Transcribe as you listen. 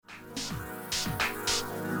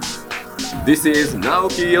This is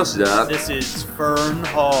Naoki Yoshida, This is Fern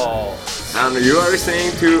Hall. and you are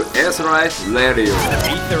listening to Aetheryte Radio.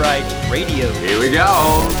 Aetheryte Radio. Here we go!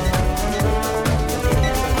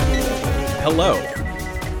 Hello,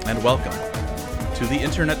 and welcome to the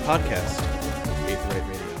Internet Podcast, Aetheryte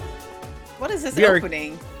Radio. What is this We are-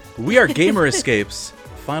 opening? We are Gamer Escape's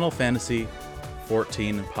Final Fantasy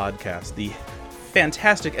XIV podcast, the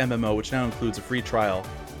fantastic MMO which now includes a free trial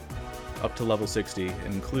up to level 60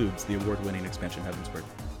 and includes the award-winning expansion Heavensward.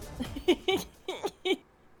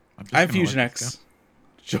 I'm Fusion X.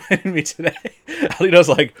 Joining me today, Alito's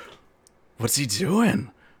like, "What's he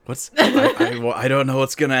doing? I don't know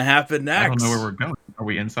what's gonna happen next." I don't know where we're going. Are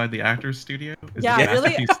we inside the actors' studio? Is Yeah, this really-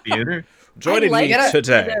 Masterpiece Theater? Joining me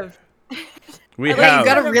today, we You have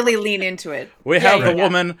gotta really lean into it. the yeah.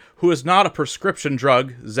 woman who is not a prescription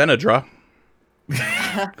drug, Zenadra.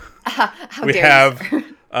 How We dare have you,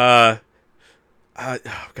 oh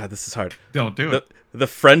god, this is hard. Don't do it. The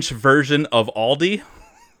French version of Aldi,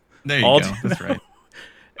 There you Aldi- go. That's right.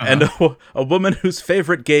 and a woman whose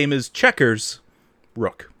favorite game is checkers,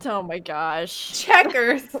 Rook. Oh my gosh. sir.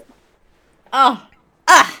 Checkers. Oh,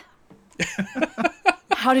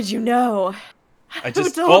 How did you know? I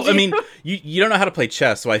just told well, I you? mean, you don't know how to play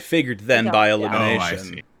chess, so I figured then No, by yeah. Oh, elimination. I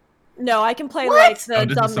see. No, I can play What? like the Oh,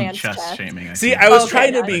 this dumb is some man's chess chess. shaming. See, I was Okay,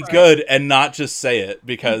 trying to that's be right. good and not just say it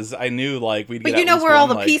because I knew like we'd get but you at know least where all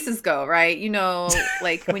one, the like- pieces go, right? You know,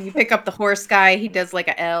 like when you pick up the horse guy, he does like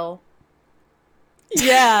a L.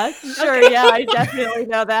 Yeah, sure. Yeah, I definitely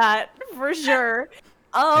know that for sure.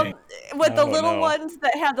 Hey, With the I don't little know. ones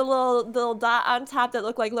that have the little dot on top that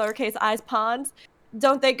look like lowercase i's pawns,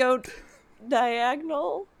 don't they go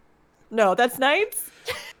diagonal? No, that's knights.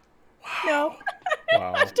 No,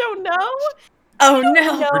 Wow. I don't know. Oh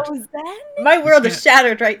No, no, Zen. my world is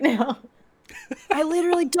shattered right now. I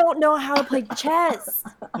literally don't know how to play chess.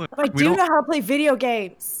 Look, But I we do don't- know how to play video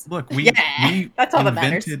games. Look, we Yeah, that's all that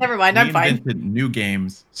matters. Never mind, I'm fine. invented new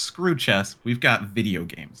games. Screw chess. We've got video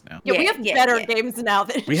games now. Yeah, we Yeah, have yeah, better yeah. games now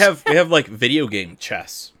than We have like video game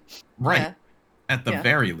chess. Right. Yeah. At the Yeah.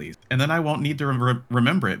 very least. And then I won't need to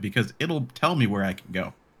remember it because it'll tell me where I can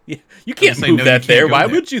go. Yeah, you can't say, move no, you that can't there. go Why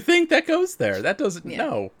there. would you think that goes there? That doesn't. Yeah.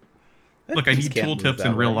 No. That Look, I just need can't move tooltips that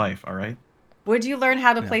in real way. life, all right? Would you learn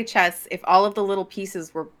how to Yeah. play chess if all of the little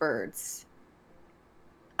pieces were birds?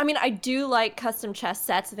 I mean, I do like custom chess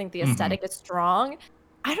sets. I think the Mhm. aesthetic is strong.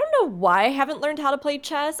 I don't know why I haven't learned how to play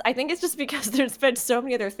chess. I think it's just because there's been so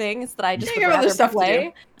many other things that I just Yeah, would you have other rather stuff to play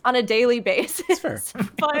do. on a daily basis. That's fair.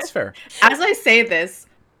 But That's fair. As I say this,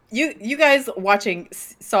 you guys watching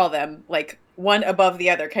saw them like one above the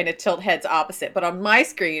other, kind of tilt heads opposite. But on my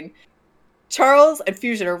screen, Charles and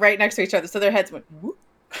Fusion are right next to each other, so their heads went. Whoop.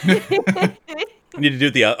 We need to do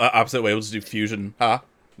it the opposite way. We'll just do fusion, huh?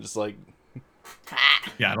 Just like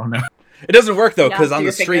Yeah, I don't know. it doesn't work though, Yeah, because do on the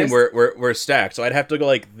your stream fingers. we're stacked. So I'd have to go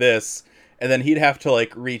like this, and then he'd have to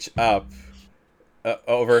like reach up,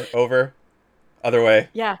 over, other way,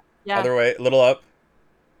 yeah, yeah. other way, a little up.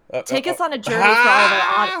 Take us on a journey for all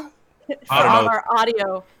of our, I don't know.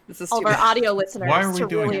 audio, This is all too of our bad. audio listeners Why are we to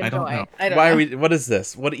doing really it? I don't enjoy. know. I don't Why know. are we? What is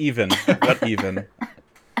this? What even? What even?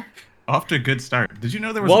 Off to a good start. Did you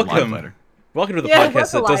know there was a live Welcome. letter? Welcome to the Yeah, podcast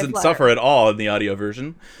what's a that live doesn't letter? suffer at all in the audio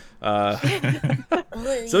version.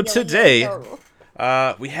 So today,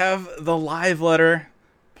 we have the live letter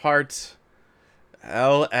part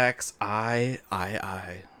LXIII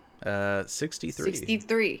 63.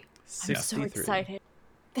 63. I'm so excited.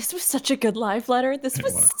 This was such a good live letter. This It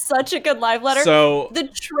was was. such a good live letter. So The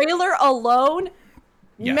trailer alone,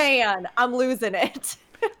 Yes. man, I'm losing it.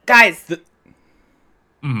 Guys,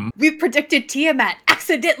 Mhm. we predicted Tiamat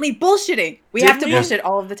accidentally bullshitting. We Did have to we? bullshit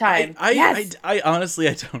all of the time. yes. I honestly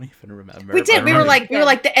I don't even remember. We did. but We were remember-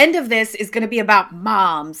 like, the end of this is going to be about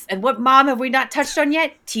moms. And what mom have we not touched on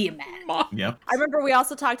yet? Tiamat. Yep. I remember we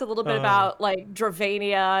also talked a little bit about like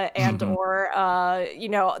Dravania and Mhm. or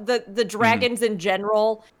the dragons in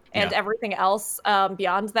general and Yeah. everything else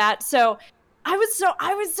beyond that. So I was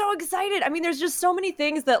so excited. I mean, there's just so many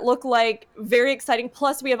things that look like very exciting.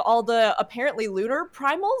 Plus, we have all the apparently lunar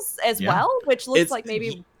primals as Yeah. well, which looks It's- like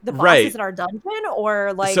maybe the bosses right. in our dungeon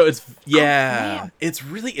or like. so it's man. it's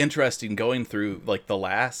really interesting going through like the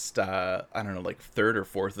last I don't know, like third or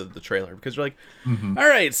fourth of the trailer, because you're like, Mhm. all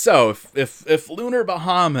right, so if Lunar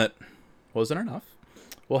Bahamut wasn't enough,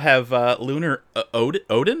 we'll have Lunar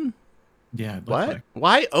Odin. Yeah. it looks What? like.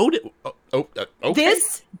 Why Odin? Okay.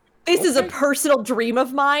 This is a personal dream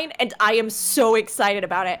of mine, and I am so excited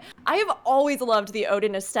about it. I have always loved the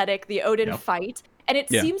Odin aesthetic, the Odin Yep. fight, And it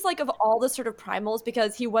Yeah. seems like of all the sort of primals,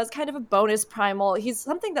 because he was kind of a bonus primal, he's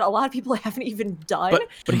something that a lot of people haven't even done.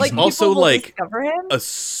 But like he's also people will like discover him. a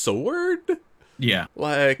sword. Yeah.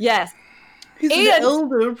 Like Yes. He's And- an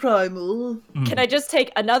elder primal. Can I just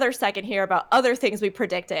take another second here about other things we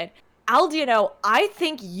predicted? Aldiano, I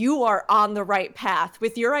think you are on the right path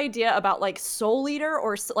with your idea about like Soul Eater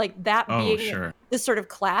or like that Oh, being sure. this sort of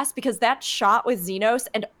class, because that shot with Xenos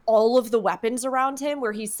and all of the weapons around him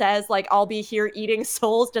where he says like, I'll be here eating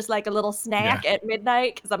souls just like a little snack at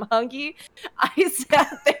midnight because I'm hungry. I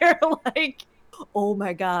sat there like, oh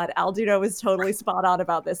my God, Aldiano was totally spot on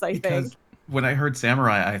about this, I Because think. when I heard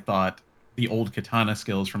Samurai, I thought the old katana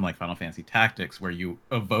skills from like Final Fantasy Tactics, where you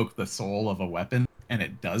evoke the soul of a weapon and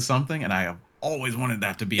it does something, and I have always wanted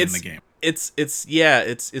that to be in the game.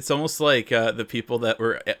 It's almost like the people that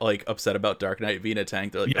were like upset about Dark Knight being a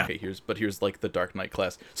tank. They're like, Yeah. okay, here's like the Dark Knight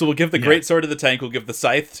class. So we'll give the great sword to the tank. We'll give the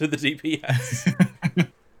scythe to the DPS.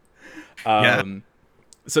 Yeah.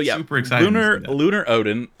 So yeah, Super excited to see that. Lunar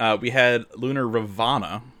Odin. We had Lunar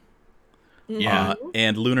Ravana. Yeah.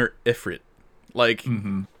 And Lunar Ifrit. Like,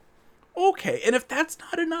 Mm-hmm. okay, and if that's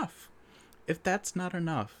not enough,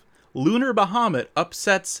 Lunar Bahamut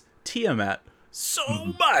upsets Tiamat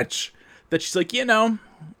so much that she's like,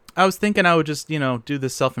 I was thinking I would just, do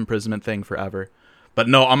this self-imprisonment thing forever. But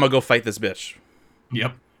no, I'm gonna go fight this bitch.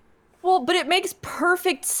 Yep. Well, but it makes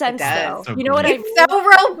perfect sense does. though. So You know what I great. mean? So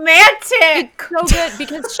romantic. So good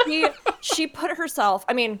because she put herself.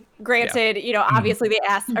 I mean, granted, obviously the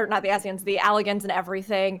the Alligans and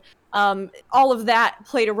everything, all of that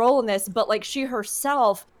played a role in this. But like she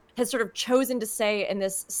herself has sort of chosen to stay in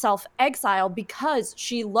this self-exile because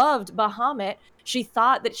she loved Bahamut. She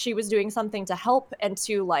thought that she was doing something to help and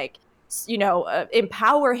to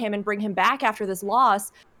empower him and bring him back after this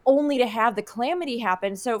loss, only to have the calamity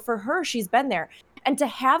happen. So for her, she's been there. And to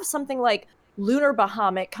have something like Lunar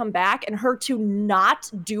Bahamut come back and her to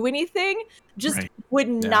not do anything just Right. would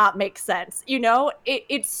not make sense.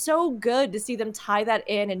 It's so good to see them tie that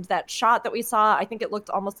in. And that shot that we saw, I think it looked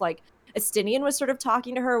almost like Estinian was sort of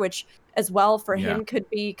talking to her, which as well for Yeah. him could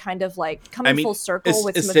be kind of like coming full circle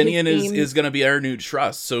with some of his Estinian themes. is going to be our new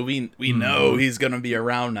trust, so we know he's going to be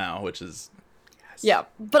around now, which is Yeah,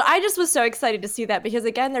 but I just was so excited to see that because,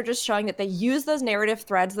 again, they're just showing that they use those narrative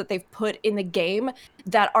threads that they've put in the game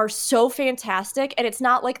that are so fantastic, and it's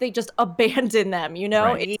not like they just abandon them,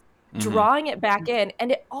 Right. It's drawing it back in,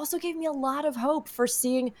 and it also gave me a lot of hope for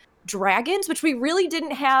seeing dragons, which we really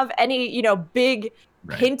didn't have any, big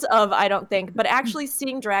Right. hint of, I don't think, but actually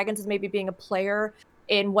seeing dragons as maybe being a player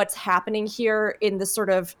in what's happening here in the sort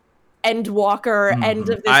of Endwalker end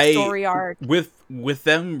of this story arc. with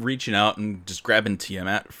them reaching out and just grabbing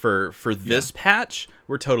Tiamat for this patch,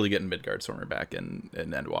 we're totally getting Midgardstormer back in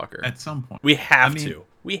Endwalker. At some point. We have I mean, to.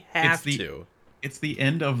 We have the- to. It's the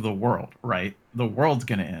end of the world, right? The world's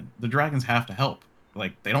gonna end. The dragons have to help.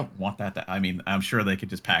 Like, they don't want that to... I mean, I'm sure they could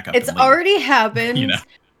just pack up It's and leave. already happened.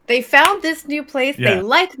 They found this new place. Yeah. They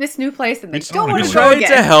like this new place, and they don't we want We to go tried to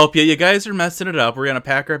again. help you. You guys are messing it up. We're gonna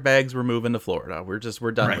pack our bags. We're moving to Florida. We're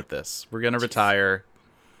done Right. with this. We're gonna retire.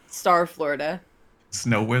 Star Florida.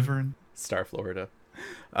 Snow Wyvern. Star Florida.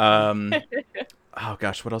 Oh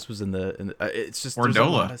gosh, what else was in the it's just there's a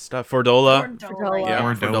Ordola. lot of stuff. Fordola. Fordola. Yeah,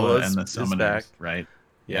 Ordola Fordola's and the is Summoners, back. right?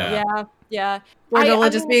 Yeah. Yeah. Gordola I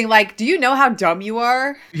just mean- being like, "Do you know how dumb you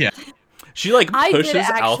are?" Yeah. She like I did pushes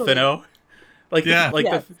actually- Alphino. Like Yeah.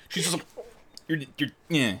 the she's just like you're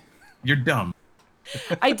yeah. You're dumb.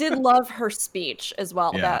 I did love her speech as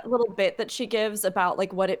well. Yeah. That little bit that she gives about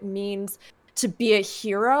like what it means to be a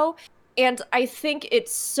hero. And I think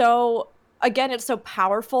it's so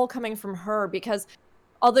powerful coming from her because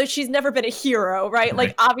although she's never been a hero, right?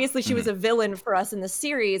 Like obviously she was a villain for us in the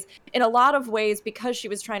series. In a lot of ways, because she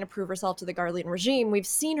was trying to prove herself to the Garlean regime, we've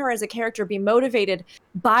seen her as a character be motivated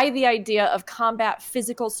by the idea of combat,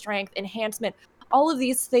 physical strength, enhancement, all of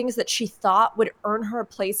these things that she thought would earn her a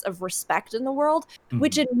place of respect in the world,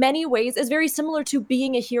 which in many ways is very similar to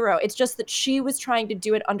being a hero. It's just that she was trying to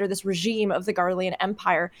do it under this regime of the Garlean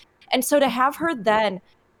Empire. And so to have her then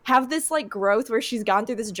have this like growth where she's gone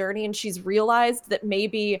through this journey and she's realized that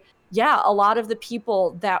maybe, a lot of the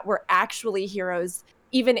people that were actually heroes,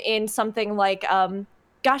 even in something like,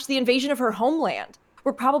 the invasion of her homeland,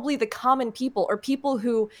 were probably the common people or people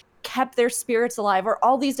who kept their spirits alive or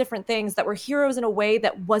all these different things that were heroes in a way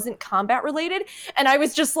that wasn't combat related. And I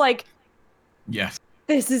was just like, Yes.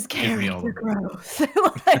 this is Give me all character of it.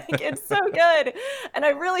 growth. Like, it's so good. And I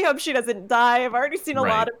really hope she doesn't die. I've already seen a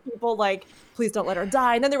lot of people like, please don't let her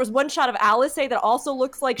die. And then there was one shot of Alice that also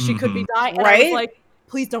looks like she could be dying. And I was Right? like,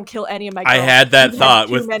 please don't kill any of my I girls. had that We've thought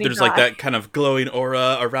too with many there's like die." that kind of glowing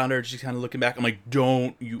aura around her. She's kind of looking back. I'm like,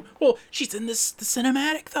 don't you? Well, she's in the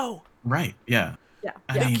cinematic though. Right. Yeah. Yeah.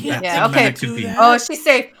 I Yeah. mean, can't that Yeah, okay. cinematic could be. that. Oh, she's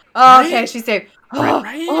safe. Oh, okay, Right? she's safe. Right.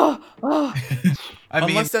 Right? Oh. I mean,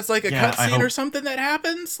 Unless that's like a yeah, I cutscene or hope- something that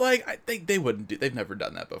happens, like I think they wouldn't do. They've never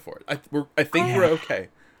done that before. I think I- we're okay.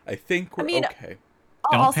 I think we're mean, okay.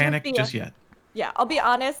 I'll Don't also panic be just yet. Yeah, I'll be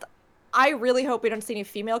honest. I really hope we don't see any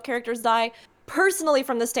female characters die. Personally,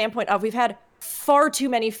 from the standpoint of we've had far too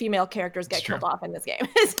many female characters get It's true. killed off in this game.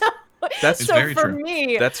 That's so very for true.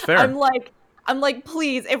 me, That's fair. I'm like,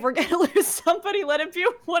 please, if we're gonna lose somebody, let it be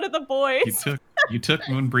one of the boys. You took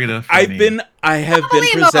Moonbrita from me. I have been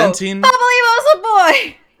Papalymo! presenting Papalymo's a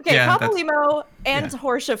boy. Okay, Yeah, that's- Papalymo and yeah.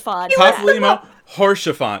 Horshaphon. Papalymo,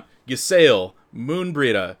 Horshaphon, Ysayle,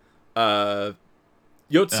 Moonbrita, Yotsuyu.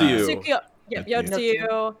 Tsukuyo, yeah,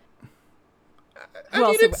 Yotsuyu. Who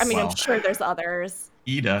else? I mean, I'm Well. sure there's others.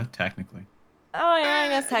 Ida, technically. Oh yeah, I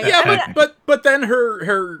guess. Yeah, Technically. but then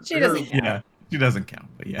her She doesn't count. Yeah. She doesn't count,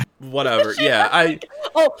 but yeah. whatever. Yeah,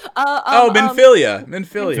 Minfilia.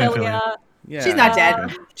 Minfilia. Minfilia. Yeah. She's not Uh,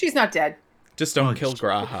 dead. She's not dead. Just don't Well, kill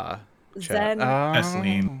Graha. Zen.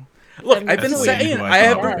 Kathleen. Look, I've been Kathleen, saying who I thought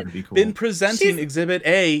have were gonna be cool. been presenting She's- Exhibit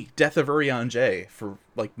A, Death of Urian J, for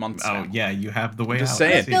like months Oh now. yeah, you have the way Just out.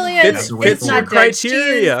 saying. See? Minfilia You have is- the way Fits it's your not forward. dead.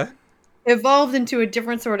 criteria. Evolved into a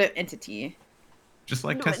different sort of entity. Just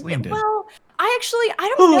like No, Kathleen did. Well, I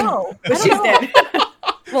don't know. But I she's don't know. dead.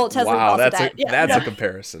 Well, Tesla's Wow, also that's dead. a Yeah, that's no. a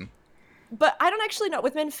comparison. But I don't actually know.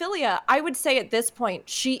 With Minfilia, I would say at this point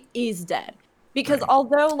she is dead. Because Right.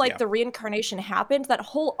 although like Yeah. the reincarnation happened, that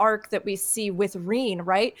whole arc that we see with Reen,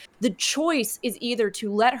 right? The choice is either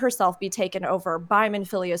to let herself be taken over by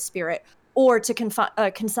Minfilia's spirit or to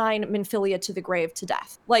consign Minfilia to the grave to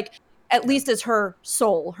death. Like, at least as her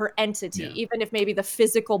soul, her entity, Yeah. even if maybe the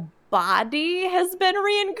physical body has been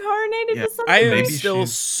reincarnated Yeah. to some I am degree. Maybe still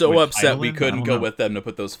she's so with upset we Hydaelyn? I couldn't don't go know. with them to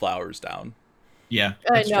put those flowers down. Yeah.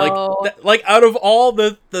 I that's true. know. Like out of all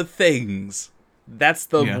the things, that's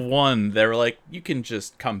the Yeah. one they were like, you can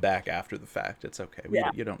just come back after the fact. It's okay. Yeah.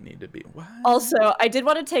 You don't need to be. What? Also, I did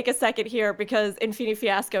want to take a second here because Infinity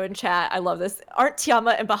Fiasco in chat, I love this. Aren't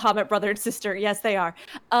Tiamat and Bahamut brother and sister? Yes, they are.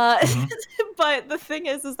 But the thing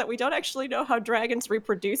is that we don't actually know how dragons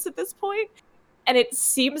reproduce at this point, and it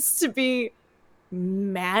seems to be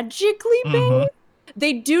magically based. Mhm.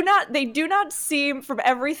 They do not seem, from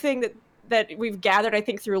everything that we've gathered, I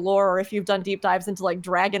think, through lore, or if you've done deep dives into like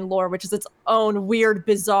dragon lore, which is its own weird,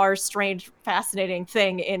 bizarre, strange, fascinating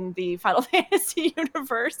thing in the Final Fantasy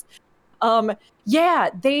universe. Yeah,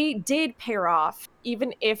 they did pair off,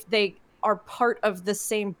 even if they are part of the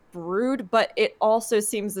same brood, but it also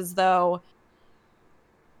seems as though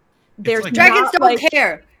there's like- Dragons not, don't like,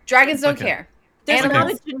 care. Dragons don't like a- care. there's Animals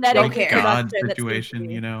not a genetic don't care. production God that seems to situation,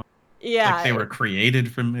 be- you know? Yeah. Like they were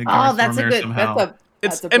created from Oh, Ignar that's a Thormir good. somehow.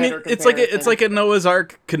 That's a I mean, better it's like comparison. a Noah's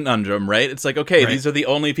Ark conundrum, right? It's like, okay, Right. these are the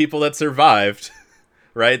only people that survived,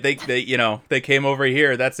 right? They they came over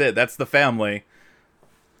here. That's it. That's the family.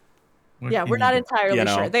 What Yeah, can we're you not do? entirely You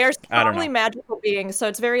know, sure. They are I don't strongly know. magical beings, so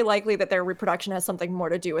it's very likely that their reproduction has something more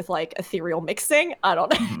to do with like ethereal mixing. I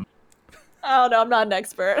don't know. Mhm. I don't know. I'm not an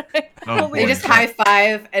expert. Oh, They boy. just high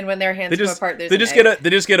five, and when their hands They come just apart, there's they an just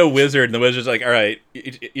egg. get a wizard, and the wizard's like, all right,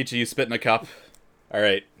 each of you spit in a cup. All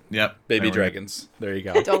right, Yep. baby there we go. dragons. There you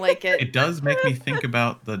go. Don't like it. It does make me think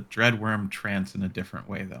about the Dreadworm trance in a different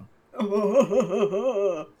way, though.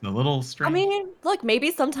 A little strange. I mean, look,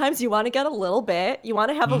 maybe sometimes you want to get a little bit. You want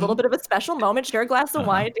to have a little bit of a special moment, share a glass of Uh-huh.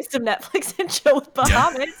 wine, do some Netflix and chill with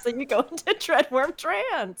Bahamut, so you go into Dreadworm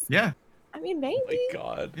trance. yeah, I mean, Oh maybe. my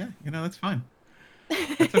god. yeah, you know, that's fine.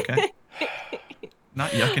 That's okay.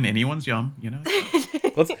 Not yucking anyone's yum, you know.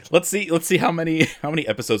 Let's see how many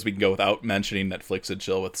episodes we can go without mentioning Netflix and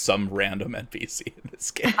chill with some random NPC in this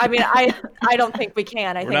game. I mean, I don't think we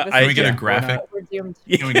can. I We're think not- this I- is Can we get yeah, a we're graphic? we're doomed.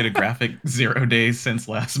 Can we get a graphic 0 days since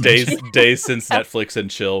last days mention? days since Netflix and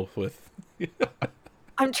chill with.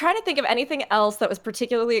 I'm trying to think of anything else that was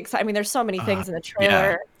particularly exciting. I mean, there's so many things in the yeah.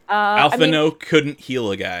 trailer. Alpha I mean, No couldn't heal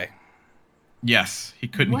a guy. Yes, he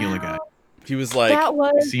couldn't heal a guy. He was like, that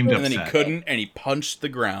was seemed and then he upset. couldn't, and he punched the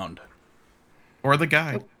ground. Or the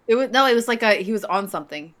guy. It was like he was on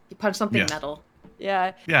something. He punched something Yeah. metal.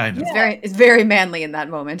 Yeah. Yeah, I know. It's very manly in that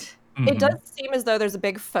moment. It Mhm. does seem as though there's a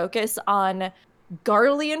big focus on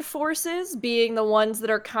Garlean forces being the ones that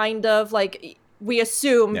are kind of like we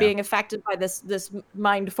assume Yeah. being affected by this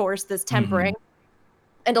mind force, this tempering,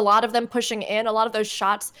 and a lot of them pushing in. A lot of those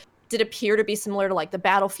shots did appear to be similar to like the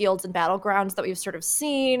battlefields and battlegrounds that we've sort of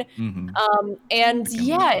seen. Mm-hmm. And The Gimlet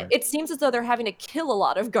yeah, Dark. it seems as though they're having to kill a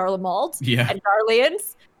lot of Garlemald Yeah. and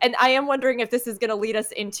Garleans. And I am wondering if this is going to lead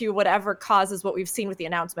us into whatever causes what we've seen with the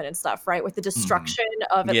announcement and stuff, right? With the destruction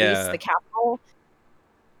of at least the capital.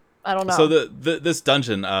 I don't know. So this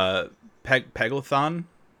dungeon, Peglathon?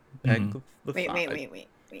 Mhm. Wait.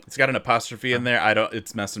 It's got an apostrophe in there.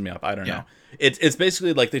 It's messing me up. I don't Yeah. know. It's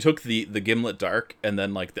basically like they took the Gimlet Dark and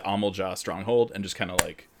then like the Amalja Stronghold and just kind of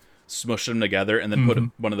like smushed them together and then put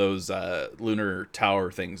one of those lunar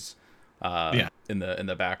tower things in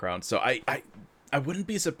the background. So I wouldn't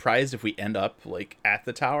be surprised if we end up like at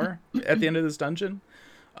the tower at the end of this dungeon.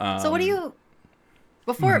 So what do you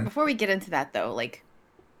before we get into that though, like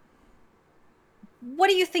what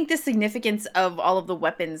do you think the significance of all of the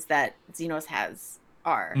weapons that Xenos has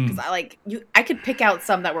are? Because I could pick out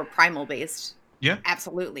some that were primal based. Yeah.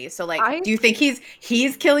 Absolutely. So like do you think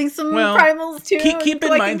he's killing some primals too? Keep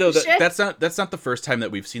in mind though that that's not the first time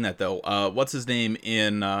that we've seen that though. What's his name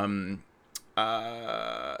in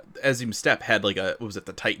Azim Step had like what was it,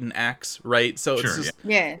 the Titan axe, right? So it's just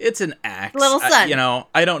it's an axe. Little son.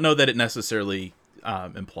 I don't know that it necessarily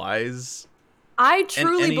implies I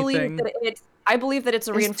truly anything. believe that I believe that it's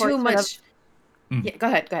a There's reinforcement too much. Yeah, go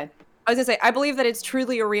ahead. I was gonna say, I believe that it's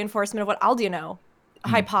truly a reinforcement of what Aldiano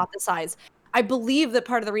hypothesized. I believe that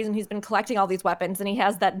part of the reason he's been collecting all these weapons and he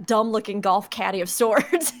has that dumb-looking golf caddy of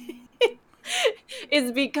swords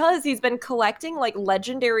is because he's been collecting like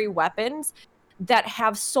legendary weapons that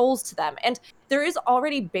have souls to them. And there is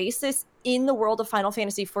already basis in the world of Final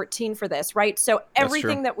Fantasy XIV for this, right? So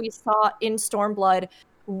everything that we saw in Stormblood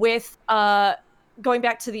with going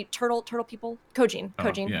back to the turtle people,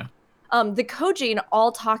 Kojin. Yeah. The Kojin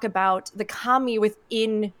all talk about the kami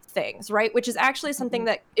within things, right? Which is actually something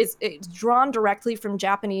that it's drawn directly from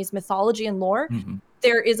Japanese mythology and lore.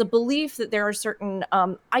 There is a belief that there are certain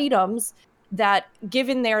items that,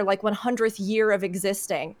 given their like 100th year of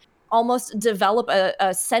existing, almost develop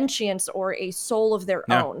a sentience or a soul of their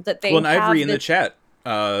own. That they and have Ivory in the chat,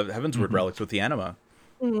 Heavensward relics with the anima.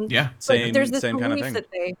 Yeah. Same there's this kind of belief thing. that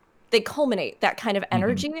they culminate that kind of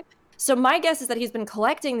energy. So my guess is that he's been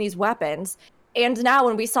collecting these weapons, and now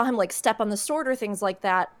when we saw him like step on the sword or things like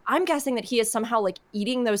that, I'm guessing that he is somehow like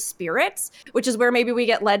eating those spirits, which is where maybe we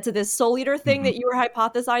get led to this soul eater thing that you were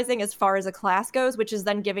hypothesizing as far as a class goes, which is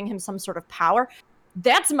then giving him some sort of power.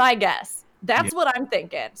 That's my guess. That's what I'm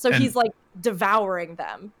thinking. So he's like devouring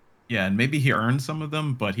them. Yeah, and maybe he earned some of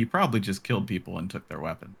them, but he probably just killed people and took their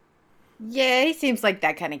weapon. Yeah, he seems like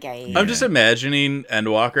that kind of guy. I'm just imagining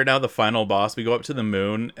Endwalker now, the final boss. We go up to the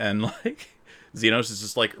moon and like Xenos is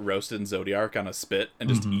just like roasting Zodiark on a spit and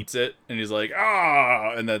just eats it, and he's like,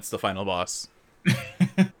 and that's the final boss.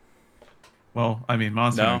 Well, I mean,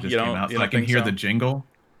 Monster Hunter just came out, so I can hear the jingle.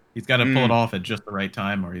 He's got to pull it off at just the right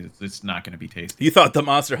time, or it's not going to be tasty. You thought the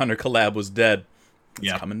Monster Hunter collab was dead.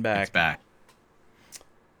 It's coming back. It's back.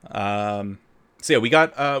 So yeah, we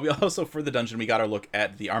got we also, for the dungeon, we got our look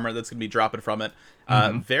at the armor that's gonna be dropping from it.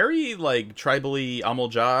 Very like tribally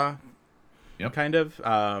Amalja kind of.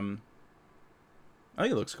 I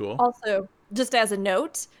think it looks cool. Also, just as a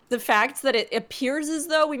note, the fact that it appears as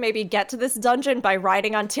though we maybe get to this dungeon by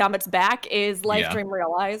riding on Tiamat's back is life dream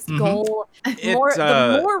realized. Goal.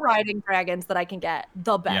 The more riding dragons that I can get,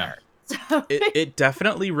 the better. So. It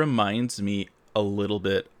definitely reminds me a little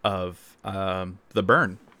bit of the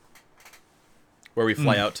Burn, where we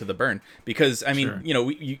fly out to the Burn, because I mean, you know,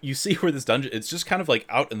 you see where this dungeon, it's just kind of like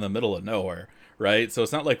out in the middle of nowhere, right? So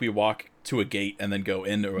it's not like we walk to a gate and then go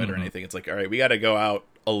into it or anything. It's like, all right, we got to go out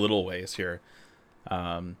a little ways here.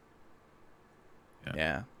 Yeah.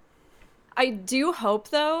 I do hope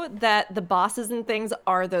though that the bosses and things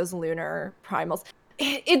are those lunar primals.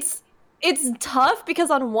 It's tough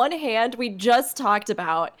because on one hand, we just talked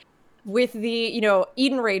about with the, you know,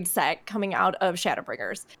 Eden Raid set coming out of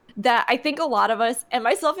Shadowbringers, that I think a lot of us, and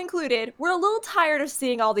myself included, we're a little tired of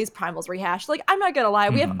seeing all these primals rehashed. Like, I'm not gonna lie,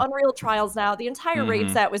 we have Unreal Trials now. The entire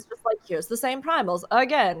raid set was just like, here's the same primals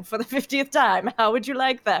again for the 50th time. How would you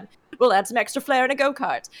like them? We'll add some extra flair and a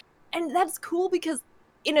go-kart. And that's cool because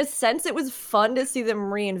in a sense it was fun to see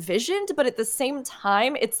them re-envisioned, but at the same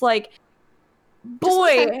time it's like,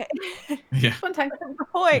 boy, one time.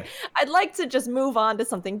 boy, I'd like to just move on to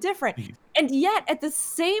something different. And yet at the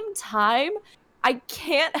same time, I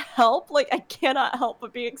cannot help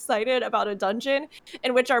but be excited about a dungeon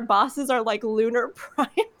in which our bosses are like lunar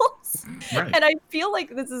primals. Right. And I feel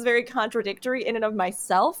like this is very contradictory in and of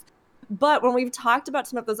myself. But when we've talked about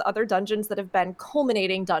some of those other dungeons that have been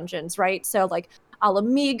culminating dungeons, right? So like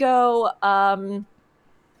Alamigo,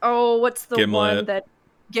 what's the Gimlet. one that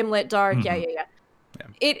Gimlet Dark? Yeah.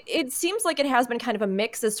 it seems like it has been kind of a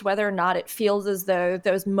mix as to whether or not it feels as though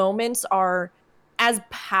those moments are as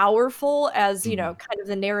powerful as, you know, kind of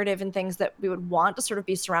the narrative and things that we would want to sort of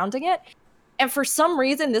be surrounding it. And for some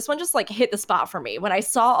reason, this one just like hit the spot for me when I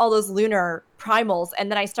saw all those lunar primals.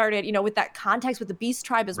 And then I started, you know, with that context with the Beast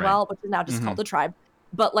Tribe as well, which is now just called the Tribe,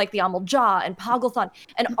 but like the Amal Jah and Pogglethon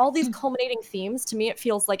and all these culminating themes. To me, it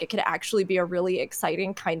feels like it could actually be a really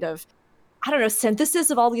exciting kind of, I don't know,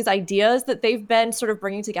 synthesis of all these ideas that they've been sort of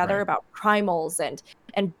bringing together about primals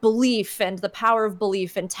and belief and the power of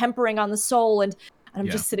belief and tempering on the soul. And I'm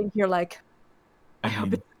just sitting here like, I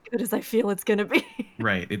hope it's as good as I feel it's going to be.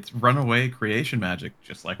 Right. It's runaway creation magic,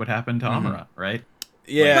 just like what happened to Amara, right?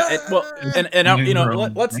 Yeah, Like, and you know,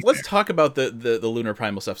 let's talk about the lunar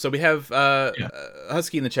primal stuff. So we have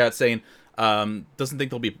Husky in the chat saying doesn't think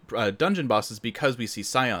there'll be dungeon bosses because we see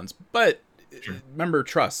scions, but remember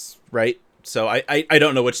trusts, right? So I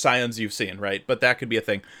don't know which scions you've seen, right? But that could be a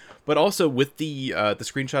thing. But also with the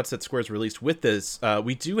screenshots that Square's released with this,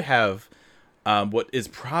 we do have what is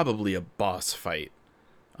probably a boss fight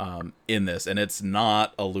in this, and it's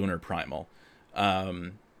not a lunar primal.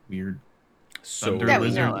 Weird. So Thunder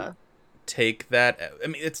lizard. take that. I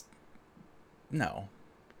mean, it's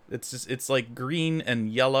just it's like green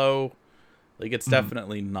and yellow. Like it's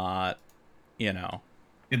definitely not, you know.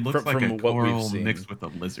 It looks like from a what we've coral seen. mixed with a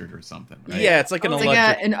lizard or something, right? Yeah, it's like an It's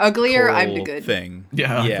electric like an uglier I'm coral the good thing.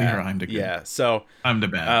 Yeah, uglier I'm the good. Yeah. So I'm the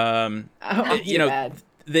bad. you know,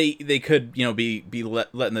 they could, you know, be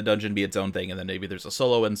letting the dungeon be its own thing, and then maybe there's a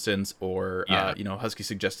solo instance, or you know, Husky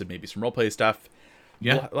suggested maybe some roleplay stuff.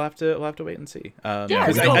 Yeah, we'll have to wait and see. Yeah,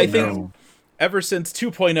 I think ever since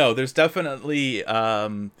 2.0, there's definitely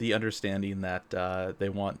the understanding that they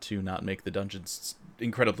want to not make the dungeons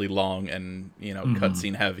incredibly long and, you know,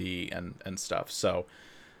 cutscene heavy and stuff. So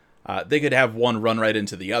they could have one run right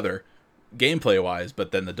into the other, gameplay wise,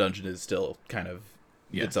 but then the dungeon is still kind of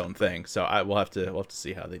its own thing. So we'll have to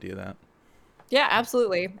see how they do that. Yeah,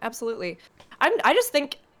 absolutely, absolutely. I just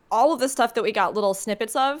think all of the stuff that we got little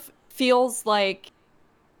snippets of feels like,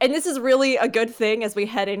 and this is really a good thing as we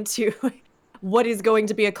head into what is going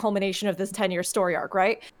to be a culmination of this 10-year story arc,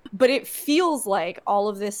 right? But it feels like all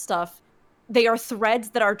of this stuff, they are threads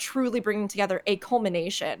that are truly bringing together a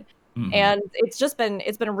culmination. And it's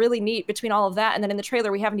been really neat between all of that. And then in the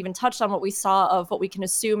trailer, we haven't even touched on what we saw of what we can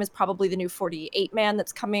assume is probably the new 48 man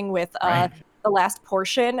that's coming with the last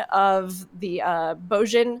portion of the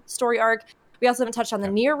Bojin story arc. We also haven't touched on the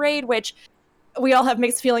Nier raid, which we all have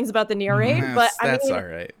mixed feelings about the Nier raid, but that's I mean, all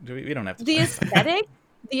right. We don't have to. The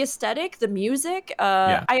aesthetic, the music.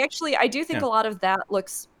 I do think a lot of that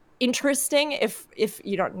looks interesting. If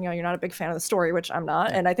you don't, you know, you're not a big fan of the story, which I'm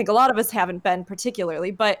not, and I think a lot of us haven't been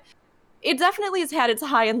particularly, but it definitely has had its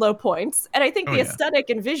high and low points, and I think the aesthetic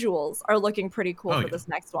and visuals are looking pretty cool for this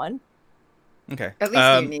next one. Okay, at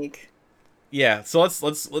least unique. Yeah, so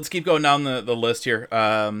let's keep going down the list here.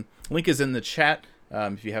 Link is in the chat.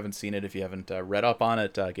 If you haven't seen it, if you haven't read up on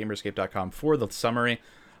it, Gamerscape.com for the summary.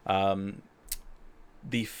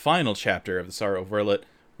 The final chapter of the Sorrow of Verlet,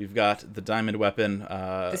 we've got the diamond weapon.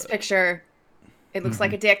 This picture, it looks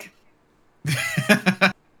like a dick.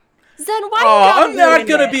 Zen, why I'm not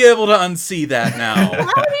going to be able to unsee that now.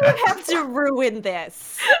 Why do you have to ruin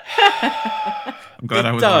this? I'm glad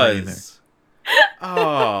I was already there.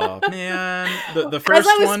 Oh, man. The first As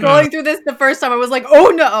I was one, scrolling through this the first time, I was like, oh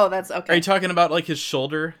no, oh, that's okay. Are you talking about like his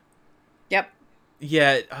shoulder? Yep.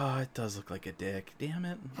 Yeah, it does look like a dick. Damn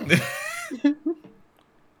it.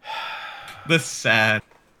 The sad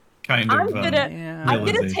kind of I'm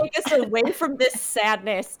gonna take us away from this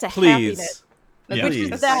sadness to happiness. Which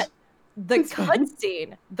is that the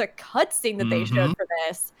cutscene that they showed for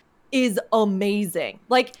this is amazing.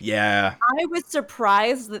 Like, yeah, I was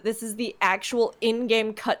surprised that this is the actual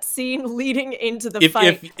in-game cutscene leading into the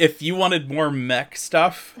fight. If you wanted more mech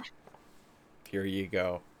stuff, here you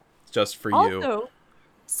go. It's just for you. Also,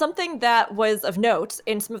 something that was of note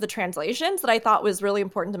in some of the translations that I thought was really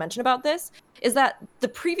important to mention about this is that the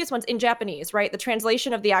previous ones in Japanese, right? The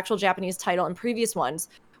translation of the actual Japanese title in previous ones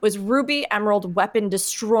was Ruby Emerald Weapon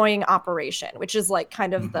Destroying Operation, which is like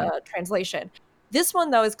kind of the translation. This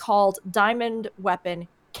one, though, is called Diamond Weapon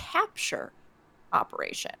Capture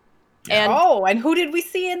Operation. And and who did we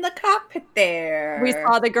see in the cockpit there? We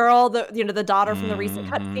saw the girl, the daughter from the recent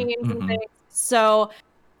cutscenes and things. So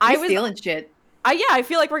I was stealing shit. I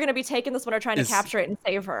feel like we're gonna be taking this one or trying to capture it and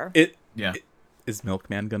save her. Is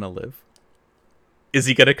Milkman gonna live? Is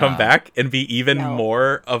he gonna come back and be even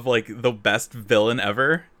more of like the best villain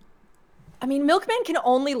ever? I mean, Milkman can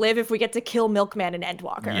only live if we get to kill Milkman and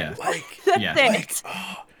Endwalker. Yeah. That's it.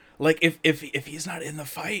 Like if he's not in the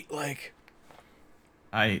fight, like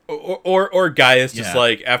Or Gaius just Yeah.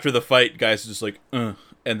 like after the fight, Gaius is just like, and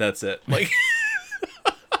that's it. Like,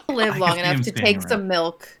 Live I long can see him enough to staying take around. some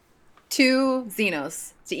milk to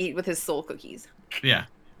Xenos to eat with his soul cookies. Yeah,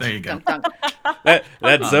 there you go. Dunk, dunk. that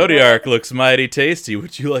Zodiark looks mighty tasty.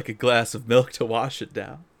 Would you like a glass of milk to wash it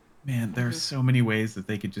down? Man, there are so many ways that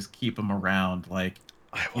they could just keep him around. Like,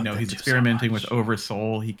 I you want know, that he's too so experimenting much. with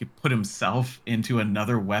Oversoul. He could put himself into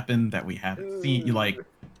another weapon that we haven't seen. Like,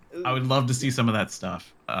 I would love to see some of that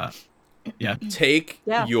stuff. Yeah. Take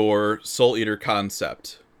Yeah. your Soul Eater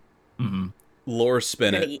concept, hmm lore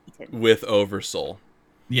spin Gonna it eat it. with Oversoul.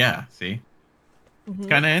 Yeah. See, Mhm.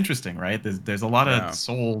 kind of interesting, right? There's a lot Yeah. of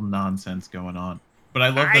soul nonsense going on. But I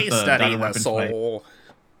love that the Data Weapon fight.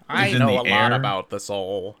 I is in know the a lot air. about the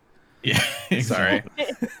soul. Yeah. Sorry.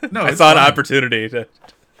 No, I it's saw an fine. opportunity to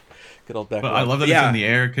get all back. But I love that it's in the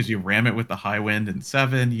air because you ram it with the high wind in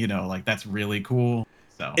 7. You know, like that's really cool.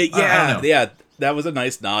 So I don't know. Yeah, that was a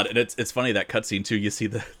nice nod, and it's funny that cutscene too. You see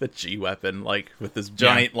the G weapon like with this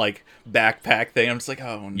giant like backpack thing. I'm just like,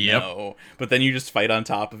 oh Yep. no! But then you just fight on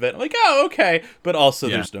top of it. I'm like, oh okay. But also,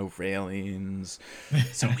 Yeah. there's no railings,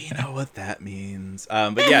 so we know what that means.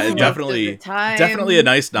 But yeah, it Most of definitely the time. definitely a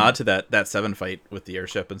nice nod to that 7 fight with the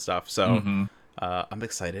airship and stuff. So Mhm. I'm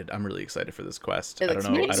excited. I'm really excited for this quest. It I looks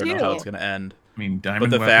don't know. neat I don't know how too. it's gonna end. I mean, But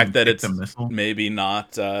Diamond the Weapon fact that picked it's a missile. maybe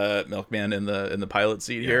not Milkman in the pilot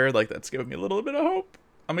seat here, like that's giving me a little bit of hope.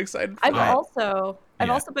 I'm excited for I've that. also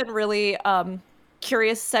Yeah. been really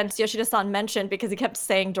curious since Yoshida-san mentioned, because he kept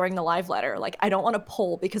saying during the live letter, like, I don't want to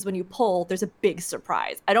pull because when you pull, there's a big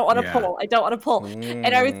surprise. I don't want to Yeah. pull. I don't want to pull. And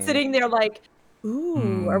I was sitting there like,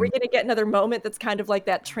 ooh, are we Hmm. going to get another moment that's kind of like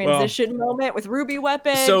that transition moment with Ruby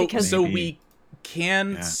Weapon? So because so Maybe. we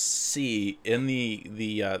can Yeah. see in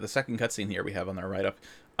the second cutscene here we have on our write up,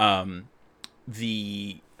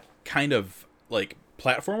 the kind of like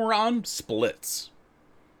platform we're on splits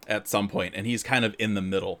at some point, and he's kind of in the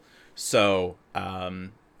middle. So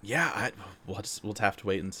yeah, we'll have to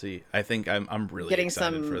wait and see. I think I'm really Getting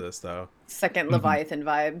excited some- for this though. Second Mhm. Leviathan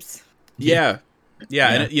vibes. Yeah, and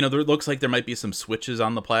Yeah. it, there looks like there might be some switches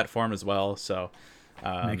on the platform as well. So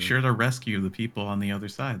Make sure to rescue the people on the other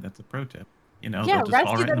side. That's a pro tip. You know, yeah, they'll just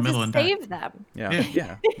fall rescue right in the them middle to and die. save them.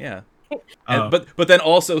 Yeah. Uh, And, but then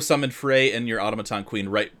also summon Frey and your automaton queen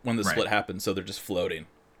right when the Right. split happens, so they're just floating.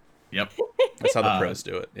 Yep. That's how the Uh, pros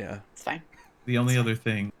do it. Yeah. It's fine. The only other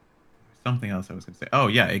thing, something else I was going to say. Oh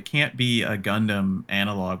yeah, it can't be a Gundam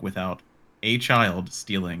analog without a child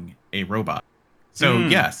stealing a robot. So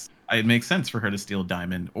yes, it makes sense for her to steal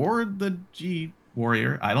Diamond or the G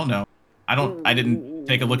Warrior. I don't know. I didn't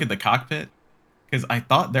take a look at the cockpit because I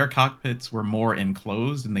thought their cockpits were more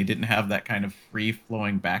enclosed and they didn't have that kind of free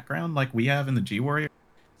flowing background like we have in the G Warrior.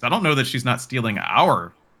 So I don't know that she's not stealing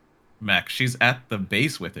our mech. She's at the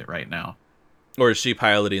base with it right now. Or is she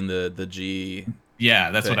piloting the G? Yeah,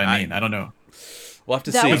 that's what thing. I mean. I don't know. We'll have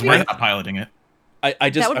to That see. would Because be- we're not piloting it. I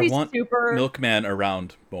just that would I be want super. Milkman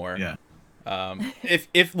around more. Yeah.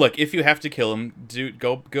 If you have to kill him,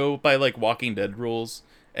 go by like Walking Dead rules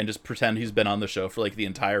and just pretend he's been on the show for like the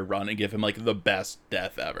entire run and give him like the best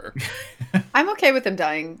death ever. I'm okay with him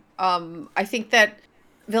dying. I think that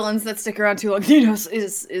villains that stick around too long, is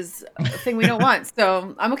a thing we don't want.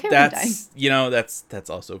 So I'm okay with him dying. That's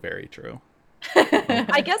also very true.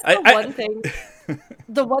 I guess I-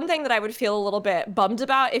 the one thing that I would feel a little bit bummed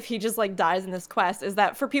about if he just like dies in this quest is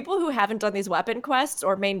that for people who haven't done these weapon quests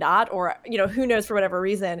or may not, or who knows, for whatever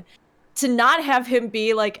reason, to not have him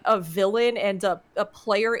be like a villain and a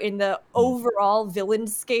player in the overall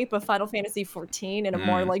villainscape of Final Fantasy XIV in a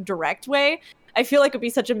more like direct way, I feel like would be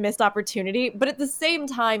such a missed opportunity. But at the same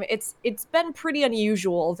time, it's been pretty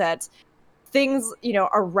unusual that things,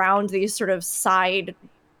 around these sort of side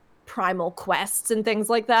primal quests and things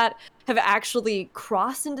like that have actually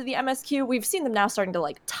crossed into the MSQ. We've seen them now starting to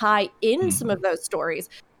like tie in some of those stories,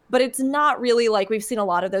 but it's not really like we've seen a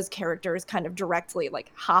lot of those characters kind of directly like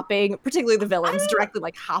hopping, particularly the villains directly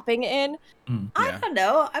like hopping in. I don't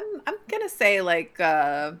know. I'm gonna say like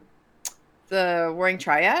the Warring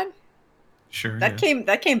Triad. Sure. That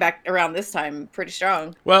yeah. came back around this time pretty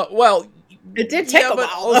strong. Well, It did take a but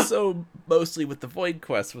while. also mostly with the Void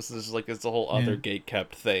Quest was just like it's a whole other gate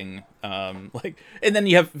kept thing. And then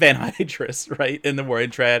you have Van Hydrus, right, in the Warring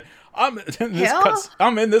Triad. I'm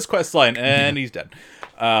in this quest line, and he's dead.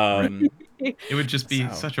 It would just be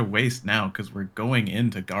So- such a waste now because we're going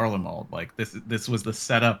into Garlemald. Like this was the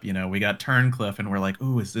setup. We got Turncliffe, and we're like,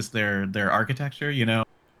 ooh, is this their architecture?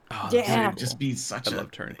 Oh, It Yeah. would just be such I a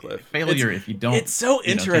love Turncliffe. failure if you don't. It's so take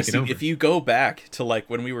it interesting over. if you go back to like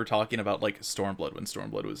when we were talking about like Stormblood when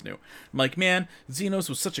Stormblood was new. I'm like, man, Xenos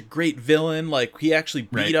was such a great villain. Like he actually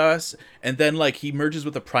beat Right. us, and then like he merges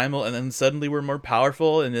with the Primal, and then suddenly we're more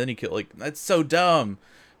powerful, and then he killed. Like that's so dumb.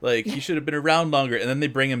 Like he should have been around longer, and then they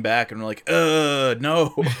bring him back, and we're like,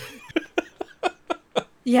 no.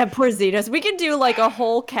 Yeah, poor Xenos. We can do like a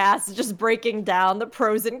whole cast just breaking down the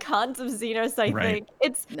pros and cons of Xenos, I Right. think.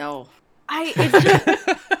 It's No. it's just,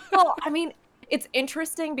 well, I mean, it's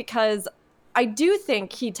interesting because I do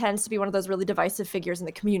think he tends to be one of those really divisive figures in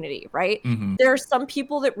the community, right? Mhm. There are some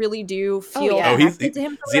people that really do feel yeah. connected to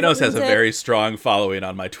him. for whatever Xenos has a reason. very strong following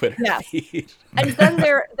on my Twitter Yes. feed. And then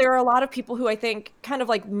there are a lot of people who I think kind of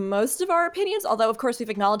like most of our opinions, although of course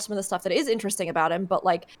we've acknowledged some of the stuff that is interesting about him, but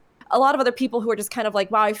like a lot of other people who are just kind of like,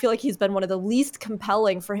 wow, I feel like he's been one of the least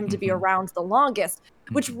compelling for him to be Mhm. around the longest,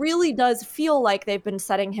 which really does feel like they've been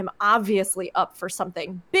setting him obviously up for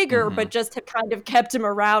something bigger, Mhm. but just have kind of kept him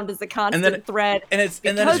around as a constant thread. And then it's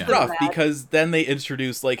because of rough that. because then they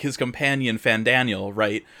introduce like his companion Fandaniel,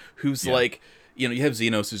 right? Who's Yeah. like, you know, you have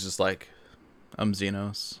Xenos who's just like, I'm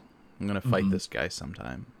Xenos. I'm gonna fight Mhm. this guy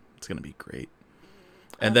sometime. It's gonna be great.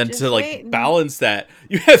 And I'm then just to like waiting. balance that,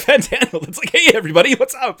 you have Fandaniel that's like, hey everybody,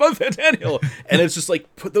 what's up? I'm Fandaniel. And it's just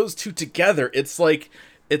like put those two together. It's like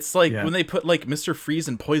Yeah. when they put like Mr. Freeze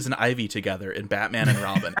and Poison Ivy together in Batman and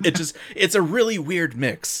Robin. It's a really weird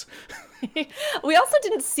mix. We also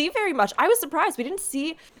didn't see very much. I was surprised. We didn't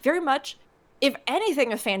see very much, if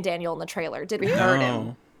anything, of Fandaniel in the trailer, did we? heard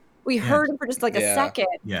him. We heard him for just like a Yeah. second.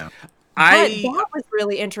 Yeah. But I that was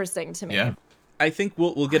really interesting to me. Yeah. I think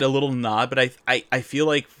we'll get a little nod, but I feel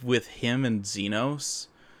like with him and Xenos,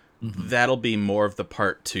 Mhm. that'll be more of the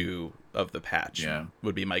part 2 of the patch. Yeah.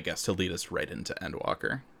 Would be my guess to lead us right into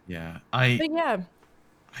Endwalker. Yeah. But yeah,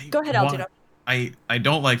 I go ahead, want- Altino. I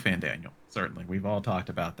don't like Fandaniel. Certainly, we've all talked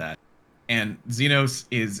about that. And Xenos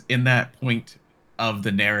is in that point of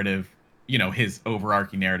the narrative, you know, his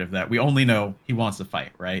overarching narrative that we only know he wants to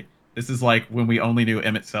fight, right? This is like when we only knew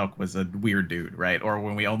Emmett Selk was a weird dude, right? Or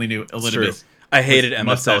when we only knew It's true. Elizabeth. I hated with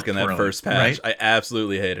Emma mustache Selk in that twirling, first patch. right? I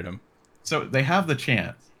absolutely hated him. So they have the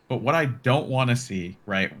chance. But what I don't want to see,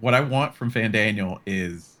 right? What I want from Fandaniel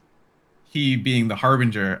is he being the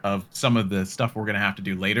harbinger of some of the stuff we're going to have to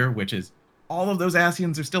do later, which is all of those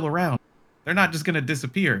Asians are still around. They're not just going to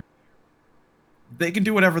disappear. They can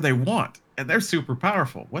do whatever they want, and they're super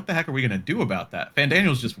powerful. What the heck are we going to do about that?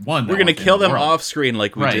 Fandaniel's just one. We're gonna kill them off screen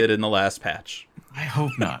like we Right. did in the last patch. I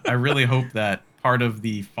hope not. I really hope that part of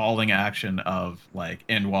the falling action of like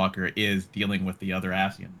Endwalker is dealing with the other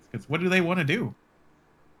Asians. Because what do they want to do?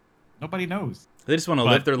 Nobody knows. They just want to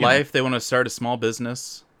But, live their you know. life. They want to start a small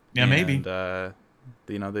business. Yeah, maybe. And,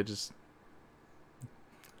 you know, they just.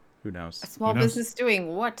 Who knows? A small Who knows? business doing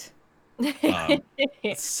what?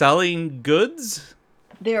 Selling goods?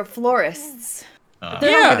 They're florists.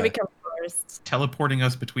 They're Yeah. not going to become first. Teleporting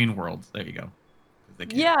us between worlds. There you go. 'Cause they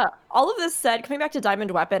can. Yeah, all of this said, coming back to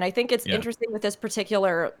Diamond Weapon, I think it's Yeah. interesting with this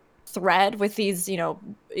particular thread, with these, you know,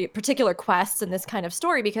 particular quests and this kind of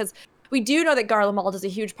story, because we do know that Garlemald is a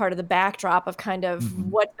huge part of the backdrop of kind of Mhm.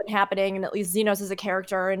 what's been happening, and at least Xenos as a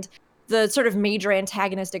character and the sort of major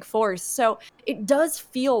antagonistic force. So it does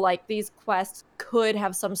feel like these quests could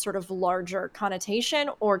have some sort of larger connotation,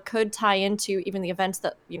 or could tie into even the events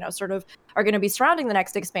that, you know, sort of are going to be surrounding the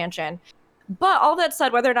next expansion. But all that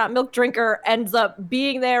said, whether or not Milk Drinker ends up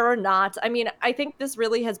being there or not, I mean, I think this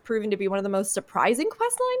really has proven to be one of the most surprising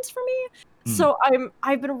quest lines for me. Mm. So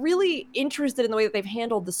I've been really interested in the way that they've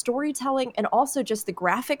handled the storytelling, and also just the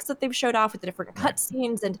graphics that they've showed off with the different Right.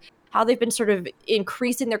 cutscenes, and how they've been sort of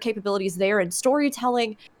increasing their capabilities there in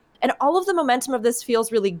storytelling. And all of the momentum of this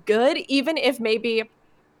feels really good, even if maybe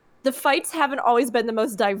the fights haven't always been the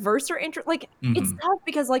most diverse or like it's Mhm. tough,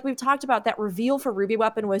 because like we've talked about, that reveal for Ruby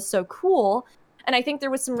Weapon was so cool, and I think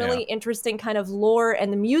there was some really interesting kind of lore,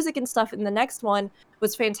 and the music and stuff in the next one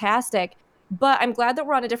was fantastic. But I'm glad that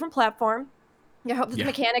we're on a different platform. I hope that the Yeah.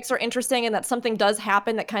 mechanics are interesting, and that something does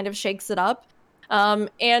happen that kind of shakes it up.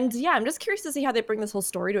 And yeah, I'm just curious to see how they bring this whole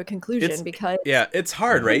story to a conclusion, It's- because Yeah, it's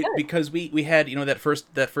hard, Really right? good. Because we had, you know, that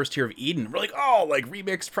first tier of Eden. We're like, oh, like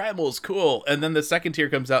remixed Primal is cool, and then the second tier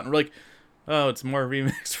comes out, and we're like, oh, it's more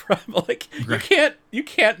remixed Primal. Like Right. you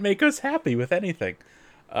can't make us happy with anything.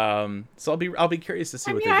 So I'll be curious to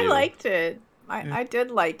see I what mean, they I do. liked it. I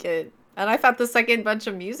did like it. And I thought the second bunch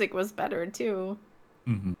of music was better too.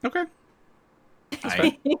 Mhm. Okay.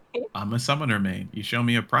 I'm a summoner main. You show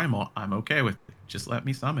me a primal, I'm okay with it. Just let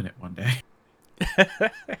me summon it one day.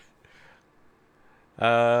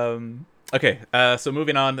 Okay, so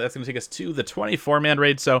moving on, that's going to take us to the 24-man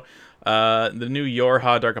raid. So, the new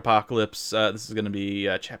Yorha Dark Apocalypse. This is going to be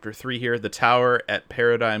Chapter 3 here. The Tower at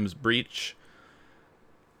Paradigm's Breach.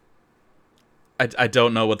 I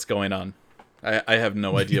don't know what's going on. I have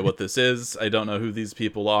no idea what this is. I don't know who these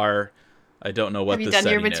people are. I don't know what this setting is.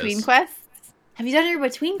 Have you done your between quests? Have you done your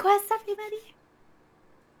between quests, everybody?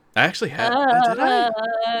 I actually have. Did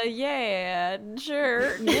I? Yeah,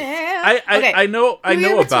 sure. Yeah. I know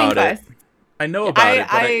about it. I know about it,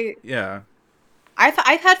 but yeah. I've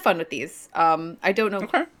had fun with these. I don't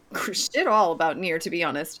know shit all about Nier, to be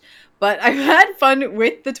honest, but I've had fun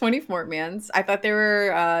with the 24-mans. I thought there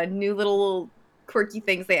were new little quirky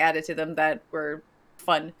things they added to them that were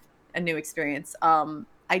fun, a new experience.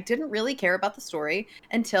 I didn't really care about the story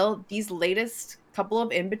until these latest couple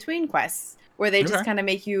of in-between quests, where they just kind of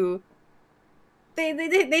make you.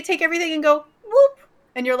 They take everything and go whoop,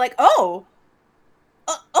 and you're like, oh,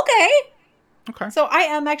 okay. Okay. So I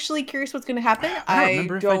am actually curious what's going to happen. I don't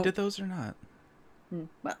remember if I did those or not.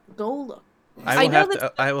 Well, go look.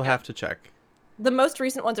 I will have to check. The most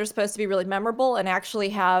recent ones are supposed to be really memorable and actually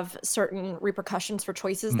have certain repercussions for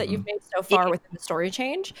choices that you've made so far within the story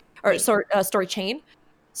change or story chain.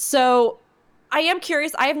 So I am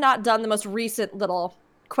curious. I have not done the most recent little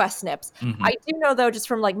quest snips. I do know, though, just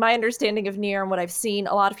from like my understanding of Nier and what I've seen,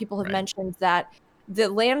 a lot of people have mentioned that the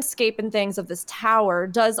landscape and things of this tower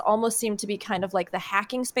does almost seem to be kind of like the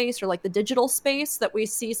hacking space or like the digital space that we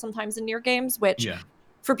see sometimes in Nier games, which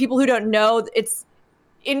for people who don't know, it's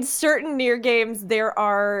in certain Nier games, there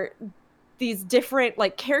are these different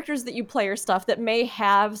like characters that you play or stuff that may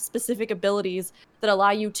have specific abilities that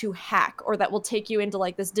allow you to hack, or that will take you into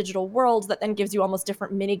like this digital world that then gives you almost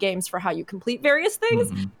different mini games for how you complete various things.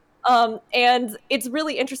 And it's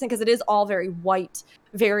really interesting because it is all very white,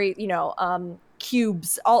 very,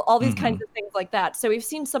 cubes, all these kinds of things like that. So we've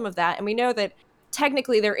seen some of that, and we know that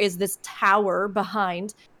technically there is this tower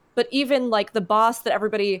behind, but even like the boss that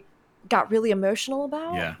everybody got really emotional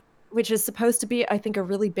about, which is supposed to be, I think, a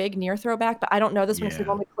really big Nier throwback, but I don't know this one because I've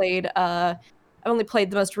only played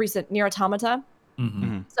the most recent Nier Automata.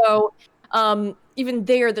 So even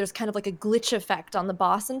there's kind of like a glitch effect on the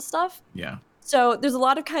boss and stuff. So there's a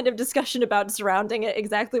lot of kind of discussion about surrounding it,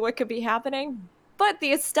 exactly what could be happening. But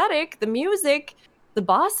the aesthetic, the music, the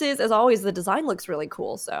bosses, as always, the design looks really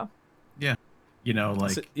cool. So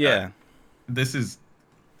this is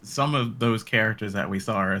some of those characters that we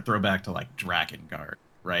saw are a throwback to like Drakengard,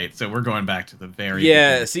 right? So we're going back to the very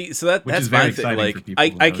beginning, see, so that's my thing. Like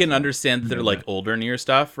I can understand that they're like older Nier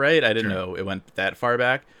stuff, right? I didn't know it went that far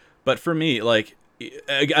back, but for me, like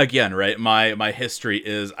again, right, my history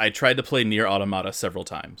is I tried to play Nier Automata several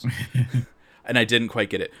times. And I didn't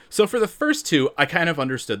quite get it. So for the first two, I kind of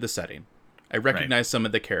understood the setting. I recognized some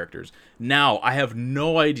of the characters. Now, I have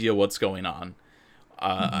no idea what's going on.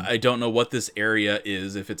 I don't know what this area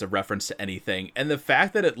is, if it's a reference to anything. And the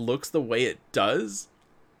fact that it looks the way it does,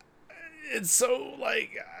 it's so,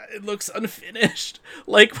 like, it looks unfinished.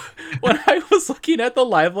 Like, when I was looking at the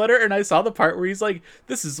live letter and I saw the part where he's like,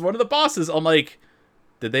 this is one of the bosses, I'm like,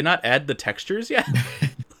 did they not add the textures yet?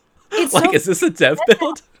 Is this a dev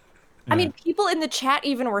build? I mean, people in the chat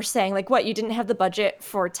even were saying, like, what, you didn't have the budget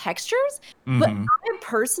for textures? But I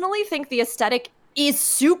personally think the aesthetic is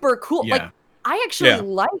super cool. Like, I actually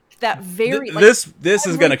like that very... This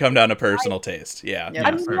is going to come down to personal taste.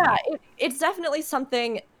 It's definitely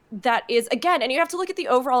something that is, again, and you have to look at the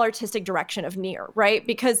overall artistic direction of Nier, right?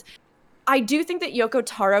 Because I do think that Yoko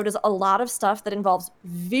Taro does a lot of stuff that involves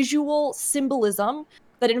visual symbolism,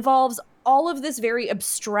 that involves all of this very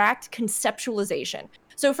abstract conceptualization.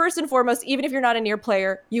 So first and foremost, even if you're not a Nier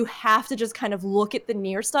player, you have to just kind of look at the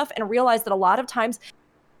Nier stuff and realize that a lot of times,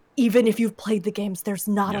 even if you've played the games, there's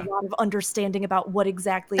not a lot of understanding about what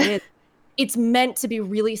exactly it is. It's meant to be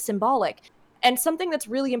really symbolic. And something that's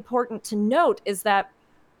really important to note is that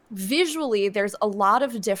visually, there's a lot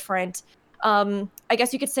of different, I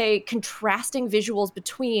guess you could say, contrasting visuals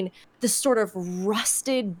between this sort of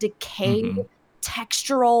rusted, decayed,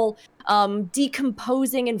 textural,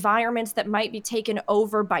 decomposing environments that might be taken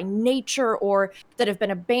over by nature or that have been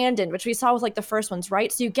abandoned, which we saw with like the first ones,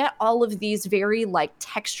 right? So you get all of these very like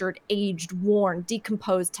textured, aged, worn,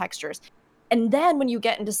 decomposed textures. And then when you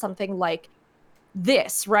get into something like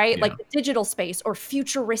this, right? Like the digital space or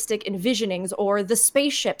futuristic envisionings or the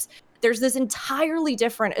spaceships, there's this entirely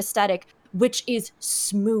different aesthetic, which is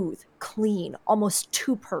smooth, clean, almost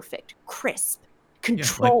too perfect, crisp.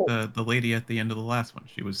 Control. Like the lady at the end of the last one.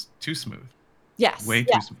 She was too smooth. Yes. Way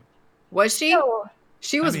too smooth. Was she? So,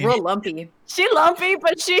 She was real lumpy. She lumpy,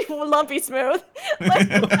 but she lumpy smooth. Like,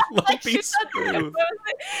 Lumpy she's smooth.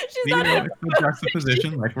 She's You not know, it's the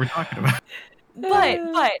juxtaposition like we're talking about.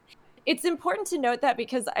 but it's important to note that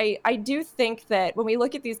because I do think that when we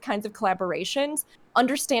look at these kinds of collaborations,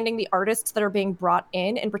 understanding the artists that are being brought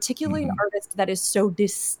in, and particularly an artist that is so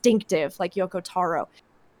distinctive like Yoko Taro,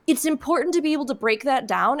 it's important to be able to break that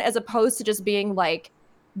down as opposed to just being like,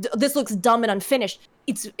 this looks dumb and unfinished.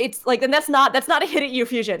 It's like, and that's not a hit at you,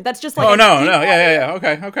 Fusion. That's just like, Oh no, yeah.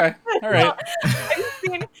 Okay. All right.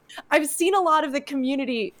 I've seen a lot of the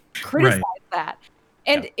community criticize that.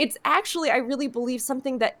 And it's actually, I really believe,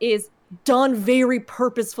 something that is done very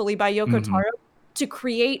purposefully by Yoko Taro to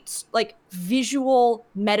create like visual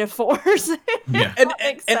metaphors. Yeah.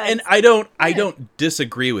 And I don't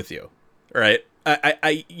disagree with you. Right?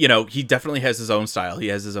 I he definitely has his own style. He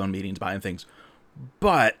has his own meanings behind things.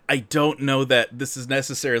 But I don't know that this is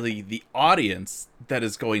necessarily the audience that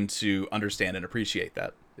is going to understand and appreciate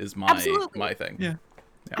that. Is my thing. Yeah.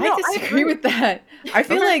 I disagree with that. I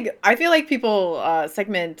feel like people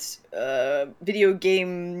segment video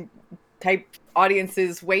game type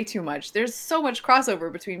audiences way too much. There's so much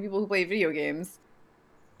crossover between people who play video games.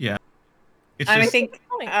 Yeah. And I think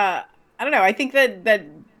I don't know. I think that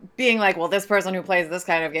being like, well, this person who plays this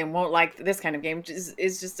kind of game won't like this kind of game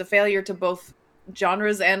is just a failure to both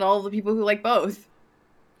genres and all the people who like both.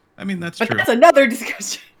 I mean, that's but true. That's another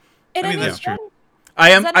discussion. I mean, that's true. I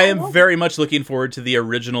am very much looking forward to the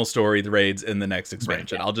original story, the raids in the next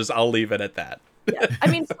expansion. Right. I'll leave it at that. Yeah. I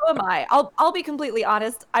mean, so am I. I'll be completely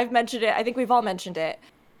honest. I've mentioned it. I think we've all mentioned it.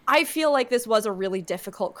 I feel like this was a really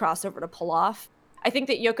difficult crossover to pull off. I think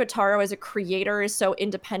that Yoko Taro as a creator is so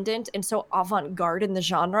independent and so avant-garde in the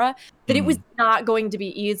genre that it was not going to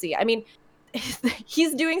be easy. I mean,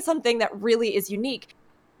 he's doing something that really is unique.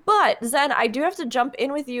 But Zen, I do have to jump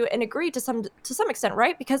in with you and agree to some extent,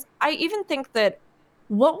 right? Because I even think that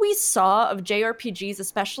what we saw of JRPGs,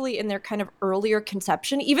 especially in their kind of earlier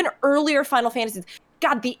conception, even earlier Final Fantasies,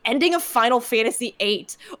 God, the ending of Final Fantasy VIII,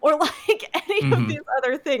 or like any of these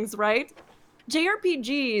other things, right?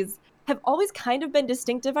 JRPGs have always kind of been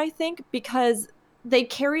distinctive, I think, because they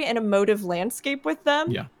carry an emotive landscape with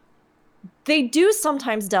them. Yeah. They do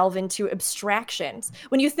sometimes delve into abstractions.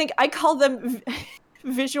 When you think, I call them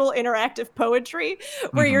visual interactive poetry,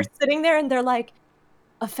 where you're sitting there and they're like,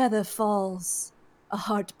 a feather falls, a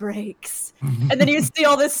heart breaks. And then you see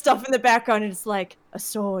all this stuff in the background and it's like, a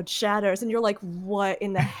sword shatters. And you're like, what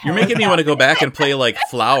in the hell? You're making me want to go back and play like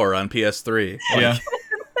Flower on PS3. Yeah.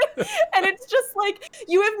 And it's just like,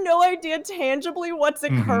 you have no idea tangibly what's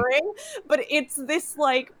occurring, but it's this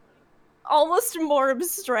like almost more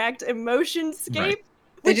abstract emotionscape. Right.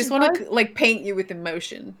 They just want to like paint you with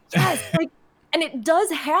emotion. Yes, like, and it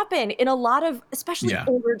does happen in a lot of, especially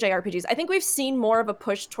older JRPGs. I think we've seen more of a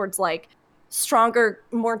push towards like stronger,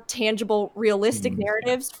 more tangible, realistic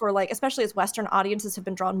narratives for like, especially as Western audiences have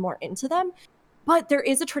been drawn more into them. But there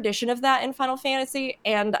is a tradition of that in Final Fantasy,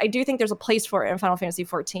 and I do think there's a place for it in Final Fantasy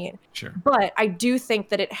XIV. Sure. But I do think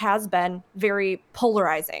that it has been very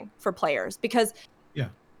polarizing for players because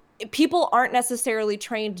people aren't necessarily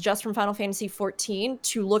trained just from Final Fantasy XIV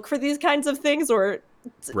to look for these kinds of things or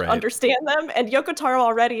understand them. And Yoko Taro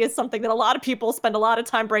already is something that a lot of people spend a lot of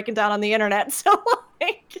time breaking down on the internet. So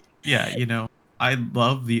like, yeah, I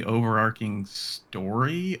love the overarching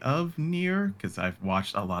story of Nier because I've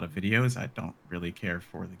watched a lot of videos. I don't really care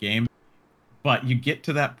for the game. But you get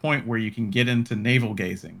to that point where you can get into navel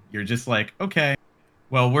gazing. You're just like, okay,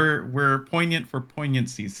 well, we're poignant for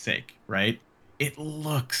poignancy's sake, right? It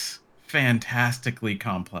looks fantastically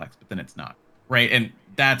complex, but then it's not, right? And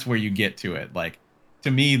that's where you get to it. Like, to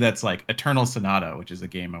me, that's like Eternal Sonata, which is a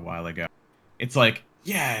game a while ago. It's like,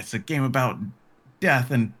 yeah, it's a game about death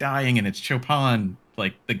and dying, and it's Chopin,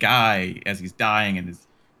 like the guy as he's dying and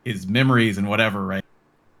his memories and whatever, right?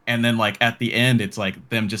 And then like at the end, it's like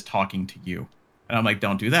them just talking to you. And I'm like,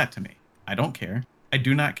 don't do that to me. I don't care. I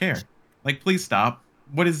do not care. Like, please stop.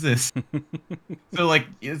 What is this? So like,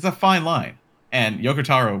 it's a fine line. And Yoko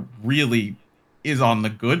Taro really is on the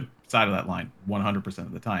good side of that line 100%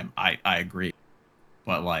 of the time. I agree.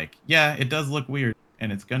 But like, yeah, it does look weird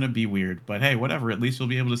and it's going to be weird. But hey, whatever. At least you'll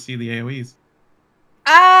be able to see the AoEs.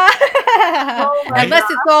 Unless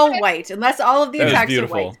it's all white. Unless all of the attacks are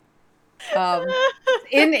white.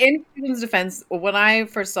 In Susan's defense, when I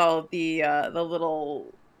first saw the little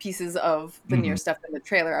pieces of the Nier stuff in the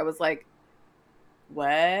trailer, I was like,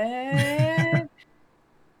 what?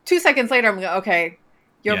 2 seconds later, I'm like, okay,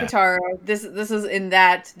 Yoko Taro, this is in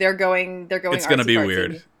that they're going. It's gonna be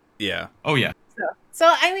weird. Yeah. Oh yeah.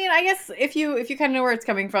 So I mean, I guess if you kind of know where it's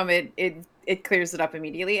coming from, it it clears it up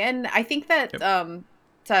immediately. And I think that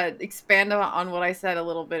to expand on what I said a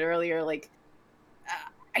little bit earlier, like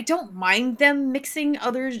I don't mind them mixing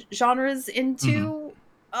other genres into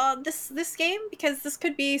this game, because this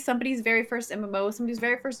could be somebody's very first MMO, somebody's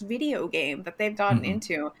very first video game that they've gotten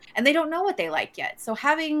into, and they don't know what they like yet. So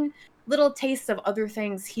having little tastes of other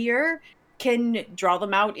things here can draw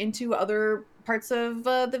them out into other parts of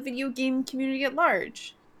the video game community at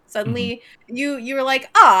large. Suddenly, you were like,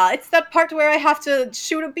 it's that part where I have to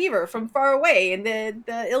shoot a beaver from far away in the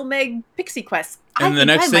Ilmeg Pixie Quest. And the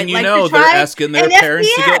next thing you know, they're asking their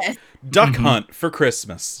parents to get Duck Hunt for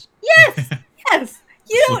Christmas. Yes, yes.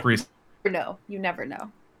 You Slippery. never know. You never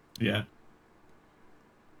know. Yeah.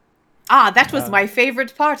 That was my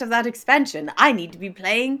favorite part of that expansion. I need to be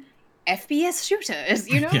playing FPS shooters,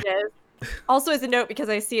 you know? Yeah. Also, as a note, because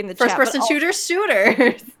I see in the chat, First-person shooters.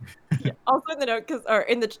 Also in the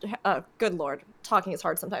note, good lord, talking is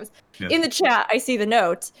hard sometimes. Yes. In the chat, I see the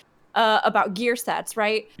note about gear sets,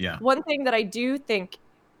 right? Yeah. One thing that I do think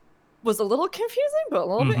was a little confusing, but a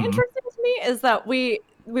little bit interesting to me is that we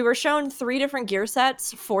were shown 3 different gear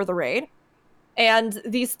sets for the raid. And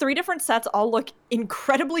these 3 different sets all look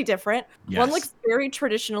incredibly different. Yes. One looks very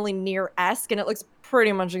traditionally Nier-esque, and it looks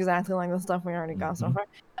pretty much exactly like the stuff we already got so far.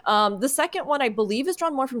 The second one, I believe, is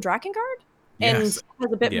drawn more from Drakengard. And has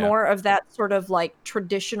a bit more of that sort of like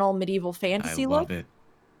traditional medieval fantasy look. Love it.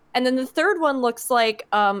 And then the third one looks like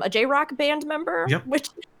a J-Rock band member, which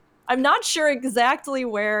I'm not sure exactly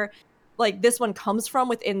where like this one comes from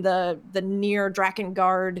within the Nier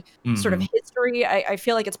Drakengard sort of history. I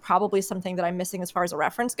feel like it's probably something that I'm missing as far as a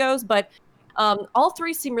reference goes, but all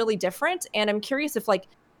 3 seem really different, and I'm curious if like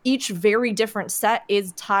each very different set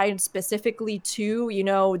is tied specifically to, you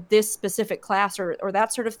know, this specific class or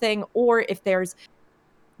that sort of thing, or if there's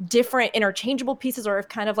different interchangeable pieces, or if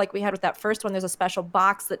kind of like we had with that first one, there's a special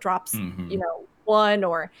box that drops, you know, one,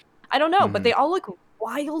 or I don't know, but they all look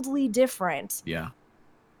wildly different. Yeah.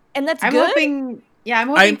 And that's I'm good. hoping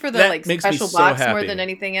for the that like makes me special so box more happy. than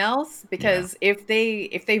anything else, because if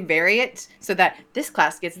they vary it so that this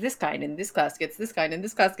class gets this kind and this class gets this kind and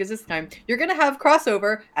this class gets this kind, you're gonna have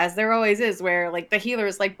crossover, as there always is, where like the healer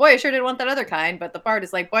is like, boy, I sure didn't want that other kind, but the bard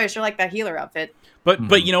is like, boy, I sure like that healer outfit.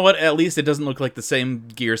 But you know what? At least it doesn't look like the same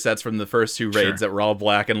gear sets from the first 2 raids that were all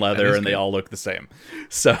black and leather, and they all look the same.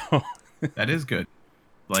 So that is good.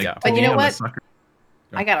 Like, But you know I'm a what? sucker.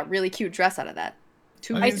 I got a really cute dress out of that.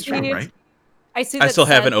 I see, right? I see. I that still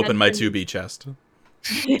haven't Seth opened my mentioned- 2B chest.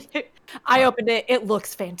 I opened it. It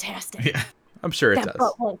looks fantastic. Yeah. I'm sure it That does.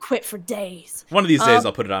 butt won't quit for days. One of these days,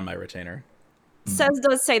 I'll put it on my retainer. Says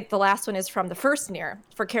does say that the last one is from the first Nier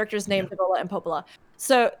for characters named Villa and Popola.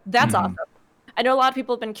 So that's awesome. I know a lot of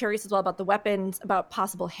people have been curious as well about the weapons, about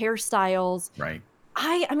possible hairstyles. Right.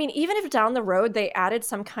 I mean, even if down the road they added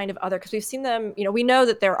some kind of other, because we've seen them, you know, we know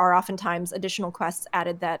that there are oftentimes additional quests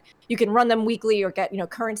added that you can run them weekly or get, you know,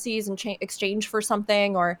 currencies and exchange for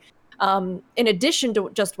something, or in addition to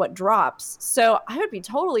just what drops. So I would be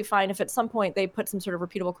totally fine if at some point they put some sort of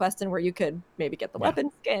repeatable quest in where you could maybe get the weapon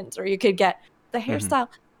skins, or you could get the hairstyle,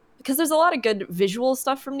 because there's a lot of good visual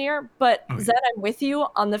stuff from Nier. But Zed, I'm with you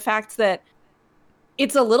on the fact that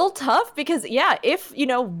it's a little tough, because if you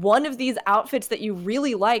know one of these outfits that you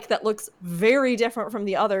really like that looks very different from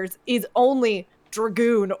the others is only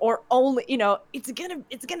Dragoon, or only, you know, it's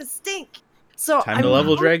gonna stink. So Time to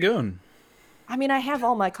level Dragoon. I mean, I have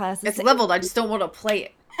all my classes. It's leveled. I just don't want to play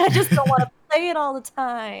it. I just don't want to play it all the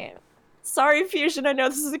time. Sorry, Fusion. I know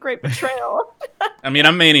this is a great betrayal. I mean,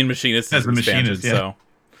 I'm maining Machinist As as a expansion, Machinist,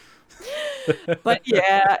 yeah. so. But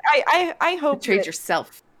yeah, I hope Trade that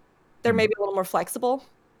yourself. they're maybe a little more flexible.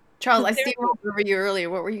 Charles, I stepped over you earlier.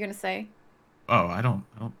 What were you going to say? Oh, I don't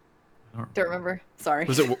Don't remember. Sorry.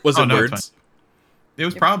 Was it Oh, no, it's words? It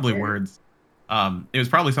was probably words. It was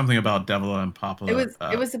probably something about Devil and Papa. It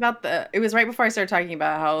was about it was right before I started talking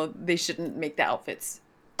about how they shouldn't make the outfits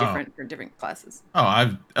different for different classes.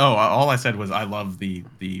 All I said was I love the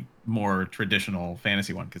more traditional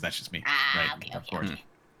fantasy one, because that's just me. Right? Okay, Of course.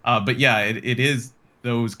 But yeah, it is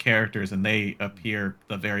those characters, and they appear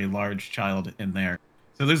the very large child in there.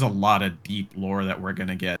 So there's a lot of deep lore that we're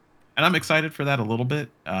gonna get, and I'm excited for that a little bit.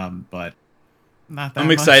 But not that I'm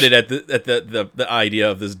much. excited at the idea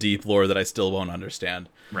of this deep lore that I still won't understand.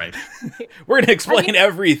 Right. We're gonna explain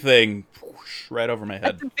everything right over my At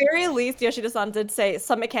head. the very least, Yoshida-san did say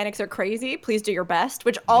some mechanics are crazy. Please do your best,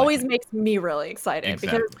 which always makes me really excited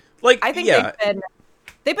Exactly. because Like, I think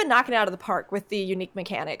they've been knocking it out of the park with the unique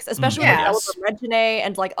mechanics, especially Yes. with Regine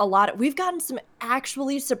and like a lot of. We've gotten some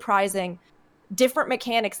actually surprising different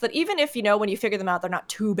mechanics that even if you know when you figure them out they're not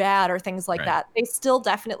too bad or things like Right. that, they still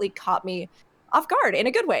definitely caught me off guard in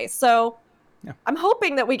a good way. So I'm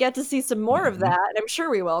hoping that we get to see some more of that, and I'm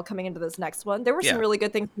sure we will coming into this next one. There were some really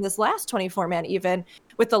good things in this last 24-man, even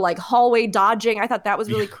with the like hallway dodging. I thought that was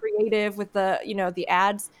really creative with the the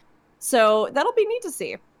ads. So that'll be neat to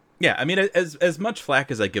see. Yeah, I mean, as much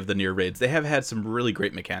flack as I give the Nier raids, they have had some really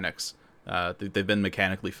great mechanics. They've been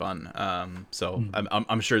mechanically fun. So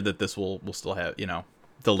I'm sure that this will still have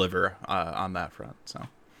deliver on that front. So.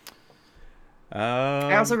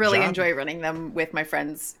 I also really enjoy running them with my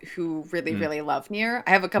friends who really love Nier.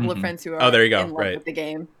 I have a couple of friends who are there you go. in love with the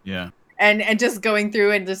game. Yeah. And just going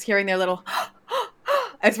through and just hearing their little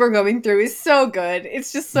as we're going through is so good.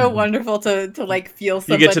 It's just so wonderful to like feel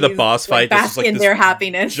somebody. You get to the boss fight, bask in their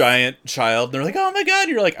happiness. Giant child, and they're like, "Oh my god!"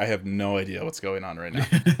 You're like, "I have no idea what's going on right now."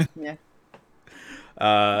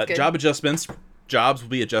 Yeah. Job adjustments. Jobs will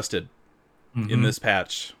be adjusted in this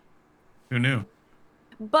patch. Who knew?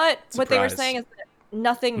 But what they were Surprise. saying is that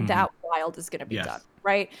nothing that wild is going to be done,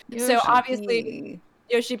 right? Yoshi So obviously,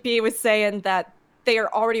 Yoshi P was saying that they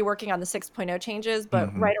are already working on the 6.0 changes,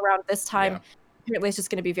 but right around this time, apparently it's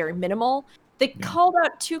just going to be very minimal. They called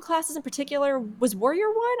out 2 classes in particular. Was Warrior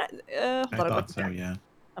one? I thought so, yeah.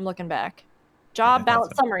 I'm looking back. Job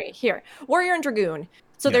balance summary here. Warrior and Dragoon.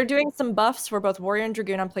 So they're doing some buffs for both Warrior and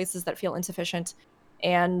Dragoon on places that feel insufficient,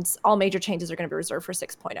 and all major changes are going to be reserved for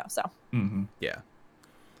 6.0. So yeah,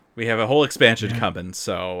 we have a whole expansion coming.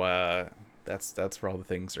 So that's where all the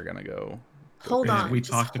things are going to go. Hold on. We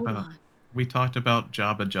talked about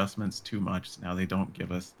job adjustments too much. Now they don't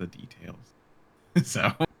give us the details.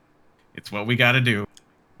 So it's what we got to do.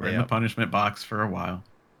 We're in the punishment box for a while.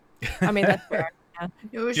 I mean, that's fair.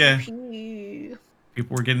 Yeah.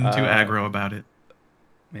 People were getting too aggro about it.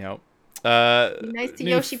 Yep. Nice to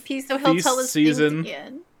Yoshi P, so he'll tell us things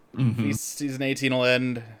again. Season 18 will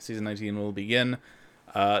end. Season 19 will begin.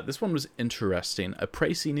 This one was interesting. A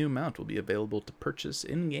pricey new mount will be available to purchase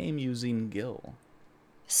in-game using Gil.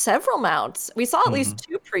 Several mounts. We saw at least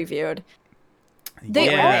 2 previewed.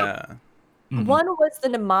 One was the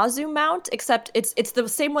Namazu mount, except it's the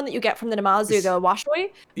same one that you get from the Namazu, the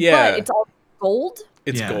Washoi. Yeah. But it's all gold.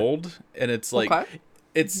 It's gold, and it's like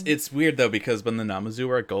it's weird though, because when the Namazu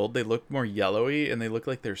are gold, they look more yellowy and they look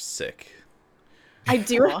like they're sick.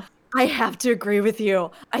 I have to agree with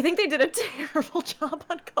you. I think they did a terrible job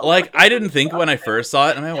on color. Like, I didn't think when I first saw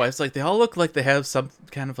it, and my wife's like, they all look like they have some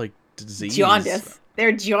kind of like disease. Jaundice.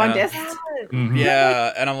 They're jaundiced.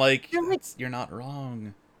 Yeah, and I'm like, you're not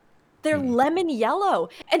wrong. They're lemon yellow.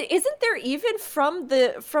 And isn't there even from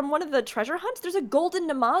one of the treasure hunts, there's a golden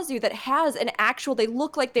Namazu that has an actual, they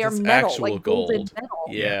look like they are metal, actual like golden metal.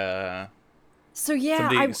 Yeah. So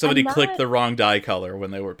yeah, somebody clicked the wrong dye color when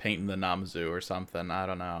they were painting the Namazu or something. I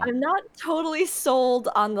don't know. I'm not totally sold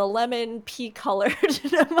on the lemon pea colored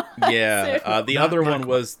Namazu. Yeah, the other one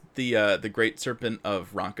was the Great Serpent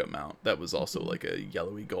of Ronka mount. That was also like a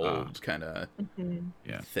yellowy gold kind of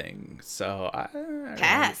thing. So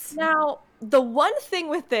pass. Now, the one thing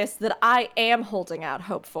with this that I am holding out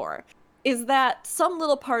hope for is that some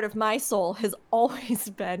little part of my soul has always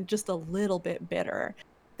been just a little bit bitter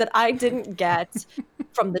that I didn't get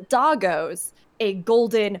from the doggos a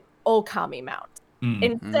golden Okami mount.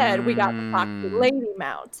 Instead, we got the Foxy Lady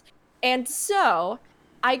mount. And so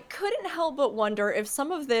I couldn't help but wonder if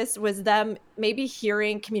some of this was them maybe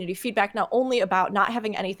hearing community feedback, not only about not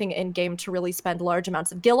having anything in game to really spend large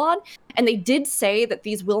amounts of gil on, and they did say that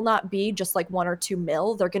these will not be just like 1 or 2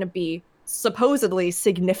 mil. They're going to be supposedly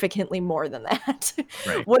significantly more than that.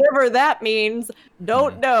 Right. Whatever that means,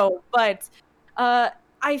 don't know. But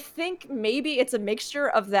I think maybe it's a mixture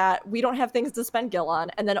of that we don't have things to spend gil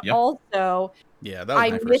on, and then also that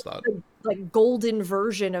was my first thought. The, like golden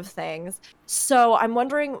version of things. So I'm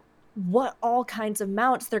wondering what all kinds of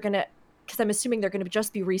mounts they're gonna, because I'm assuming they're gonna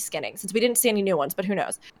just be reskinning since we didn't see any new ones. But who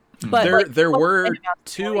knows? But there were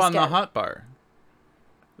 2 on the hotbar.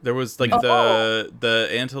 There was like the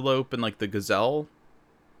antelope and like the gazelle.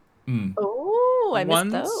 Oh, I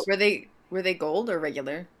missed those. Were they gold or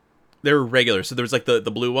regular? They were regular. So there was like the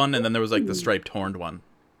blue one, and then there was like the striped horned one.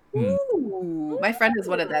 Ooh, my friend has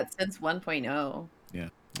wanted that since 1.0. Yeah.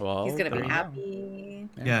 Well, he's gonna be happy.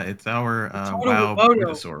 Yeah, it's our WoW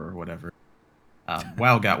Bulbasaur or whatever.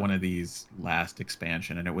 WoW got one of these last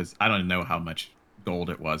expansion, and it was, I don't know how much gold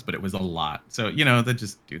it was, but it was a lot. So they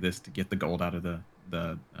just do this to get the gold out of the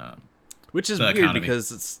which is weird economy.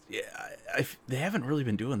 Because it's they haven't really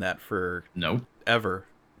been doing that for ever.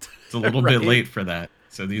 It's a little bit late for that.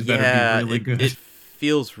 So these better be really good. It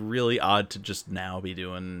feels really odd to just now be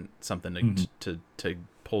doing something to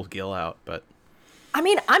pull gil out, but I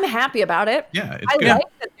mean, I'm happy about it. Yeah, it's good.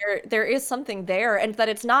 Like that there is something there, and that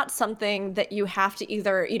it's not something that you have to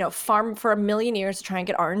either farm for 1,000,000 years to try and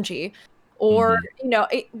get RNG, Or,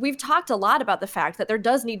 we've talked a lot about the fact that there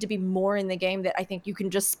does need to be more in the game that I think you can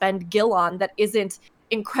just spend gil on that isn't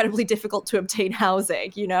incredibly difficult to obtain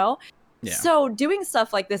housing, Yeah. So doing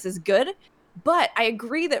stuff like this is good, but I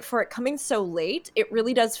agree that for it coming so late, it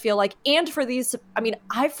really does feel like, and for these,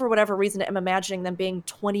 I, for whatever reason, am imagining them being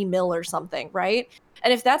 20 mil or something, right?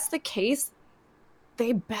 And if that's the case,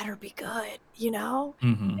 they better be good,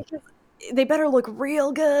 Because they better look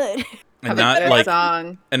real good. And Have a not good like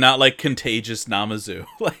song. and not like Contagious Namazu.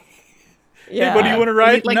 Like, Yeah. hey, buddy, you want to They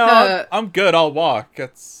ride? need, like, No, the- I'm good. I'll walk.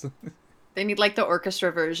 That's They need like the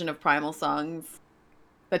orchestra version of Primal songs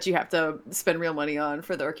that you have to spend real money on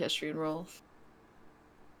for the orchestrion role.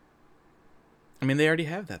 I mean, they already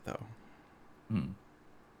have that though.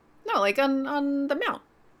 No, like on the mount.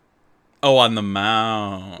 Oh, on the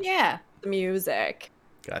mount. Yeah, The music.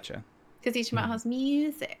 Gotcha. because each mount has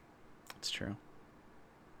music. That's true.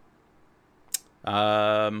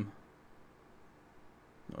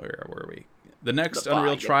 Where were we? The next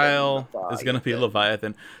Unreal Trial is going to be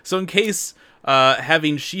Leviathan. So in case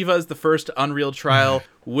having Shiva as the first Unreal Trial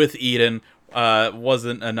with Eden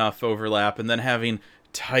wasn't enough overlap, and then having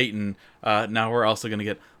Titan, now we're also going to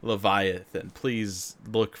get Leviathan. Please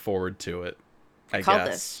look forward to it, I Cultist.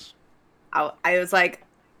 guess. I was like,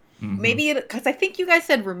 maybe because I think you guys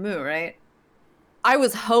said Ramu, right? I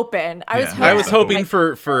was hoping. I I was hoping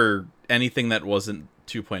like, for anything that wasn't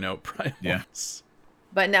 2.0 Primals. Yeah.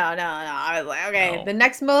 But no. I was like, okay, No. the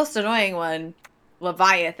next most annoying one,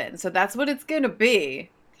 Leviathan. So that's what it's gonna be.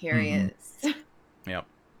 Here he is. Yep.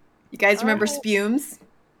 You guys remember Alright. Spumes?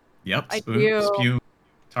 Yep. I do. Spew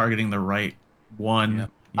targeting the right one. Yep.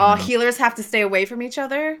 Oh, healers have to stay away from each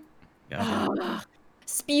other. Yeah.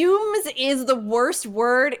 Spumes is the worst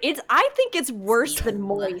word. I think it's worse than Spume.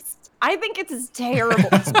 moist. I think it's terrible.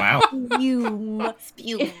 Wow. Spume.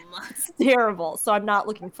 Spume. It's terrible. So I'm not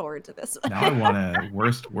looking forward to this. Now I want a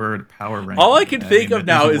worst word power ranking. All I can think mean, of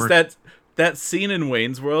that now doesn't is work. that scene in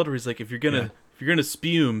Wayne's World where he's like, if you're gonna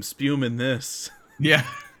spume in this. Yeah.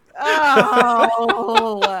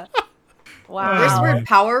 Oh. Wow. Worst word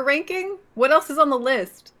power ranking? What else is on the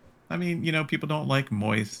list? I mean, people don't like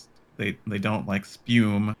moist. They don't like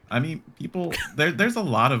spume. I mean, people there's a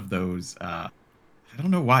lot of those. I don't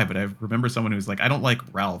know why, but I remember someone who's like, I don't like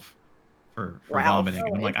Ralph for Ralph. vomiting. Oh,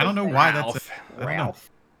 And I'm like, I don't know why that's. I don't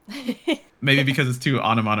know. Maybe because it's too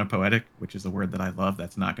onomatopoetic, which is a word that I love.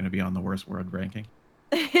 That's not going to be on the worst word ranking.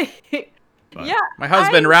 But- Yeah. My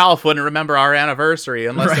husband Ralph wouldn't remember our anniversary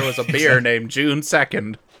unless there was a Right, beer exactly. named June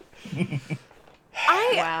 2nd.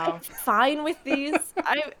 I'm fine with these.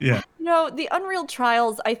 Yeah. The Unreal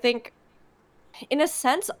Trials, I think, in a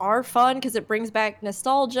sense, are fun because it brings back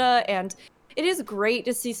nostalgia, and it is great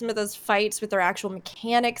to see some of those fights with their actual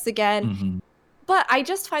mechanics again. Mhm. But I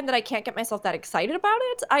just find that I can't get myself that excited about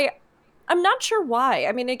it. I'm not sure why.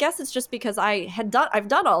 I mean, I guess it's just because I've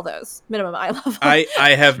done all those minimum eye level.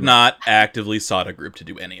 I have not actively sought a group to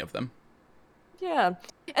do any of them. Yeah.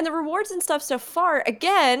 And the rewards and stuff so far,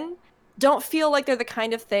 again, don't feel like they're the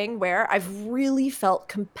kind of thing where I've really felt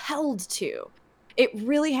compelled to. It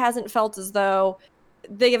really hasn't felt as though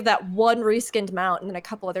they have that one reskinned mount and then a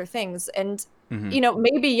couple other things. And,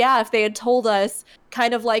 maybe, if they had told us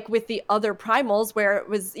kind of like with the other primals where it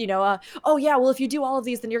was, oh yeah, well, if you do all of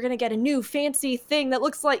these, then you're going to get a new fancy thing that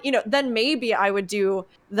looks like, then maybe I would do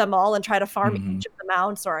them all and try to farm each of the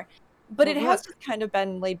mounts but Well, it has just kind of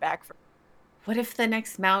been laid back for What if the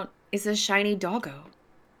next mount is a shiny doggo?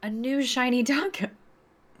 A new shiny doggo.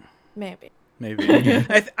 maybe. Maybe.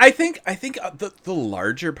 I think the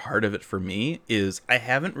larger part of it for me is I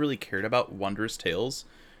haven't really cared about Wondrous Tales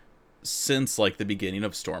since like the beginning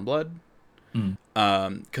of Stormblood.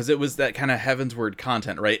 Because it was that kind of Heavensward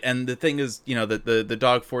content, right? And the thing is, the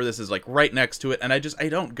dog for this is like right next to it, and I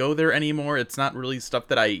don't go there anymore. It's not really stuff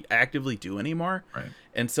that I actively do anymore, Right.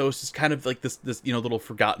 and so it's just kind of like this little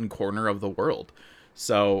forgotten corner of the world.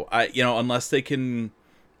 So unless they can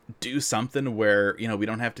do something where we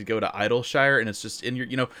don't have to go to Idleshire and it's just in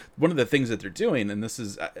your one of the things that they're doing, and this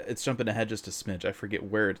is it's jumping ahead just a smidge, I forget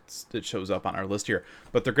where it shows up on our list here,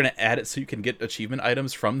 but they're going to add it so you can get achievement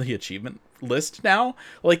items from the achievement list now,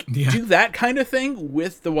 do that kind of thing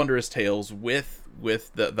with the Wondrous Tales, with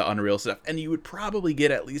the Unreal stuff, and you would probably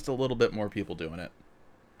get at least a little bit more people doing it.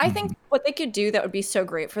 I think what they could do that would be so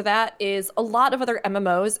great for that is a lot of other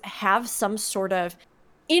MMOs have some sort of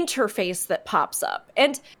interface that pops up.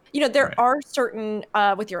 And, there are certain,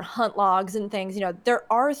 with your hunt logs and things, there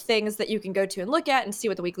are things that you can go to and look at and see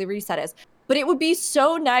what the weekly reset is. But it would be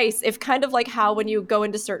so nice if kind of like how when you go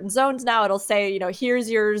into certain zones now, it'll say, here's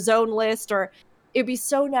your zone list, or it'd be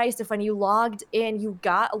so nice if when you logged in, you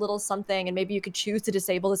got a little something, and maybe you could choose to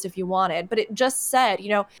disable this if you wanted, but it just said,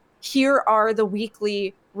 here are the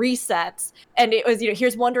weekly resets. And it was,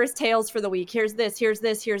 here's Wondrous Tales for the week. Here's this, here's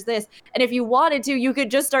this, here's this. And if you wanted to, you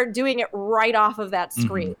could just start doing it right off of that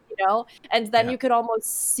screen, and then you could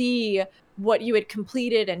almost see what you had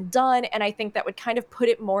completed and done. And I think that would kind of put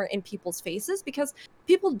it more in people's faces, because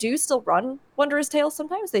people do still run Wondrous Tales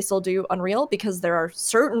sometimes. They still do Unreal, because there are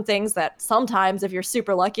certain things that sometimes, if you're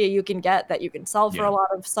super lucky, you can get that you can sell for a lot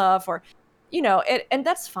of stuff, or, and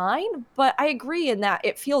that's fine. But I agree in that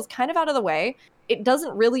it feels kind of out of the way. It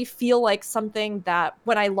doesn't really feel like something that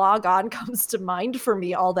when I log on comes to mind for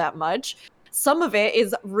me all that much. Some of it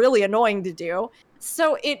is really annoying to do.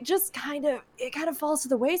 So it just kind of falls to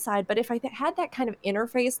the wayside. But if I had that kind of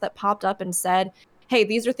interface that popped up and said, hey,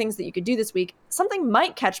 these are things that you could do this week, something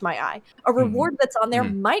might catch my eye. A reward that's on there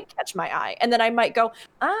might catch my eye. And then I might go,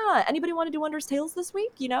 anybody want to do Wondrous Tales this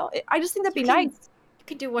week? I just think that'd be nice. You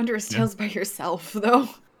could do Wondrous Tales by yourself, though.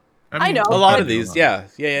 I know. A lot of these, yeah.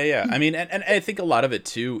 I mean, and I think a lot of it,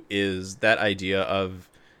 too, is that idea of,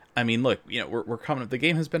 I mean, look, we're coming up, the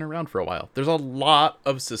game has been around for a while. There's a lot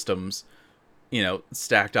of systems,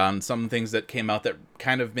 stacked on some things that came out that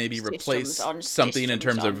kind of maybe replace something in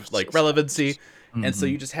terms of, like, relevancy. And so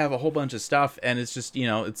you just have a whole bunch of stuff, and it's just,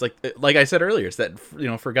 it's like I said earlier, it's that,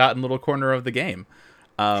 forgotten little corner of the game.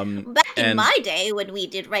 Back in my day, when we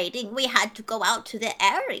did raiding, we had to go out to the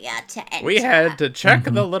area to enter. We had to check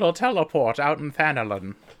the little teleport out in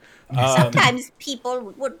Thanalan. Sometimes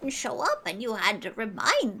people wouldn't show up, and you had to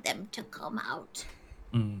remind them to come out.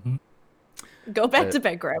 Go back to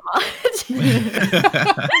bed, Grandma.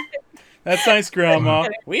 That's nice, Grandma.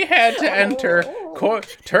 We had to enter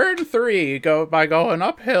turn 3 by going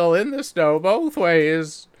uphill in the snow both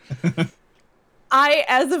ways. I,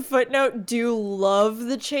 as a footnote, do love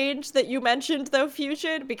the change that you mentioned, though,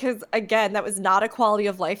 Fusion, because, again, that was not a quality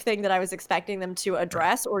of life thing that I was expecting them to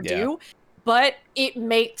address or do, but it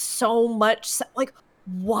makes so much sense. Like,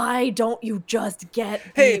 why don't you just get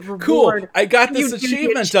the reward? Cool, I got this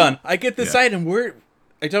achievement done. I get this item.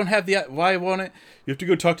 I don't have the... Why won't it? You have to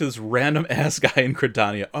go talk to this random-ass guy in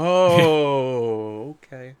Credania. Oh,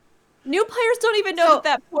 okay. New players don't even know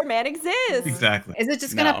that poor man exists. Exactly. Is it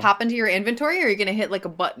just going to pop into your inventory, or are you going to hit like a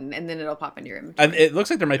button and then it'll pop into your inventory? It looks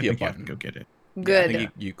like there might be a button. Go get it. Good. I think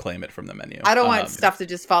you claim it from the menu. I don't want stuff to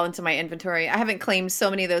just fall into my inventory. I haven't claimed so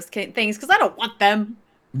many of those things because I don't want them.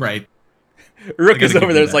 Right. Rook is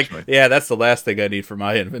over there. It's like, yeah, that's the last thing I need for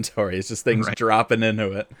my inventory. It's just things dropping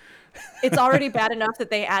into it. It's already bad enough that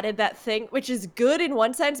they added that thing, which is good in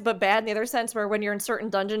one sense, but bad in the other sense, where when you're in certain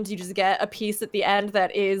dungeons, you just get a piece at the end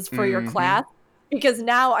that is for your class. Because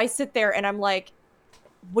now I sit there and I'm like,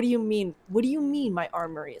 what do you mean? What do you mean my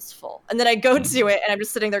armory is full? And then I go to it and I'm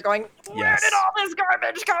just sitting there going, where did all this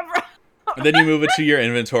garbage come from? And then you move it to your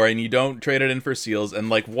inventory and you don't trade it in for seals. And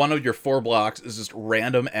like one of your 4 blocks is just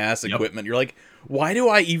random ass equipment. You're like, why do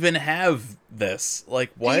I even have this?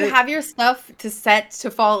 Like, why? Do you have your stuff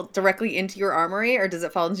to fall directly into your armory, or does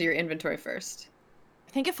it fall into your inventory first?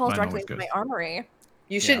 I think it falls directly into my armory.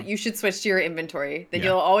 You should switch to your inventory. Then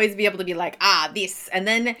you'll always be able to be like, this, and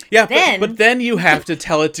then but then you have to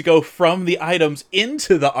tell it to go from the items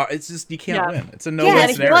into the. It's just you can't win. It's a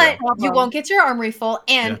no-win scenario. But you won't get your armory full,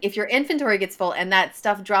 and if your inventory gets full and that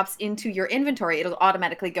stuff drops into your inventory, it'll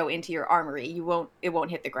automatically go into your armory. It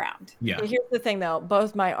won't hit the ground. Yeah. Here's the thing, though.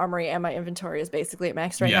 Both my armory and my inventory is basically at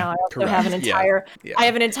max right now. I also correct. have an entire. I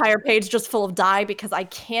have an entire page just full of dye because I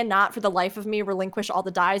cannot, for the life of me, relinquish all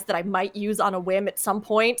the dyes that I might use on a whim at some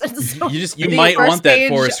point. So, you might want that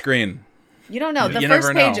for a screen. You don't know. The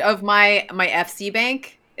first page of my FC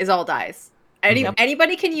bank is all dyes.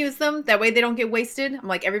 Anybody can use them. That way they don't get wasted. I'm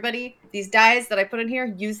like, everybody, these dyes that I put in here,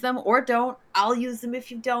 use them or don't. I'll use them if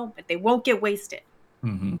you don't, but they won't get wasted.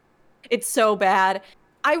 It's so bad.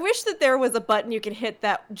 I wish that there was a button you could hit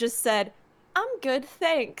that just said, I'm good,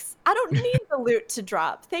 thanks. I don't need the loot to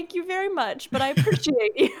drop. Thank you very much, but I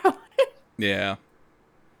appreciate you. Yeah.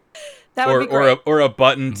 That would be great. Or a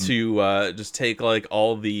button to just take like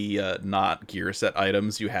all the not gear set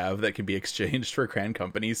items you have that can be exchanged for Cran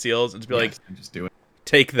Company seals and just be like, just do it.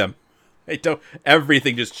 Take them.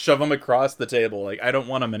 Everything, just shove them across the table. Like, I don't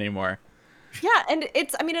want them anymore. Yeah, and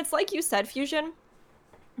it's like you said, Fusion.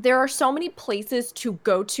 There are so many places to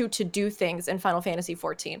go to do things in Final Fantasy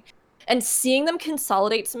XIV. And seeing them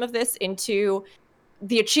consolidate some of this into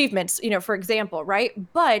the achievements, for example, right?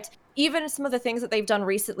 But even some of the things that they've done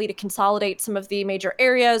recently to consolidate some of the major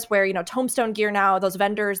areas where, Tombstone gear now, those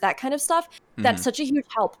vendors, that kind of stuff, that's such a huge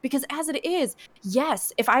help. Because as it is,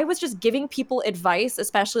 yes, if I was just giving people advice,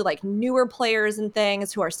 especially like newer players and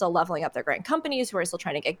things who are still leveling up their grand companies, who are still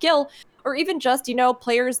trying to get gil, or even just,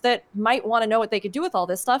 players that might want to know what they could do with all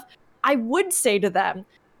this stuff, I would say to them,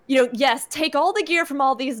 yes, take all the gear from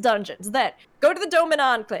all these dungeons, then go to the Dome and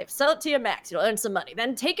Enclave, sell it to your max, you'll earn some money,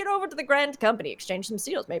 then take it over to the Grand Company, exchange some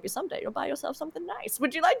seals, maybe someday you'll buy yourself something nice.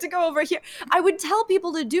 Would you like to go over here? I would tell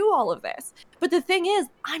people to do all of this. But the thing is,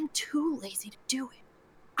 I'm too lazy to do it.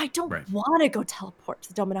 I don't want to go teleport to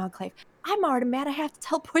the Dome and Enclave. I'm already mad I have to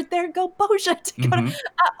teleport there and go Bozja to go to,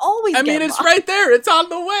 I mean, it's right there. It's on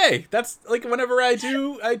the way. That's like whenever I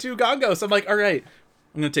do Gongos, I'm like, all right,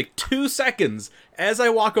 I'm going to take 2 seconds. As I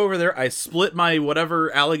walk over there, I split my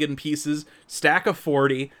whatever Allagan pieces, stack of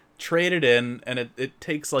 40, trade it in, and it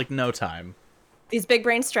takes like no time. These big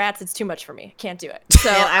brain strats, it's too much for me. Can't do it. So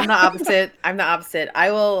I'm the opposite.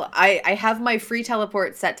 I have my free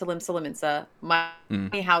teleport set to Limsa Lominsa. My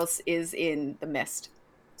house is in the Mist.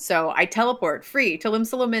 So I teleport free to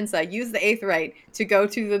Limsa Lominsa, use the Aetheryte to go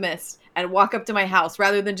to the Mist, and walk up to my house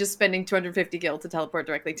rather than just spending 250 gil to teleport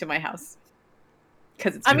directly to my house.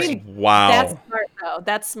 Wow.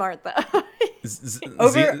 That's smart though. Zen's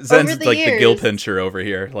like the gil pincher over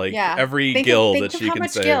here. Like every gil that she can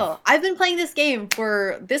save. I've been playing this game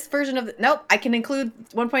for this version of I can include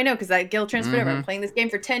 1.0 because that gil transferred over. I'm playing this game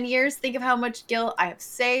for 10 years. Think of how much gil I have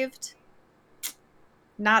saved.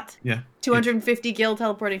 Not 250 gil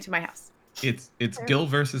teleporting to my house. It's gil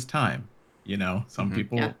versus time. Some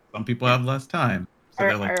people have less time. So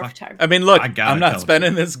they're like, I mean, look, I'm not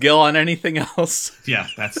spending this gil on anything else. Yeah,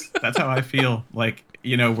 that's how I feel. Like,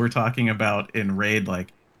 we're talking about in Raid,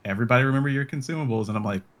 like, everybody remember your consumables. And I'm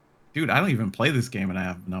like, dude, I don't even play this game and I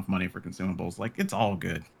have enough money for consumables. Like, it's all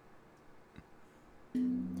good.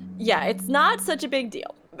 Yeah, it's not such a big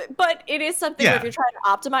deal. But it is something where if you're trying to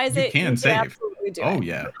optimize it, you can save. Absolutely do it. Oh,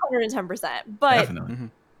 yeah. 110%. But definitely.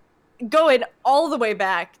 Going all the way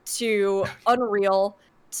back to Unreal,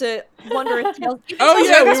 to Wondrous Tales. Oh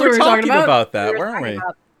yeah, we were talking about that, weren't we?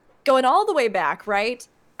 Going all the way back, right?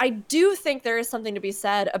 I do think there is something to be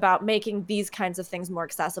said about making these kinds of things more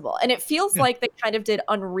accessible. And it feels like they kind of did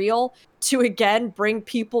Unreal to, again, bring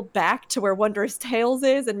people back to where Wondrous Tales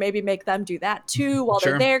is and maybe make them do that too while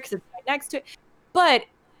they're there because it's right next to it. But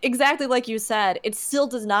exactly like you said, it still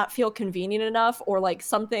does not feel convenient enough or like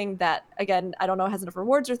something that, again, I don't know, has enough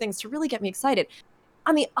rewards or things to really get me excited.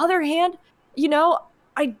 On the other hand,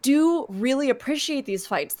 I do really appreciate these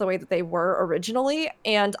fights the way that they were originally,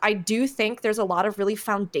 and I do think there's a lot of really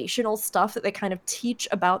foundational stuff that they kind of teach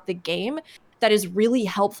about the game that is really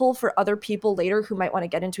helpful for other people later who might want to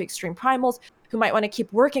get into Extreme Primals, who might want to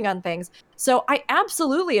keep working on things. So I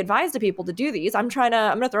absolutely advise the people to do these. I'm going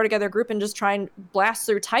to throw together a group and just try and blast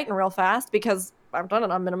through Titan real fast because I've done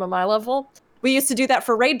it on minimum eye level. We used to do that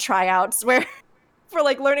for raid tryouts where for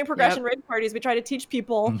like learning progression raid parties, we try to teach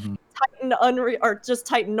people Titan or just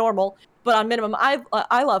Titan normal, but on minimum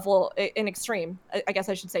eye level in extreme. I guess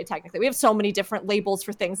I should say technically. We have so many different labels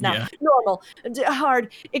for things now. Yeah. Normal,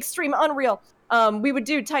 hard, extreme, unreal. We would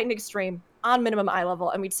do Titan extreme on minimum eye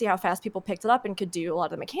level, and we'd see how fast people picked it up and could do a lot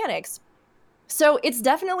of the mechanics. So it's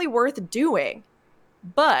definitely worth doing,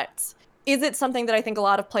 but is it something that I think a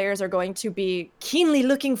lot of players are going to be keenly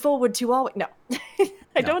looking forward to always? No.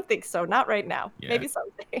 I don't think so. Not right now. Yeah. Maybe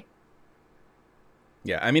someday.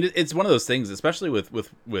 Yeah, I mean, it's one of those things, especially with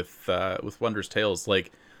Wondrous Tales,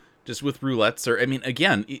 like just with roulettes, or I mean,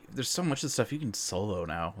 again, there's so much of the stuff you can solo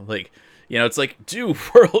now. Like, it's like do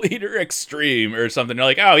World Eater Extreme or something. You're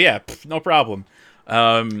like, oh yeah, no problem.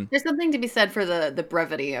 There's something to be said for the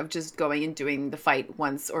brevity of just going and doing the fight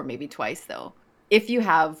once or maybe twice, though. If you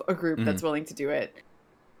have a group that's willing to do it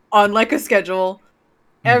on like a schedule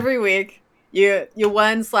every week. You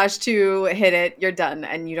 1/2 hit it, you're done,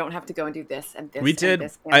 and you don't have to go and do this and this. We did. And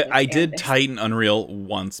this and I this did and this. Titan Unreal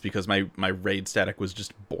once because my raid static was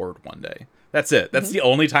just bored one day. That's it. That's the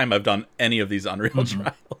only time I've done any of these Unreal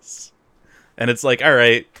trials. And it's like, all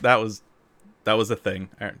right, that was a thing.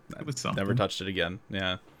 I never touched it again.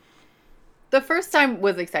 Yeah. The first time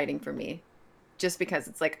was exciting for me. Just because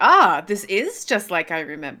it's like, this is just like I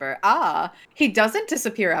remember. He doesn't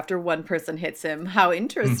disappear after one person hits him. How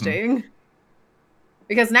interesting.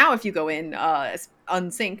 Because now if you go in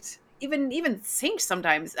unsynced, even synced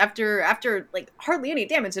sometimes, after like hardly any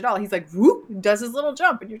damage at all, he's like, whoop, does his little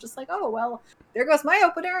jump. And you're just like, oh, well, there goes my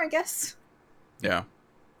opener, I guess. Yeah.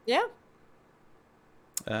 Yeah.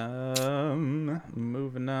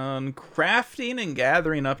 Moving on. Crafting and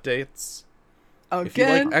gathering updates. If you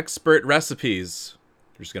like Again? expert recipes,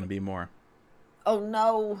 there's going to be more. Oh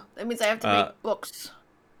no. That means I have to make books.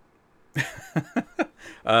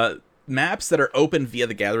 Maps that are open via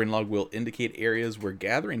the gathering log will indicate areas where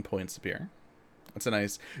gathering points appear. That's a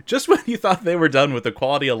nice... Just when you thought they were done with the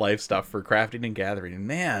quality of life stuff for crafting and gathering,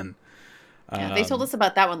 man. Yeah, they told us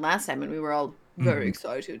about that one last time, and we were all very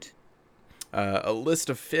excited. A list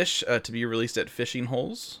of fish to be released at fishing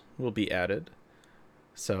holes will be added.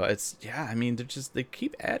 So it's... Yeah, I mean, they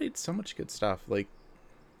keep adding so much good stuff. Like...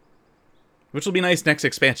 Which will be nice next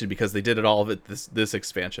expansion, because they did it all of it this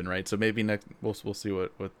expansion, right? So maybe next we'll see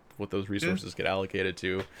what those resources get allocated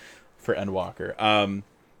to for Endwalker.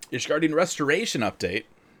 Ishgardian Restoration update.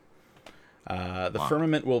 The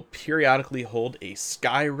Firmament will periodically hold a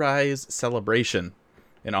Skyrise celebration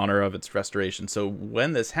in honor of its restoration. So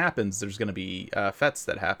when this happens, there's going to be fetes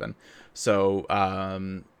that happen. So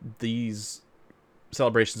these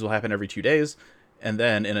celebrations will happen every 2 days, and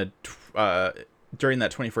then in during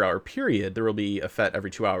that 24-hour period, there will be a fete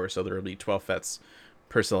every 2 hours. So there will be 12 fetes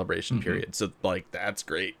per celebration period. So like that's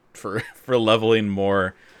great for leveling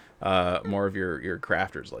more of your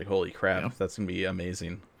crafters. Like holy crap, that's gonna be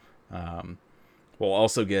amazing. We'll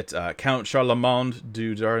also get Count Charlemagne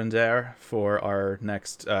du Darendere for our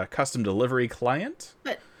next custom delivery client.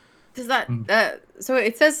 But does that so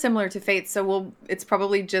it says similar to Fate, so it's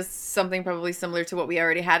probably just something probably similar to what we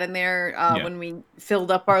already had in there when we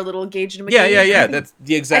filled up our little gauge and yeah. That's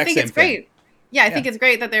the exact same thing. I think it's great. Yeah, I think it's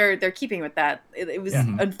great that they're keeping with that. It was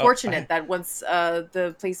unfortunate that once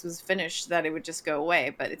the place was finished that it would just go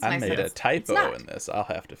away, but it's nice. I made a typo in this. I'll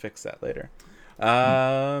have to fix that later.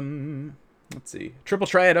 Let's see. Triple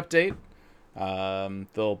Triad update.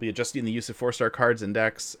 They'll be adjusting the use of 4-star cards and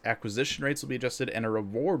decks. Acquisition rates will be adjusted, and a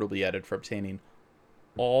reward will be added for obtaining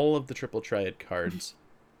all of the Triple Triad cards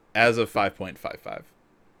as of 5.55.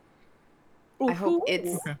 I hope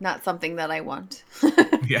it's not something that I want.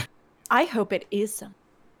 Yeah. I hope it is something.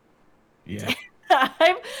 Yeah.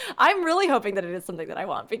 I'm really hoping that it is something that I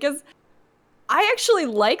want, because I actually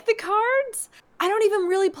like the cards. I don't even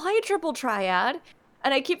really play Triple Triad.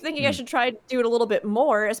 And I keep thinking I should try to do it a little bit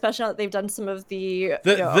more, especially now that they've done some of the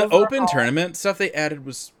open tournament stuff they added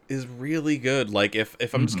is really good. Like if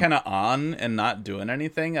I'm just kind of on and not doing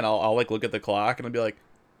anything, and I'll like look at the clock and I'll be like,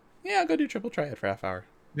 yeah, I'll go do Triple Triad for half hour.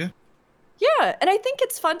 Yeah. Yeah, and I think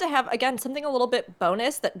it's fun to have, again, something a little bit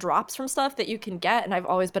bonus that drops from stuff that you can get. And I've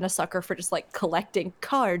always been a sucker for just like collecting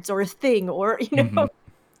cards or a thing, or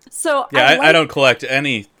So yeah, I don't collect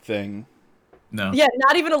anything. No. Yeah,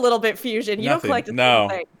 not even a little bit, Fusion. You don't collect a single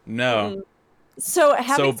thing. No. So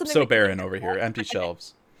having something so barren over here, empty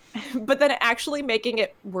shelves. But then actually making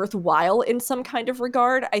it worthwhile in some kind of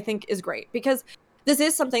regard, I think is great, because this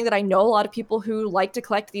is something that I know a lot of people who like to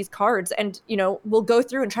collect these cards and, will go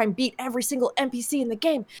through and try and beat every single NPC in the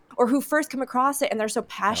game, or who first come across it and they're so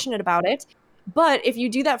passionate about it. But if you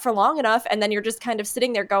do that for long enough and then you're just kind of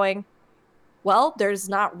sitting there going, well, there's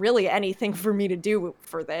not really anything for me to do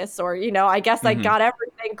for this, or, I guess I got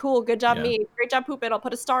everything. Cool. Good job, me. Great job, Poopin. I'll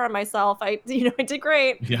put a star on myself. I did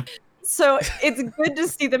great. Yeah. So it's good to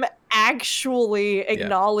see them actually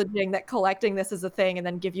acknowledging that collecting this is a thing, and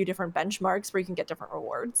then give you different benchmarks where you can get different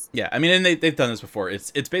rewards. Yeah. I mean, and they've done this before.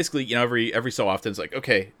 It's basically, every so often it's like,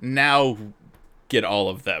 okay, now get all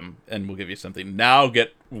of them and we'll give you something. Now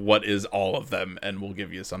get what is all of them and we'll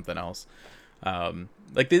give you something else.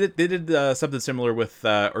 Like they did something similar with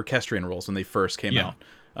Orchestrion rolls when they first came out.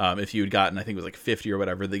 If you had gotten, I think it was like 50 or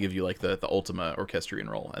whatever, they give you like the Ultima Orchestrion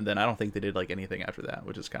roll, and then I don't think they did like anything after that,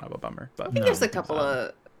 which is kind of a bummer. But I think there's a couple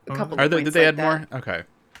of are there? Did they add more? Okay.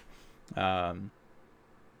 But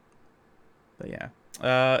yeah,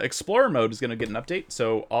 Explorer mode is going to get an update,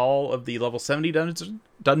 so all of the level 70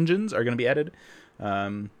 dungeons are going to be added.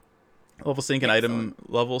 Level sync and item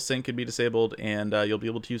level sync can be disabled, and you'll be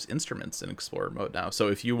able to use instruments in Explorer mode now. So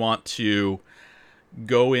if you want to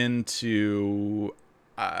go into,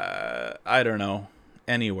 I don't know,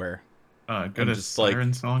 anywhere. Go to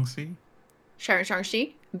Siren Song Sea? Siren Song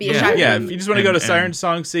Sea? Yeah, if you just want to go to Siren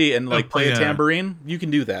Song Sea and like play a tambourine, you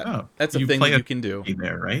can do that. Oh, that's a thing that you can do.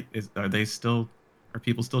 There, right? Are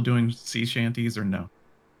people still doing sea shanties or no?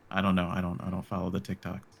 I don't know. I don't follow the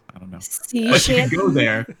TikToks. I don't know. But you can go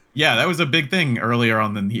there. Yeah, that was a big thing earlier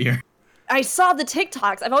on in the year. I saw the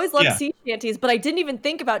TikToks. I've always loved sea shanties, but I didn't even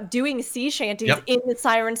think about doing sea shanties in the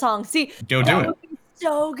Siren Song Sea. Go do it.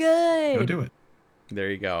 So good. Go do it.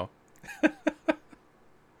 There you go.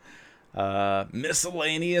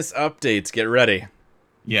 Miscellaneous updates. Get ready.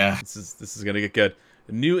 Yeah. This is gonna get good.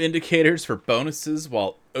 New indicators for bonuses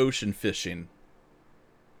while ocean fishing.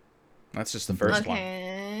 That's just the first one.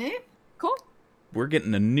 Okay. Cool. We're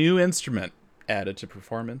getting a new instrument added to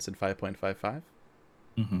performance in 5.55.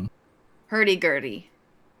 Mm-hmm. Hurdy-gurdy.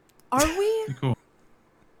 Are we? Cool.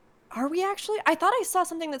 Are we actually? I thought I saw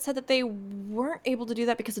something that said that they weren't able to do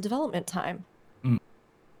that because of development time. Mm.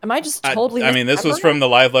 Am I just totally? I mean, this was misremembering? from the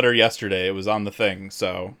live letter yesterday. It was on the thing,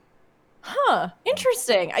 so. Huh.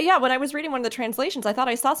 Interesting. Yeah, when I was reading one of the translations, I thought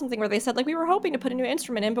I saw something where they said, like, we were hoping to put a new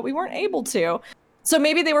instrument in, but we weren't able to. So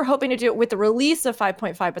maybe they were hoping to do it with the release of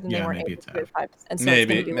 5.5, but then they Yeah, weren't maybe able it's to do it 5. And so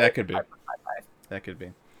Maybe. it's gonna be That like could be. 5.55. That could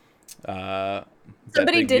be. That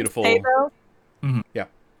Somebody big, did beautiful... say, though. Mhm. Yeah.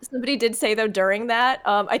 Somebody did say, though, during that,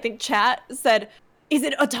 I think chat said, is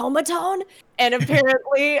it automaton? And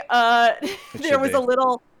apparently there was be.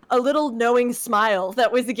 a little knowing smile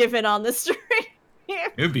that was given on the stream.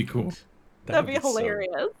 It would be cool. That'd be would so-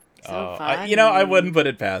 hilarious. So I funny. wouldn't put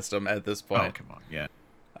it past them at this Oh, point. come on. Yeah.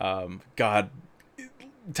 God,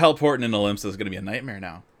 teleporting in Olympus is going to be a nightmare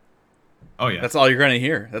now. Oh, yeah. That's all you're going to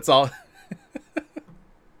hear. That's all.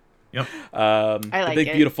 Yep. I The like big,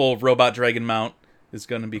 it. beautiful robot dragon mount is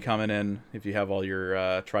going to be coming in if you have all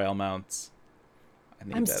your trial mounts.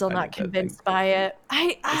 I'm still not convinced by it.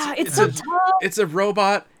 It's it's so a- tough. It's a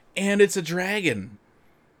robot and it's a dragon.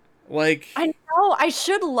 Like, I know. I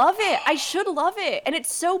should love it. I should love it. And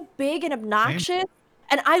it's so big and obnoxious.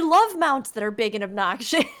 And I love mounts that are big and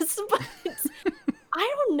obnoxious. But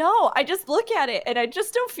I don't know. I just look at it and I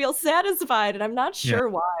just don't feel satisfied. And I'm not sure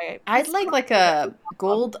why. I'd like a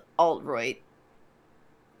gold Altroid.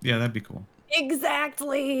 Yeah, that'd be cool.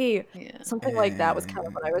 Exactly. Yeah. Something like that was kind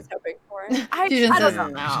of what I was hoping for. I Fusion don't says know.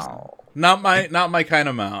 no. not my kind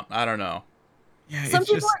of mount. I don't know. Yeah, Some it's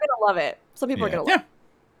people just, are going to love it. Some people are Yeah. going to love it.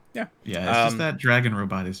 Yeah. yeah, it's just that dragon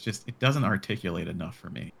robot is just, it doesn't articulate enough for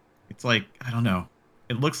me. It's like, I don't know.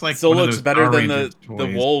 It looks like Still one of looks those better Power than Rangers the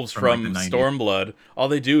toys wolves from like, the 90s. Stormblood. All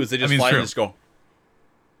they do is they just mean, it's fly and true. just go.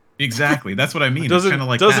 Exactly. That's what I mean. It It's kind of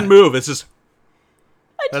like doesn't that. move. It's just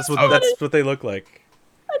I that's just what wanna- that's what they look like.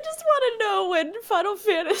 I just want to know when Final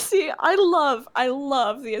Fantasy. I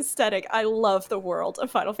love the aesthetic. I love the world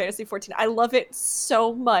of Final Fantasy 14. I love it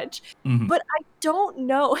so much. Mhm. But I don't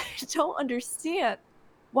know, I don't understand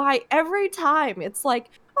why every time it's like,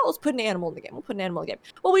 oh, let's put an animal in the game. We'll put an animal in the game.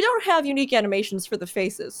 Well, we don't have unique animations for the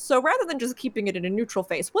faces. So rather than just keeping it in a neutral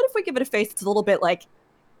face, what if we give it a face that's a little bit like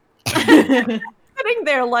sitting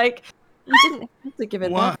there like, you didn't have to give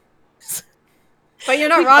it What? that. But you're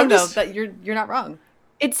not I'm wrong though. just- That you're not wrong.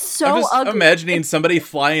 It's so I'm just ugly. imagining somebody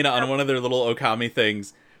flying on one of their little Okami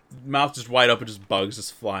things, mouth just wide open, just bugs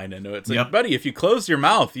just flying into it. It's like, Yep. buddy, if you close your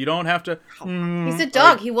mouth, you don't have to. He's a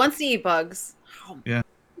dog. He wants to eat bugs.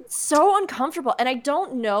 So uncomfortable, and I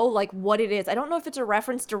don't know like what it is. I don't know if it's a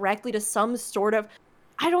reference directly to some sort of,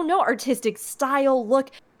 I don't know, artistic style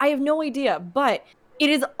look. I have no idea, but it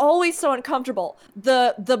is always so uncomfortable.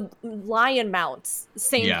 The lion mounts,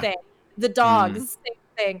 same Yeah. thing. The dogs, same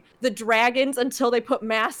thing. The dragons, until they put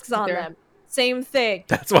masks on They're- them, same thing.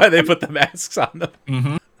 That's why they put the masks on them.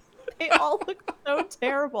 Mhm. They all look so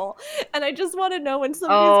terrible, and I just want to know when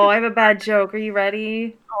somebody's. Oh, I have a bad joke. Are you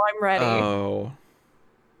ready? Oh, I'm ready. Oh,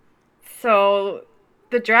 So,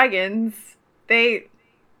 the dragons, they're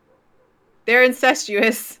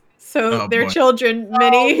incestuous. So Oh, their boy. children,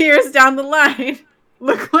 many years down the line,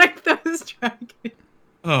 look like those dragons.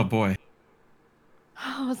 Oh boy.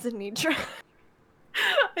 Oh, Zanitra.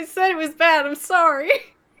 I said it was bad. I'm sorry.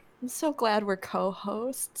 I'm so glad we're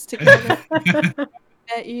co-hosts together.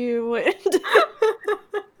 At you and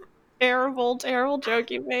terrible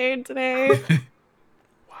joke you made today.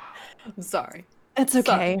 I'm sorry. It's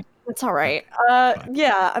okay. It's all right.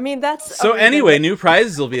 Yeah. I mean, that's so a really anyway, good- new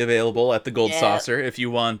prizes will be available at the Gold Yeah. Saucer if you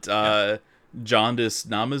want Jaundice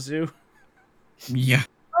Namazu. Yeah.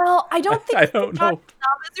 Well, I don't think I don't know.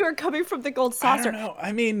 you are coming from the gold I saucer. don't know.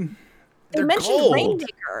 I mean, They they're mentioned gold.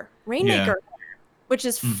 Rainmaker, which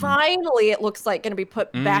is Mhm. finally it looks like going to be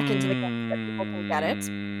put back into the game so that people can get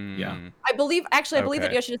it. Yeah. I believe that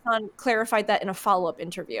Okay. Yoshida-san clarified that in a follow-up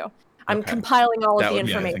interview. I'm Okay. compiling all of That the would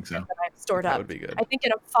be- yeah, I information think so. that I've stored That up. would be good. I think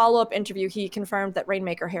in a follow-up interview, he confirmed that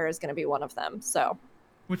Rainmaker hair is going to be one of them. So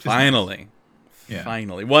Which is Finally. Yeah.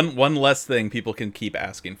 Finally. One less thing people can keep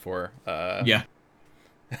asking for. nice. Yeah.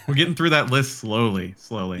 We're getting through that list slowly.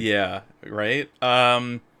 Yeah, right?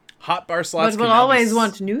 Hot bar slots But we'll can now be always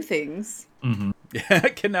want new things. Mm-hmm.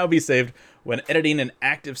 can now be saved when editing an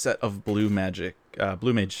active set of Blue Mage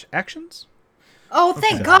actions. Oh,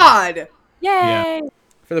 thank Okay. God! yay! Yeah.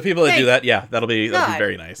 For the people that do Thank that, yeah, that'll be God.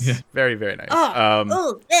 very nice. Yeah. Very, very nice.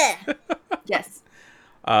 Oh, Yes.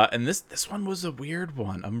 And this one was a weird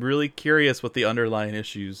one. I'm really curious what the underlying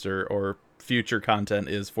issues or future content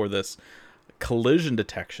is for this. Collision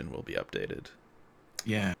detection will be updated.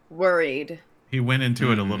 Yeah. Worried. He went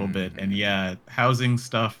into it a little bit, and yeah, housing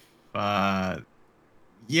stuff.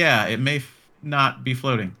 Yeah, it may not be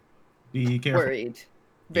floating. Be careful. Worried.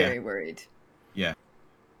 Very worried. Yeah.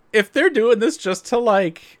 If they're doing this just to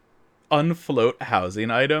like unfloat housing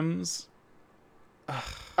items,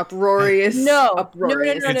 Uproarious. No.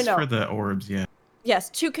 Uproarious. It's for the orbs, yeah. Yes,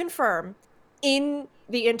 to confirm, in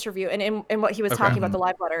the interview and in what he was Okay. talking about the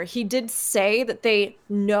live letter, he did say that they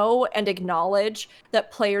know and acknowledge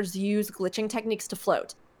that players use glitching techniques to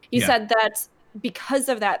float. He Yeah. said that because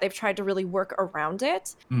of that, they've tried to really work around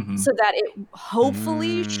it Mhm. so that it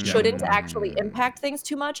hopefully shouldn't actually impact things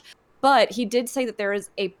too much. But he did say that there is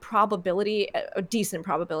a probability, a decent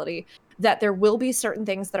probability, that there will be certain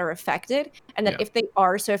things that are affected. And that Yeah. if they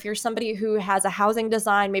are, so if you're somebody who has a housing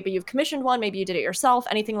design, maybe you've commissioned one, maybe you did it yourself,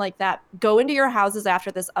 anything like that, go into your houses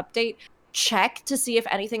after this update, check to see if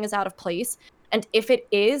anything is out of place. And if it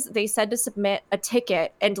is, they said to submit a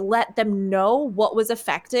ticket and let them know what was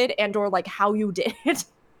affected and or like how you did it.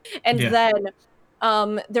 And Yeah.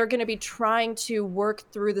 then they're going to be trying to work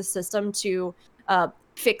through the system to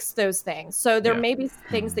fix those things. So there Yeah. may be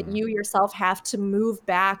things that you yourself have to move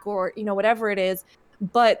back or, whatever it is,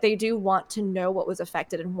 but they do want to know what was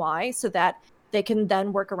affected and why so that they can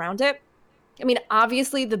then work around it. I mean,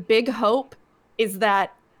 obviously the big hope is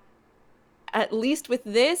that at least with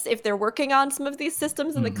this, if they're working on some of these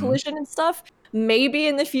systems and the collision and stuff, maybe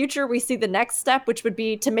in the future we see the next step, which would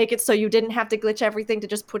be to make it so you didn't have to glitch everything to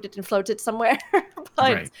just put it and float it somewhere.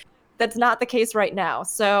 But Right. that's not the case right now.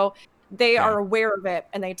 So they Yeah. are aware of it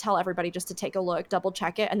and they tell everybody just to take a look, double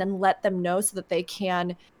check it, and then let them know so that they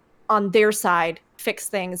can, on their side, fix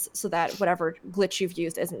things so that whatever glitch you've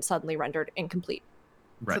used isn't suddenly rendered incomplete.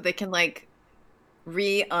 Right. So they can like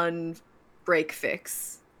break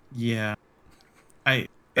fix. Yeah. I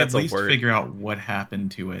That's at a least word. figure out what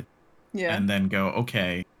happened to it Yeah. and then go,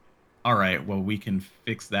 okay, all right, well, we can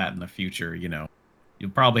fix that in the future, You'll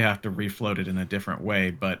probably have to refloat it in a different way,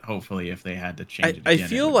 but hopefully if they had to change it I again, it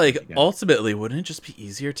feel would like work again. ultimately, wouldn't it just be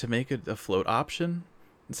easier to make it a float option?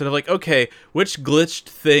 Instead of like, okay, which glitched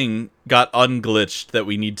thing got unglitched that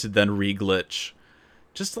we need to then re-glitch?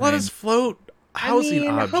 Just let us float housing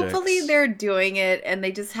objects. hopefully they're doing it and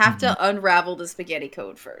they just have to unravel the spaghetti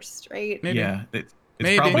code first, right? Maybe. Yeah, it's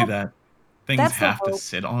Maybe. probably that things That's the have to hope.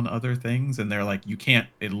 sit on other things, and they're like,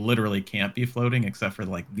 it literally can't be floating except for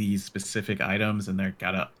like these specific items, and they're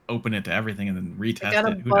gotta open it to everything and then They retest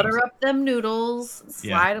gotta it. Who butter knows? up them noodles,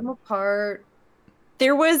 Yeah. slide them apart.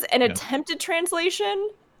 There was an Yeah. attempted translation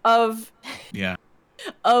of Yeah,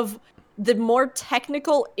 the more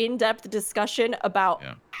technical, in-depth discussion about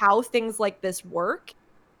Yeah. how things like this work.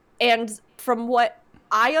 And from what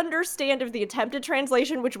I understand of the attempted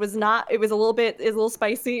translation, which was not, it was a little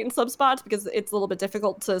spicy in some spots because it's a little bit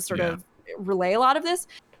difficult to sort Yeah. of relay a lot of this.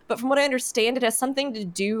 But from what I understand, it has something to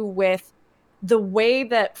do with the way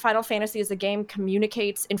that Final Fantasy as a game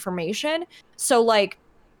communicates information. So like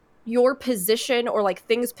your position or like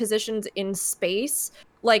things positioned in space,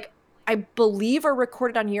 like I believe are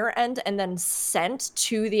recorded on your end and then sent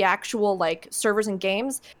to the actual like servers and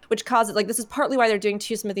games, which causes like this is partly why they're doing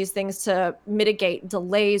too some of these things to mitigate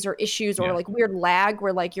delays or issues or Yeah. like weird lag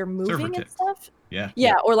where like you're Server moving and ticks. stuff. yeah,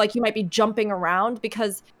 Yeah, or like you might be jumping around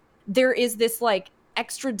because there is this like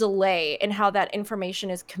extra delay in how that information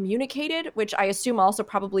is communicated, which I assume also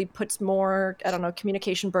probably puts more, I don't know,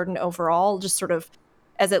 communication burden overall, just sort of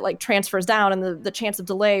as it like transfers down and the chance of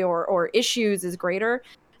delay or issues is greater.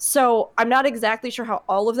 So I'm not exactly sure how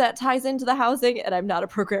all of that ties into the housing, and I'm not a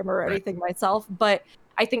programmer or Right. anything myself, but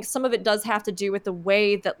I think some of it does have to do with the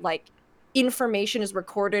way that like information is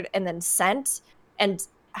recorded and then sent and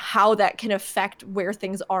how that can affect where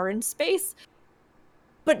things are in space.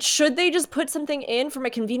 But should they just put something in from a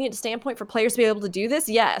convenient standpoint for players to be able to do this?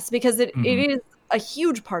 Yes, because it is a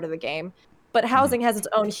huge part of the game. But housing has its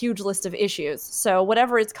own huge list of issues. So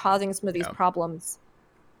whatever is causing some of these Yeah. problems.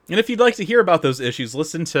 And if you'd like to hear about those issues,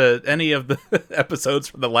 listen to any of the episodes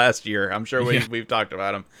from the last year. I'm sure we've talked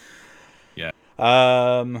about them. Yeah.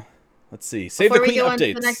 Let's see. Save Before the we clean go on to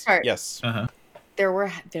updates. the next part. Yes. Uh-huh. There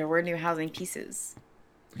were new housing pieces.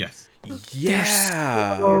 Yes.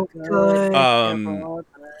 Yeah. Good.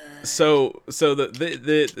 So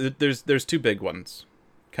the there's two big ones,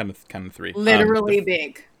 kind of three. Literally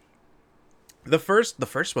big. The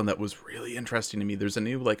first one that was really interesting to me. There's a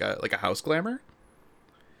new like a house glamour.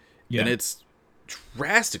 Yeah. And it's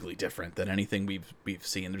drastically different than anything we've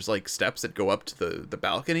seen. There's like steps that go up to the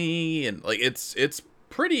balcony, and like it's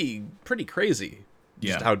pretty crazy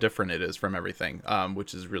just Yeah. how different it is from everything,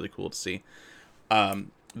 which is really cool to see.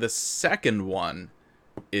 The second one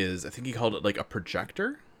is, I think he called it like a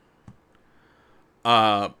projector.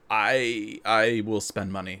 I will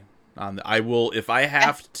spend money on I will if I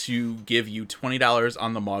have to give you $20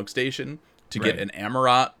 on the Mog Station to get an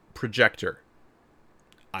Amarat projector.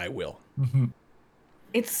 I will.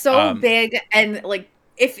 It's so big, and like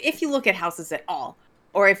if you look at houses at all,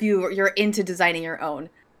 or if you're into designing your own,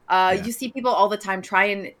 you see people all the time try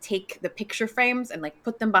and take the picture frames and like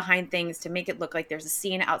put them behind things to make it look like there's a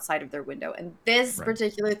scene outside of their window. And this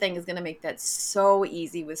particular thing is going to make that so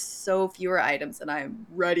easy with so fewer items, and I'm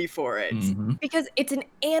ready for it. Because it's an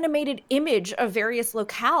animated image of various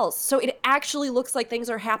locales, so it actually looks like things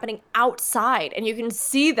are happening outside, and you can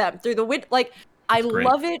see them through the window. Like, I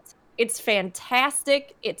love it. It's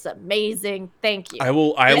fantastic. It's amazing. Thank you. I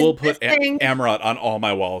will put Amarat on all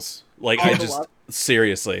my walls. Like,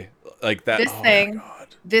 seriously, like that. This thing,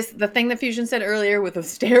 the thing that Fusion said earlier with the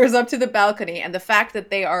stairs up to the balcony, and the fact that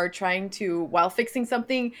they are trying to, while fixing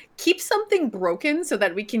something, keep something broken so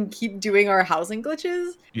that we can keep doing our housing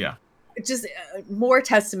glitches. Yeah. Just more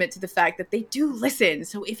testament to the fact that they do listen.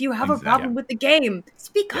 So if you have a problem with the game,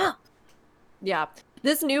 speak up. Yeah.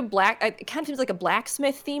 This new it kind of seems like a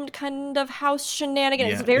blacksmith themed kind of house shenanigan.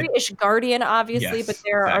 Yeah, it's very Ishgardian, obviously, but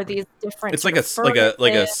there are these different. It's like a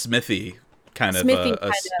smithy kind of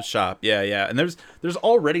a shop. Yeah. And there's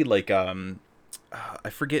already like I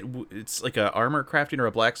forget, it's like a armor crafting or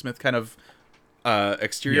a blacksmith kind of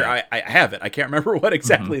exterior. Yeah. I have it. I can't remember what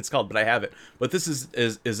exactly it's called, but I have it. But this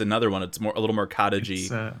is another one. It's a little more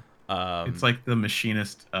cottagey. It's like the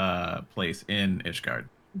machinist place in Ishgard.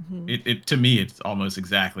 It to me, it's almost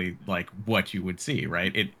exactly like what you would see,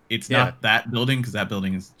 right? It's not that building, because that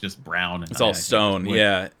building is just brown and it's all stone.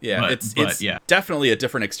 Yeah. But It's definitely a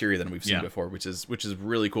different exterior than we've seen before, which is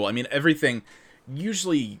really cool. I mean, everything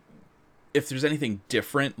usually, if there's anything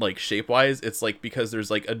different, like shape wise, it's like because there's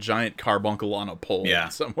like a giant carbuncle on a pole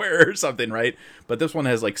somewhere or something, right? But this one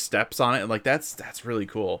has like steps on it, and like that's really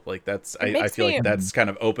cool. Like I feel like that's kind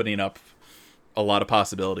of opening up a lot of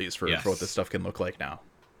possibilities for what this stuff can look like now.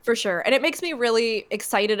 For sure. And it makes me really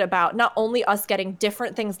excited about not only us getting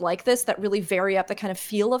different things like this that really vary up the kind of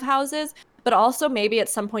feel of houses, but also maybe at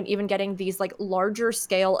some point even getting these like larger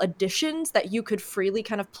scale additions that you could freely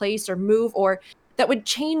kind of place or move, or that would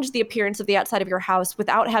change the appearance of the outside of your house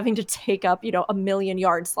without having to take up, a million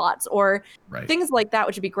yard slots or things like that,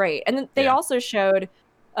 which would be great. And then they also showed,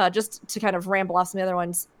 just to kind of ramble off some of the other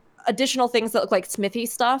ones, additional things that look like smithy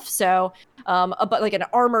stuff. So but like an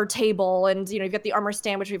armor table, and you've got the armor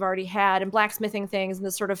stand, which we've already had, and blacksmithing things, and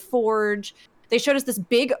this sort of forge. They showed us this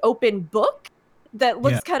big open book that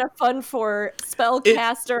looks kind of fun for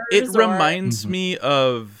spellcasters. It reminds me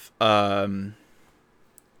of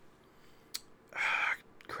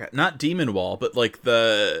not Demon Wall, but like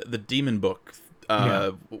the Demon Book,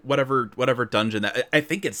 whatever dungeon that I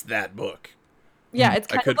think it's that book. Yeah, it's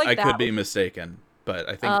kind of like that. I could be mistaken, but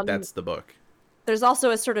I think that's the book. There's also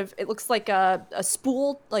a sort of, it looks like a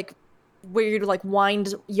spool, like where you like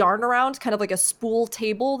wind yarn around, kind of like a spool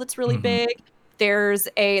table that's really big. There's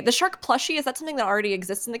the shark plushie. Is that something that already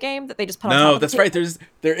exists in the game that they just put on top No, of that's the right. There's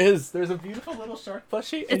a beautiful little shark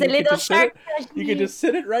plushie. It's a little shark plushie. You can just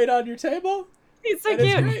sit it right on your table. He's so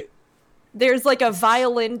cute. There's like a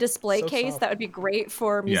violin display case that would be great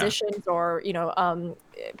for musicians or,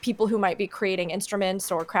 people who might be creating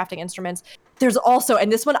instruments or crafting instruments. There's also,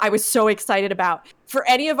 and this one I was so excited about, for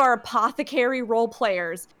any of our apothecary role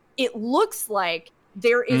players, it looks like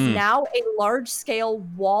there is now a large scale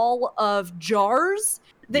wall of jars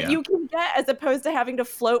that you can get, as opposed to having to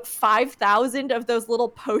float 5,000 of those little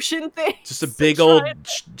potion things. Just a big old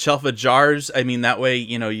shelf of jars. I mean, that way,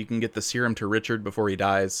 you can get the serum to Richard before he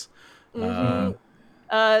dies.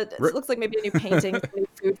 It looks like maybe a new painting, some new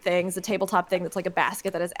food things, a tabletop thing that's like a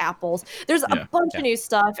basket that has apples. There's a bunch of new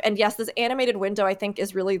stuff, and yes, this animated window I think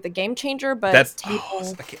is really the game changer. But that's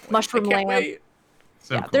mushroom lamp.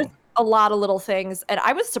 So cool. There's a lot of little things, and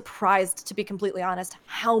I was surprised, to be completely honest,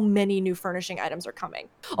 how many new furnishing items are coming.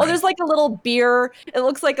 Oh, there's like a little beer. It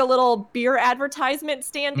looks like a little beer advertisement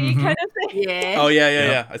standee kind of thing. Yeah. Oh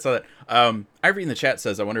yeah. I saw that. Ivory in the chat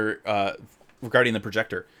says, I wonder regarding the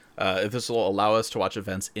projector. If this will allow us to watch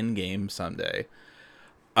events in-game someday.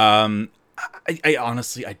 I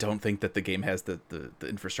honestly, I don't think that the game has the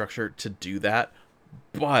infrastructure to do that.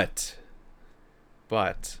 But,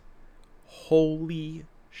 holy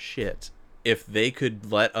shit, if they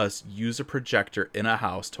could let us use a projector in a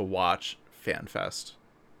house to watch FanFest.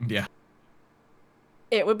 Yeah.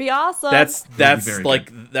 It would be awesome. That's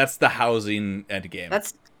that's the housing end game.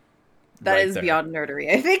 That is beyond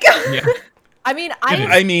nerdery, I think. Yeah. I mean,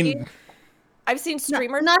 I've seen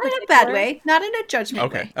streamers. Not in a bad way. Not in a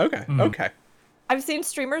judgment way. Okay. I've seen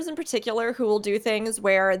streamers in particular who will do things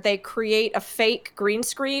where they create a fake green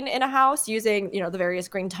screen in a house using, the various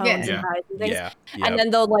green tones Yeah. and dyes and things. Yeah. And then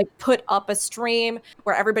they'll like put up a stream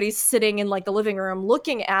where everybody's sitting in like the living room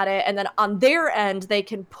looking at it, and then on their end they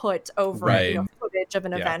can put over it, Right. footage of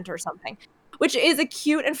an Yeah. event or something. Which is a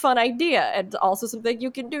cute and fun idea, and also something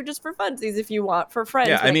you can do just for funsies if you want for friends.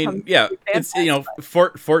 Yeah, when I it comes mean, to yeah, fan it's fest.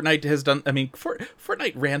 Fortnite has done. I mean,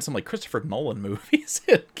 Fortnite ran some like Christopher Nolan movies.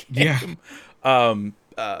 It came.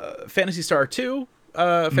 Phantasy Star 2,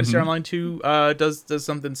 Phantasy Star Online 2 does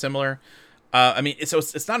something similar. I mean,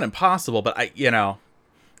 it's not impossible, but again,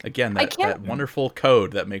 that wonderful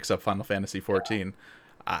code that makes up Final Fantasy 14.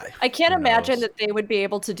 I can't who imagine knows? that they would be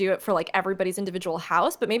able to do it for like everybody's individual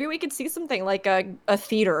house, but maybe we could see something like a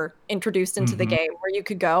theater introduced into the game where you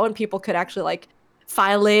could go and people could actually like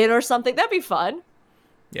file in or something. That'd be fun.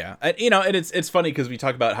 Yeah, and it's funny because we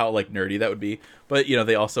talk about how like nerdy that would be, but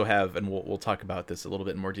they also have, and we'll talk about this a little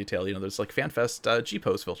bit in more detail. There's like FanFest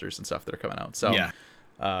G-Pose filters and stuff that are coming out. So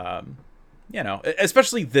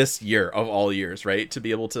especially this year of all years, right? To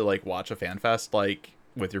be able to like watch a FanFest like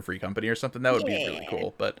with your free company or something, that would be really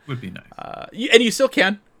cool. But Would be nice. and you still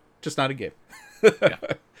can, just not a game.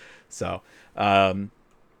 So, all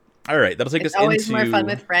right, that'll take It's us always into more fun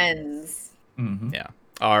with friends. yeah,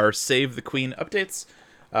 our Save the Queen updates.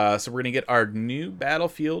 So we're gonna get our new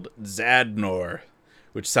battlefield, Zadnor,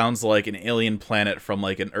 which sounds like an alien planet from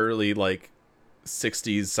like an early like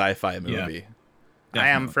 60s sci-fi movie. I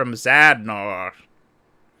am from Zadnor.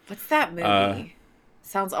 What's that movie?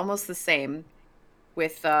 Sounds almost the same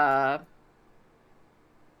with crap.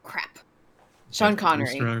 Sean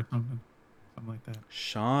Connery. Or something like that.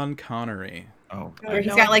 Sean Connery. Oh, Where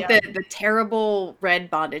he's got like the terrible red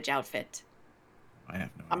bondage outfit. I have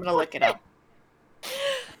no I'm idea. gonna look it up.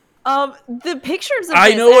 The pictures of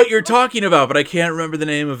I this, know what you're talking about, but I can't remember the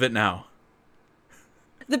name of it now.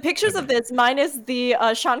 the pictures of this minus the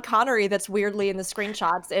Sean Connery that's weirdly in the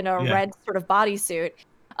screenshots in a red sort of bodysuit.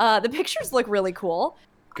 The pictures look really cool.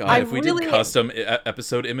 God, if we did custom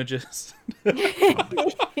episode images.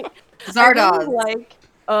 Zardoz.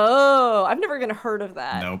 I've never even heard of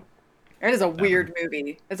that. Nope. It is a weird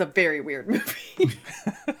movie. It's a very weird movie.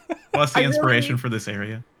 Well, that's the inspiration for this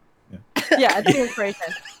area. Yeah, it's the inspiration.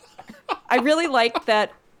 I really like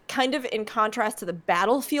that, kind of in contrast to the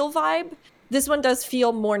Battlefield vibe, this one does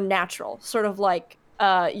feel more natural, sort of like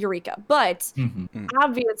Eureka. But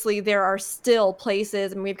obviously there are still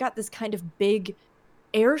places, and we've got this kind of big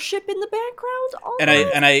airship in the background.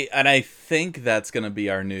 Almost. And I think that's going to be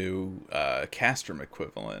our new Castrum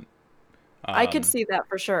equivalent. I could see that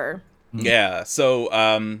for sure. Yeah,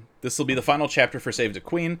 so this will be the final chapter for Save the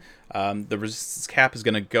Queen. The resistance cap is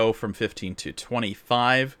going to go from 15 to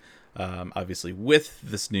 25. Obviously, with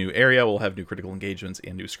this new area, we'll have new critical engagements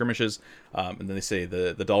and new skirmishes. And then they say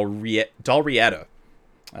the Dalriata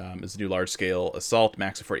is a new large-scale assault.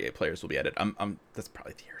 Max of 48 players will be added. That's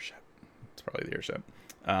probably the airship.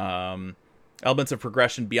 Elements of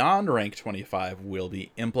progression beyond rank 25 will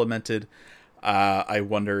be implemented. I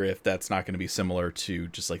wonder if that's not going to be similar to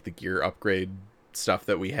just like the gear upgrade stuff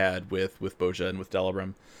that we had with Boja and with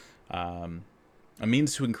Delabrum. A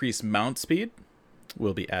means to increase mount speed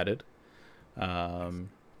will be added.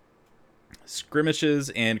 Skirmishes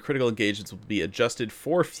and critical engagements will be adjusted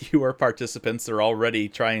for fewer participants. They're already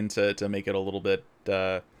trying to make it a little bit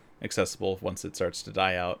accessible once it starts to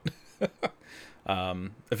die out.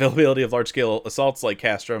 Availability of large-scale assaults like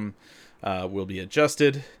Castrum will be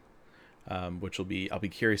adjusted. Which will be, I'll be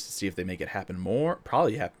curious to see if they make it happen more.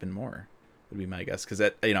 Probably happen more, would be my guess, because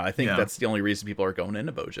that I think that's the only reason people are going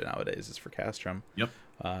into Boja nowadays is for Castrum. Yep.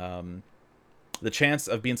 The chance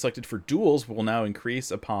of being selected for duels will now increase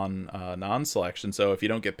upon non-selection. So if you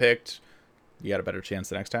don't get picked, you got a better chance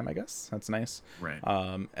the next time, I guess. That's nice. Right.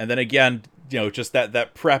 And then again, just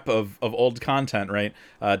that prep of old content, right?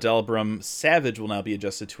 Delabrum Savage will now be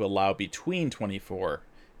adjusted to allow between 24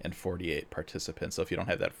 and 48 participants. So if you don't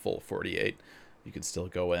have that full 48, you can still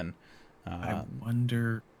go in. I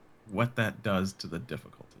wonder what that does to the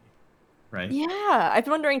difficulty, right? Yeah, I've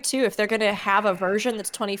been wondering too if they're going to have a version that's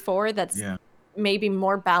 24 that's maybe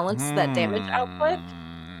more balanced that damage output.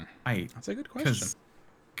 That's a good question.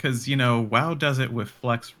 Because WoW does it with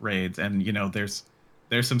flex raids, and there's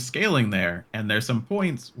some scaling there, and there's some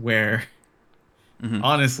points where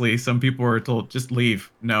honestly some people are told just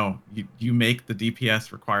leave. No, you make the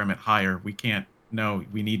DPS requirement higher. We can't. No,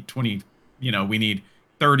 we need 20. We need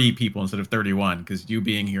 30 people instead of 31 because you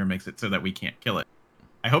being here makes it so that we can't kill it.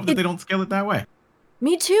 I hope that they don't scale it that way.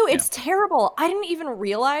 Me too. It's terrible. I didn't even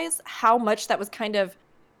realize how much that was kind of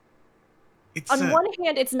on one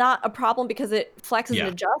hand, it's not a problem because it flexes Yeah.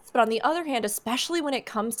 and adjusts, but on the other hand, especially when it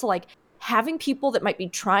comes to like having people that might be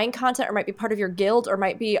trying content or might be part of your guild or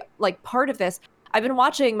might be like part of this. I've been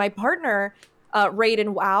watching my partner raid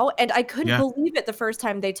in WoW, and I couldn't Yeah. believe it the first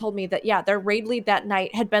time they told me that, yeah, their raid lead that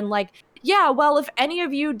night had been like, yeah, well, if any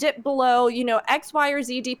of you dip below, X, Y, or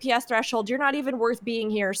Z DPS threshold, you're not even worth being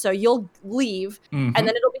here, so you'll leave, Mhm. and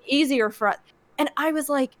then it'll be easier for us. And I was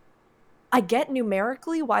like, I get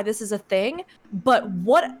numerically why this is a thing, but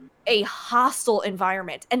what a hostile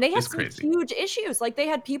environment. And they had It's some crazy. huge issues. Like they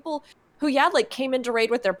had people who, like came into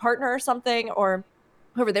raid with their partner or something, or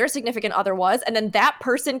whoever their significant other was, and then that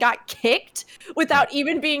person got kicked without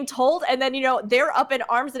even being told. And then, they're up in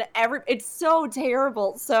arms and it's so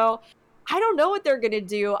terrible. So I don't know what they're going to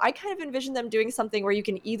do. I kind of envision them doing something where you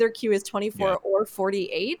can either queue as 24 or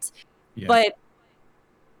 48, Yeah. but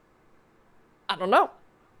I don't know.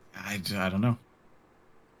 I don't know.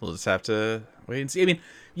 We'll just have to wait and see. I mean,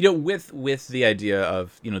 with the idea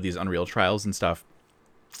of these Unreal trials and stuff,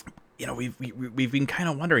 we've been kind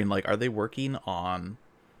of wondering, like, are they working on,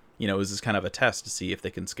 is this kind of a test to see if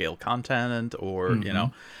they can scale content, or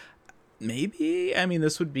maybe, I mean,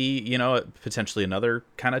 this would be potentially another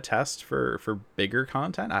kind of test for bigger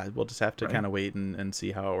content. We'll just have to kind of wait and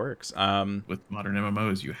see how it works. With modern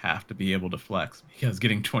MMOs, you have to be able to flex, because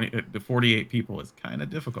getting 20 to 48 people is kind of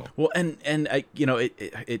difficult. Well, and I,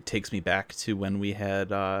 it takes me back to when we had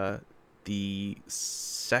the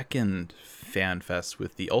second fan fest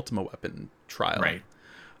with the Ultima Weapon trial, Right.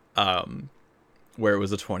 Where it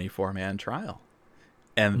was a 24-man trial.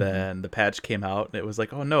 And then the patch came out, and it was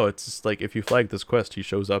like, oh no, it's just like, if you flag this quest, he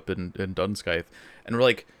shows up in Dunskythe. And we're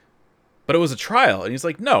like, but it was a trial. And he's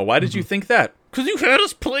like, no, why did you think that? Because you had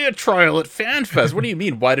us play a trial at FanFest. What do you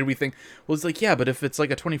mean? Why did we think? Well, it's like, yeah, but if it's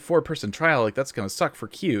like a 24-person trial, like, that's going to suck for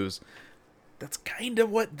queues. That's kind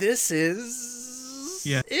of what this is.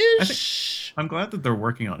 Yeah. Ish. I'm glad that they're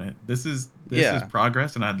working on it. This is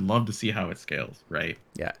progress, and I'd love to see how it scales, right?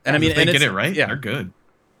 Yeah. And I mean, if they and get it's, it right, yeah. they're good.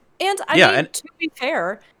 And to be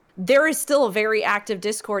fair, there is still a very active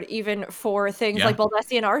Discord even for things like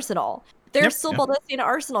Baldesion Arsenal. There's still Baldesion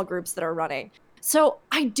Arsenal groups that are running. So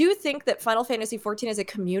I do think that Final Fantasy XIV as a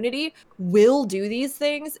community will do these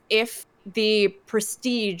things if the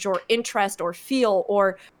prestige or interest or feel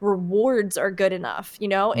or rewards are good enough.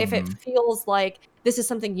 If it feels like this is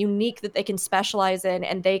something unique that they can specialize in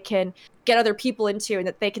and they can get other people into, and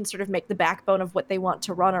that they can sort of make the backbone of what they want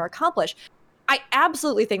to run or accomplish. I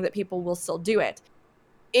absolutely think that people will still do it.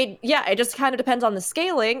 It just kind of depends on the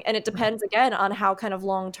scaling, and it depends again on how kind of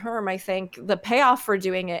long term I think the payoff for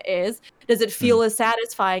doing it is. Does it feel as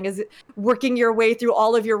satisfying as working your way through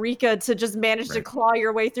all of Eureka to just manage to claw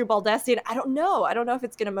your way through Baldesion? I don't know. I don't know if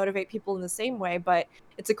it's going to motivate people in the same way, but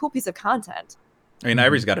it's a cool piece of content. I mean,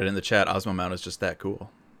 Ivory's got it in the chat. Ozma Mount is just that cool.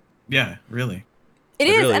 Yeah, really. It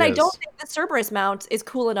is, really and is. I don't think the Cerberus mount is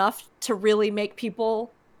cool enough to really make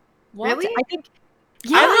people want Really? it. I think.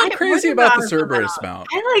 I'm not it crazy more about than the Cerberus mount.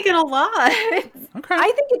 I like it a lot. Okay.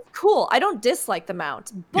 I think it's cool. I don't dislike the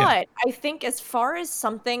mount, but I think as far as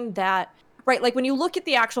something that, right, like when you look at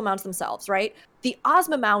the actual mounts themselves, right, the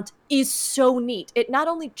Ozma mount is so neat. It not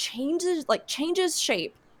only changes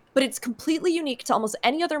shape, but it's completely unique to almost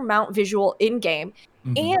any other mount visual in game,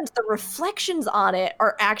 and the reflections on it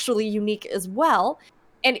are actually unique as well.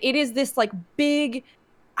 And it is this like big,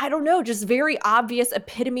 I don't know, just very obvious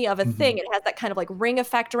epitome of a thing. It has that kind of like ring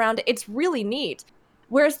effect around it. It's really neat.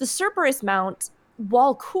 Whereas the Cerberus mount,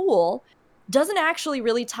 while cool, doesn't actually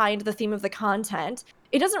really tie into the theme of the content.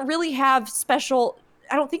 It doesn't really have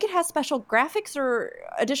I don't think it has special graphics or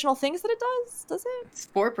additional things that it does it? It's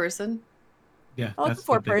 4-person. Yeah. Oh, it's a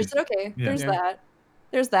 4-person. Okay, Yeah.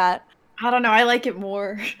 There's that. I don't know. I like it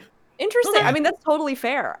more. Interesting. Okay. I mean, that's totally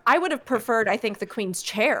fair. I would have preferred, I think, the Queen's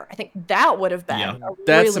chair. I think that would have been. Yeah.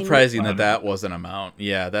 That's really surprising neat that wasn't a mount.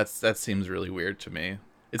 Yeah, that seems really weird to me.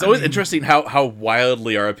 It's always interesting how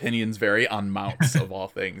wildly our opinions vary on mounts of all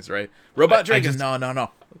things, right? Robot Dragon, no.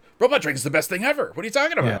 Robot Dragon's the best thing ever. What are you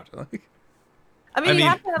talking about? I mean, you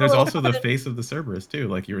have to have there's a little also the confidence. face of the Cerberus too,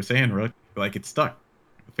 like you were saying, Rook. Like it's stuck.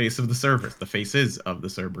 The face of the Cerberus, the faces of the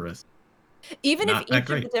Cerberus. Even if Not that each of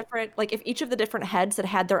the great. different, like if each of the different heads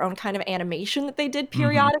had their own kind of animation that they did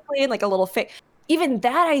periodically, and like a little face, even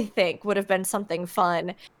that I think would have been something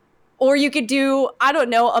fun. Or you could do, I don't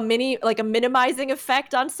know, a minimizing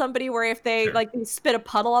effect on somebody where if they like they spit a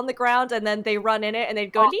puddle on the ground and then they run in it and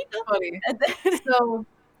they'd go, "Lito," Funny. and then, So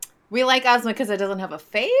we like Ozma because it doesn't have a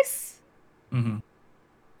face.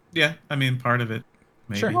 Yeah, I mean, part of it.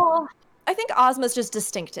 Maybe. Sure. well, I think Ozma's just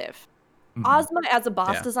distinctive. Mhm. Ozma as a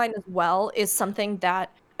boss Yeah. design as well is something that,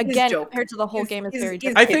 again, joking. compared to the whole He's- game, is he's- very he's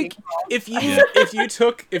different. I think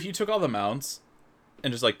kidding. if you took all the mounts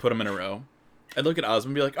and just like put them in a row, I'd look at Ozma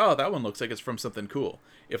and be like, oh, that one looks like it's from something cool.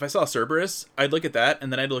 If I saw Cerberus, I'd look at that,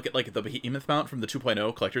 and then I'd look at like the Behemoth mount from the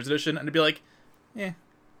 2.0 Collector's Edition, and I'd be like, eh.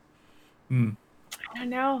 Hmm. I don't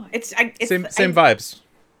know. It's Same vibes.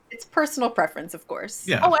 It's personal preference, of course.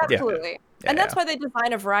 Yeah. Oh, of course. absolutely. And that's why they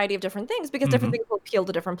design a variety of different things, because different things will appeal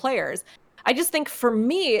to different players. I just think for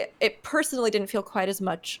me, it personally didn't feel quite as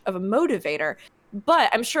much of a motivator, but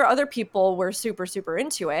I'm sure other people were super, super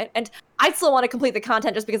into it. And I still want to complete the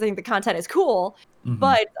content just because I think the content is cool.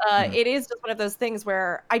 But it is just one of those things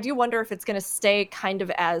where I do wonder if it's going to stay kind of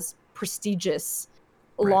as prestigious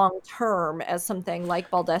long term as something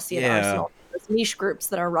like Baldessi and Arsenal, those niche groups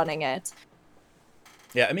that are running it.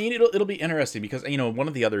 Yeah, I mean it'll be interesting because one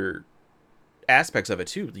of the other aspects of it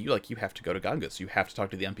too, you have to go to Gungus, you have to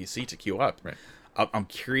talk to the NPC to queue up. Right. I'm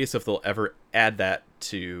curious if they'll ever add that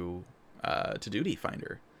to Duty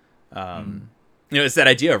Finder. It's that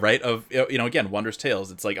idea, right? Of again, Wondrous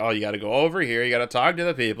Tales. It's like, oh, you got to go over here, you got to talk to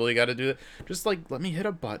the people, you got to do it. Just like let me hit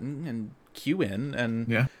a button and queue in, and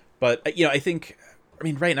Yeah. But I think,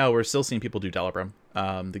 right now we're still seeing people do Delibram.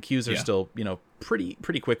 The queues are still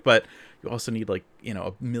pretty quick, but you also need like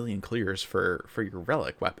a million clears for your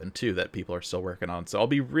relic weapon too that people are still working on. So I'll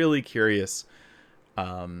be really curious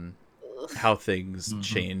how things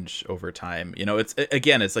change over time.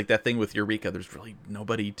 It's like that thing with Eureka. There's really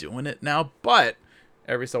nobody doing it now, but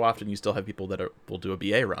every so often you still have people that will do a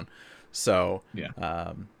BA run. So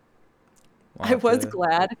I was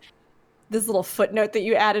glad this little footnote that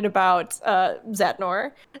you added about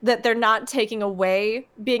Zetnor, that they're not taking away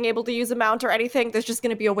being able to use a mount or anything. There's just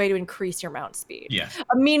going to be a way to increase your mount speed. Yeah.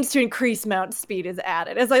 A means to increase mount speed is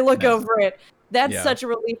added. As I look over it, that's Yeah. such a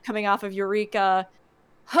relief coming off of Eureka.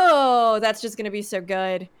 Oh, that's just going to be so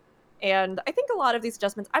good. And I think a lot of these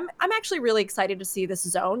adjustments, I'm actually really excited to see this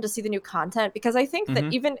zone, to see the new content, because I think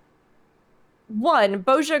that even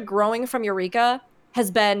Bozja growing from Eureka has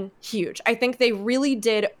been huge. I think they really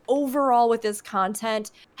did overall with this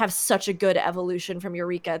content have such a good evolution from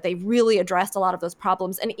Eureka. They really addressed a lot of those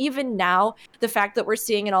problems. And even now, the fact that we're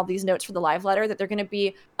seeing in all these notes for the live letter that they're going to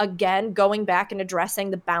be, again, going back and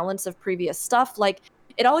addressing the balance of previous stuff. Like,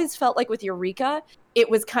 it always felt like with Eureka, it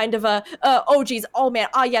was kind of a, oh geez, oh man,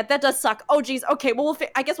 yeah, that does suck. Oh geez, okay, well,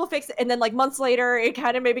 I guess we'll fix it. And then like months later, it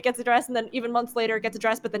kind of maybe gets addressed. And then even months later, it gets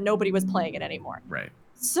addressed, but then nobody was playing it anymore. Right.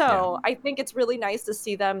 So I think it's really nice to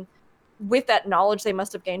see them with that knowledge they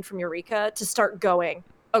must have gained from Eureka to start going,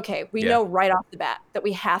 okay, we know right off the bat that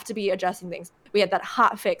we have to be adjusting things. We had that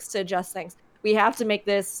hot fix to adjust things. We have to make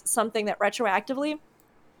this something that retroactively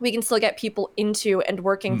we can still get people into and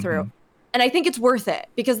working through. And I think it's worth it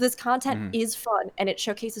because this content is fun and it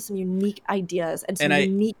showcases some unique ideas and some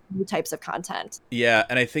unique new types of content. Yeah,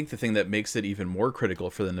 and I think the thing that makes it even more critical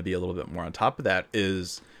for them to be a little bit more on top of that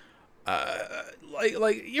is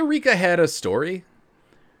like Eureka had a story,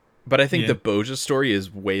 but I think the Bozja story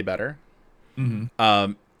is way better.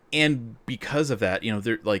 And because of that,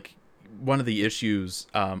 they're like one of the issues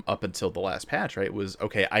up until the last patch, right, was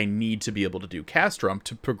okay, I need to be able to do Castrum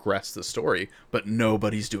to progress the story, but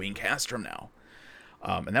nobody's doing Castrum now.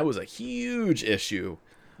 And that was a huge issue.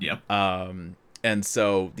 Yep. And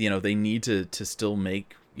so, they need to still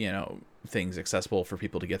make, things accessible for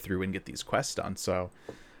people to get through and get these quests done. So,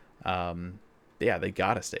 they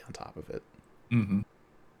got to stay on top of it.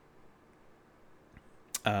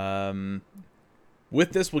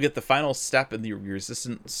 With this, we'll get the final step in the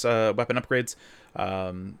resistance weapon upgrades.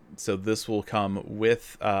 So this will come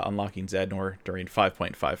with unlocking Zadnor during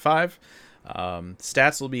 5.55.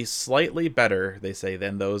 Stats will be slightly better, they say,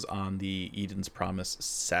 than those on the Eden's Promise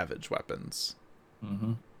Savage weapons.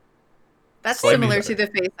 That's Slightly similar better. to the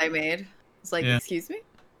face I made. It's like, excuse me?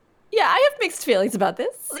 Yeah, I have mixed feelings about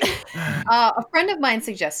this. A friend of mine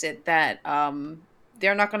suggested that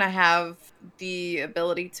they're not going to have the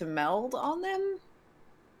ability to meld on them.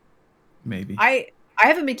 Maybe. I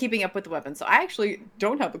haven't been keeping up with the weapons, so I actually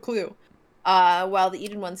don't have a clue. While the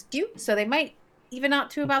Eden ones do, so they might even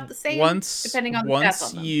out to about the same, depending on the stats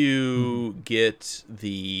on them. You get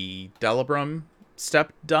the Delibram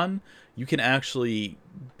step done, you can actually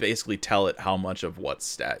basically tell it how much of what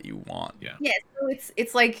stat you want. Yeah. Yeah, so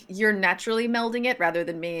it's like you're naturally melding it rather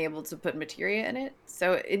than being able to put materia in it.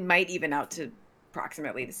 So it might even out to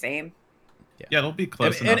approximately the same. Yeah, it'll be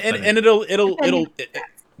close and enough. and it'll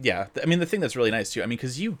yeah. I mean, the thing that's really nice too, I mean,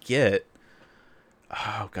 because you get,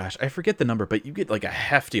 oh gosh, I forget the number, but you get like a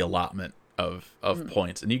hefty allotment of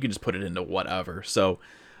points, and you can just put it into whatever. So,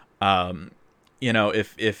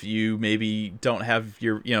 if you maybe don't have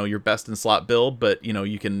your your best in slot build, but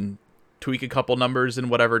you can tweak a couple numbers in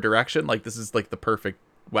whatever direction, like this is like the perfect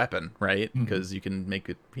weapon, right? Mhm. Because you can make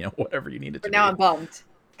it, whatever you need it to But now be. I'm bummed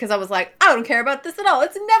because I was like, I don't care about this at all.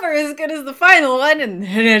 It's never as good as the final one, and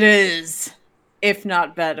it is, if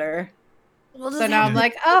not better. So now I'm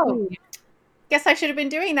like, oh, guess I should have been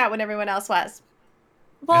doing that when everyone else was.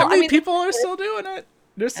 Well, How many I mean, people are still doing it?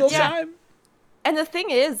 There's still Yeah. time. and the thing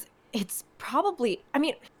is, it's probably, I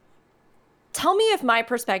mean, tell me if my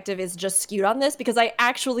perspective is just skewed on this, because I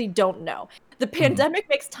actually don't know. The pandemic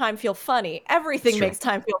makes time feel funny. Everything It's true. makes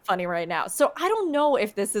time feel funny right now. So I don't know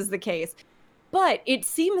if this is the case. But it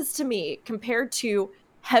seems to me, compared to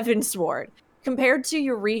Heavensward, compared to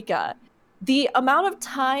Eureka, the amount of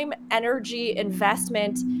time, energy,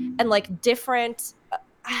 investment, and like different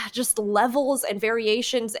just levels and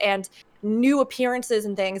variations and new appearances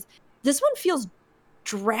and things, this one feels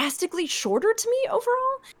drastically shorter to me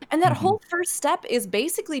overall. And that whole first step is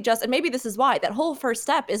basically just, and maybe this is why, that whole first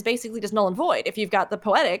step is basically just null and void. If you've got the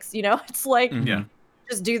poetics, it's like, Yeah.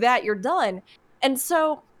 just do that, you're done. And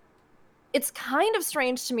so it's kind of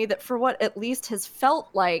strange to me that for what at least has felt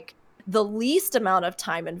like the least amount of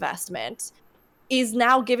time investment is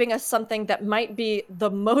now giving us something that might be the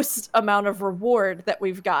most amount of reward that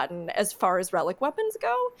we've gotten as far as relic weapons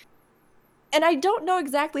go. And I don't know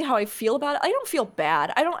exactly how I feel about it. I don't feel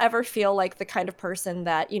bad. I don't ever feel like the kind of person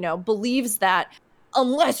that, believes that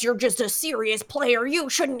unless you're just a serious player, you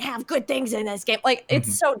shouldn't have good things in this game. Like,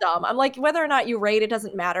 it's so dumb. I'm like, whether or not you raid, it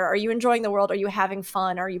doesn't matter. Are you enjoying the world? Are you having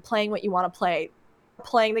fun? Are you playing what you want to play?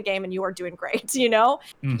 Playing the game and you are doing great, You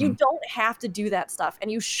don't have to do that stuff.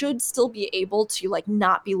 And you should still be able to, like,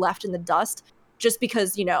 not be left in the dust just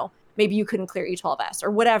because, maybe you couldn't clear E12S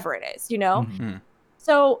or whatever it is,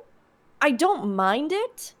 So I don't mind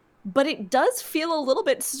it, but it does feel a little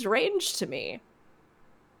bit strange to me.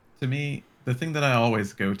 To me, the thing that I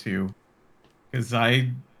always go to, because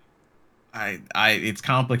it's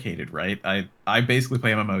complicated, right? I basically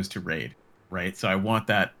play MMOs to raid, right? So I want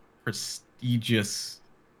that prestigious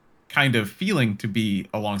kind of feeling to be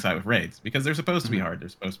alongside with raids, because they're supposed to be hard. They're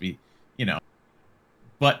supposed to be,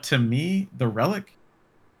 But to me, the relic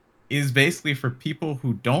is basically for people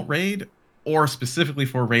who don't raid, or specifically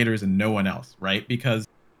for raiders and no one else, right? Because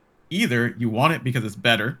either you want it because it's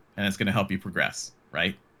better and it's going to help you progress,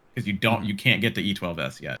 right? Because you can't get to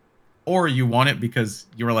E12S yet. Or you want it because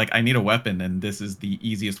you were like, I need a weapon and this is the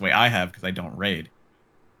easiest way I have because I don't raid.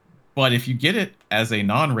 But if you get it as a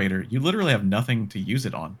non-raider, you literally have nothing to use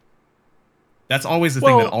it on. That's always the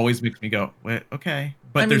thing that always makes me go, wait, okay.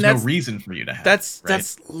 But there's no reason for you to have it, right?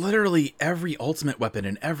 That's literally every ultimate weapon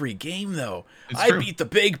in every game, though. It's I true. beat the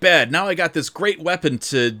big bad. Now I got this great weapon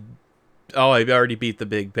to... Oh, I already beat the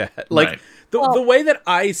big bad. Like, Right. the way that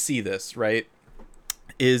I see this, right,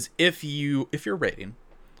 is if you're raiding,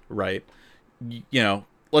 right,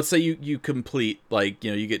 let's say you complete, like,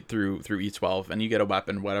 you get through E12 and you get a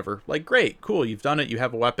weapon, whatever, like, great, cool, you've done it, you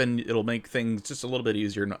have a weapon, it'll make things just a little bit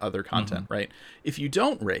easier in other content, right? If you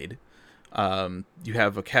don't raid, you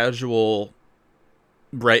have a casual,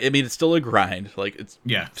 right, I mean, it's still a grind, like, it's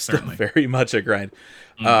still certainly. very much a grind,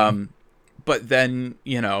 but then,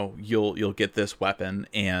 you'll get this weapon,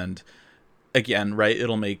 and again, right,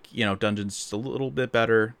 it'll make, dungeons just a little bit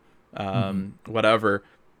better, whatever,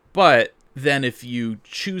 but then if you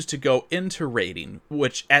choose to go into raiding,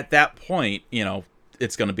 which at that point,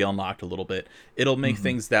 it's going to be unlocked a little bit, it'll make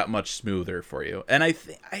things that much smoother for you. And I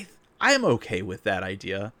am okay with that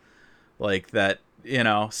idea. Like that,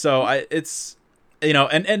 so it's,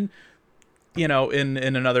 and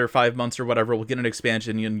in another 5 months or whatever, we'll get an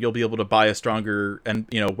expansion and you'll be able to buy a stronger and,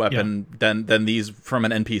 weapon than these from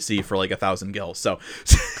an NPC for like 1,000 gil. So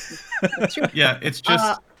Yeah, it's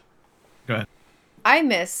just, go ahead. I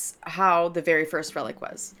miss how the very first relic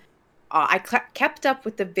was. I kept up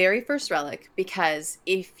with the very first relic because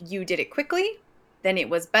if you did it quickly, then it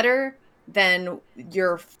was better than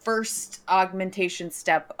your first augmentation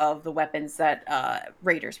step of the weapons that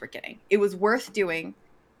raiders were getting. It was worth doing,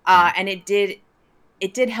 and it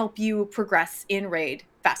did help you progress in raid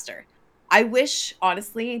faster. I wish,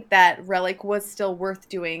 honestly, that relic was still worth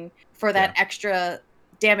doing for that extra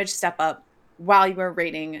damage step up while you were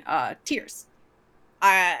raiding tiers.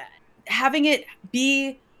 Having it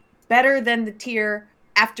be better than the tier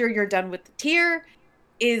after you're done with the tier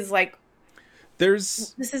is like,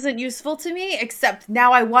 this isn't useful to me, except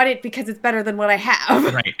now I want it because it's better than what I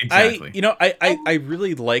have. Right, exactly. I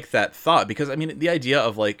really like that thought, because I mean, the idea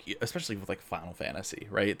of, like, especially with like Final Fantasy,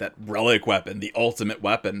 right, that relic weapon, the ultimate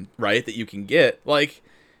weapon, right, that you can get, like,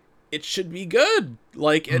 it should be good.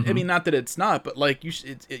 Like, I mean, not that it's not, but like, you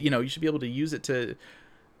should be able to use it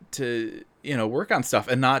to work on stuff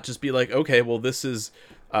and not just be like, okay, well, this is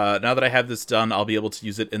Now that I have this done, I'll be able to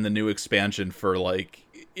use it in the new expansion for like,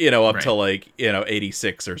 up to like,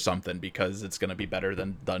 86 or something, because it's going to be better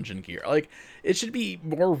than Dungeon Gear. Like, it should be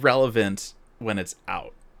more relevant when it's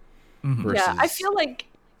out. Versus Yeah, I feel like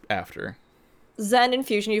after. Zen and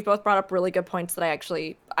Fusion, you've both brought up really good points that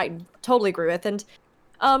I totally agree with. And,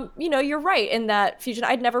 you're right in that, Fusion,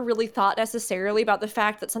 I'd never really thought necessarily about the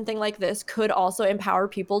fact that something like this could also empower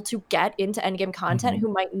people to get into endgame content who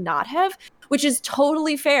might not have, which is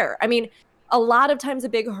totally fair. I mean, a lot of times a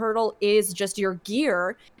big hurdle is just your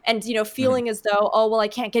gear and, feeling as though, oh, well, I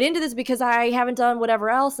can't get into this because I haven't done whatever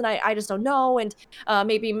else and I just don't know. And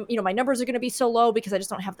maybe, my numbers are going to be so low because I just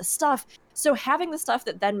don't have the stuff. So having the stuff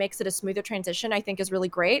that then makes it a smoother transition, I think is really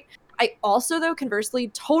great. I also, though, conversely,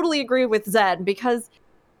 totally agree with Zen, because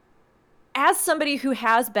as somebody who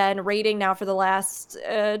has been raiding now for the last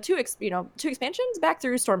two expansions back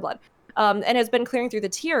through Stormblood and has been clearing through the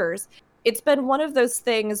tiers, it's been one of those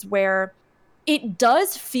things where it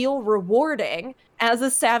does feel rewarding as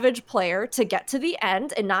a Savage player to get to the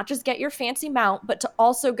end and not just get your fancy mount, but to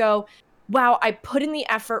also go, wow, I put in the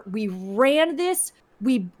effort. We ran this.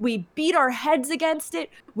 We beat our heads against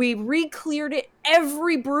it. We re-cleared it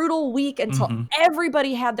every brutal week until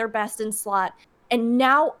everybody had their best in slot. And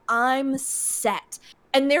now I'm set.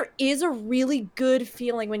 And there is a really good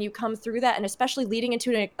feeling when you come through that, and especially leading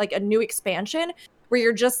into a new expansion where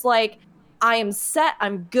you're just like, I am set,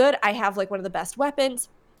 I'm good, I have like one of the best weapons.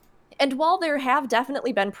 And while there have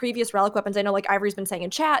definitely been previous relic weapons, I know like Ivory's been saying in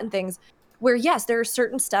chat and things, where yes, there are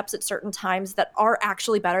certain steps at certain times that are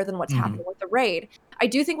actually better than what's happening with the raid. I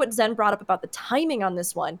do think what Zen brought up about the timing on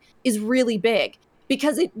this one is really big,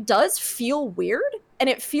 because it does feel weird, and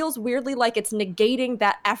it feels weirdly like it's negating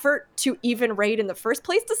that effort to even raid in the first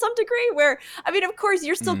place to some degree, where, I mean, of course,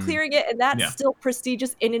 you're still clearing it, and that's still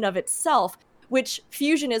prestigious in and of itself, which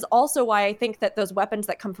Fusion is also why I think that those weapons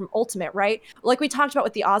that come from Ultimate, right? Like we talked about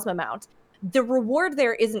with the Ozma mount, the reward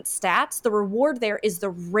there isn't stats. The reward there is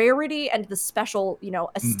the rarity and the special,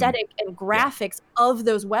 aesthetic and graphics of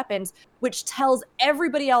those weapons, which tells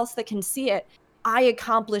everybody else that can see it, I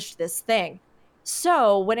accomplished this thing.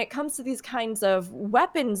 So when it comes to these kinds of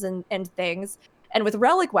weapons and things, and with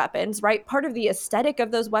relic weapons, right, part of the aesthetic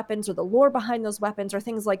of those weapons or the lore behind those weapons or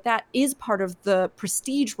things like that is part of the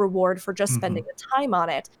prestige reward for just spending the time on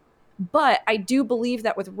it. But I do believe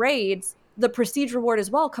that with raids, the prestige reward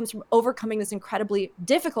as well comes from overcoming this incredibly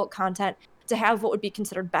difficult content to have what would be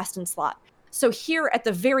considered best in slot. So here at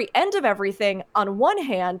the very end of everything, on one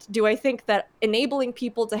hand, do I think that enabling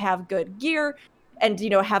people to have good gear and,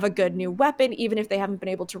 have a good new weapon, even if they haven't been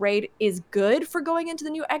able to raid, is good for going into the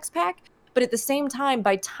new X pack? But at the same time,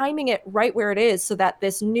 by timing it right where it is so that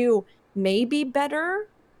this new may be better,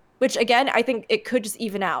 which again, I think it could just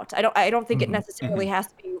even out. I don't think it necessarily has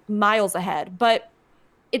to be miles ahead, but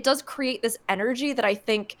it does create this energy that I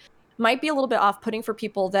think might be a little bit off-putting for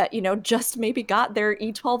people that, just maybe got their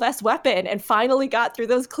E12S weapon and finally got through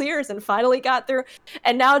those clears and finally got through.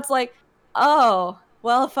 And now it's like, oh,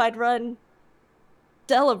 well, if I'd run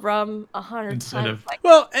Delabrum 100 times.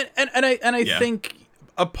 Well, and I think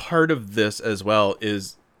a part of this as well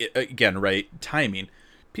is, again, right, timing.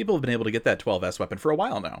 People have been able to get that 12S weapon for a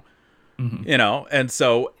while now, and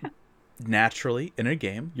so naturally in a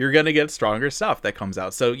game you're going to get stronger stuff that comes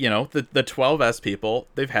out. So the 12S people,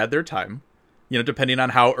 they've had their time, depending on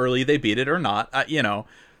how early they beat it or not,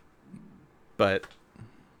 but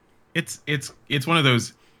it's one of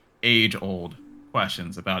those age-old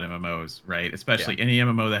questions about MMOs, right? Especially any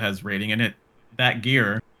MMO that has raiding in it. That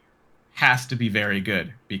gear has to be very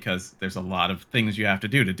good because there's a lot of things you have to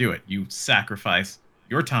do it. You sacrifice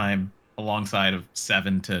your time alongside of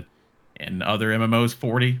 7 to, in other MMOs,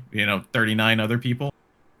 40, 39 other people.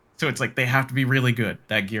 So it's like they have to be really good.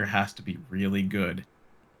 That gear has to be really good.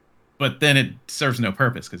 But then it serves no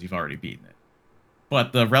purpose because you've already beaten it.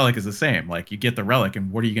 But the relic is the same. Like, you get the relic,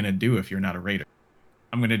 and what are you going to do if you're not a raider?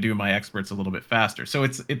 I'm going to do my experts a little bit faster. So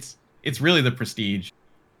it's really the prestige,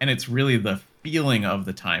 and it's really the feeling of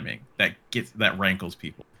the timing that rankles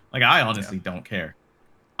people. Like, I honestly don't care.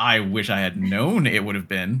 I wish I had known it would have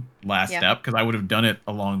been last step, because I would have done it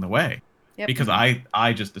along the way. Because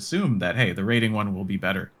I just assumed that, hey, the rating one will be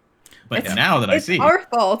better. But now that I see, it's our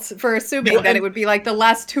fault for assuming that it would be like the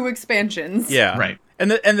last 2 expansions. Yeah, right. And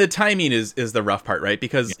the timing is the rough part, right?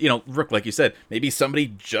 Because Rook, like you said, maybe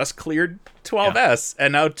somebody just cleared 12S,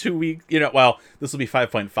 and now 2 weeks. Well, this will be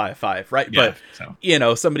 5.55, right? Yeah,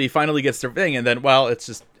 but somebody finally gets their thing, and then it's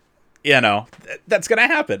just that's gonna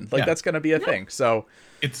happen. Like that's gonna be a thing. So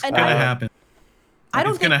it's gonna happen. I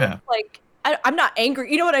don't think it's like I'm not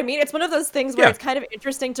angry. You know what I mean? It's one of those things where it's kind of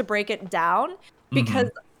interesting to break it down because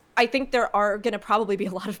I think there are going to probably be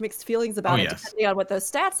a lot of mixed feelings about it, depending on what those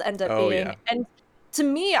stats end up being. Yeah. And to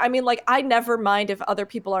me, I mean, like, I never mind if other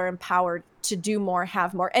people are empowered to do more,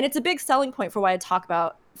 have more. And it's a big selling point for why I talk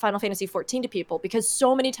about Final Fantasy XIV to people, because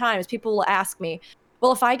so many times people will ask me,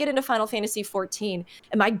 well, if I get into Final Fantasy XIV,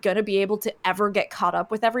 am I going to be able to ever get caught up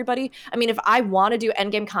with everybody? I mean, if I want to do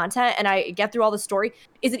endgame content and I get through all the story,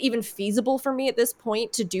 is it even feasible for me at this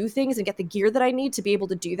point to do things and get the gear that I need to be able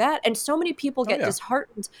to do that? And so many people get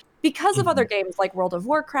disheartened because of other games like World of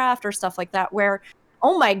Warcraft or stuff like that, where,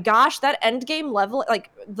 oh my gosh, that endgame level, like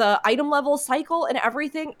the item level cycle and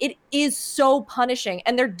everything, it is so punishing.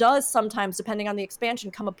 And there does sometimes, depending on the expansion,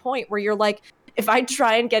 come a point where you're like, if I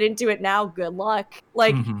try and get into it now, good luck.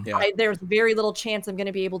 Like, there's very little chance I'm going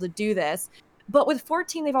to be able to do this. But with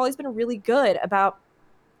 14, they've always been really good about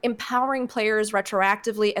empowering players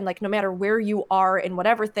retroactively, and like no matter where you are in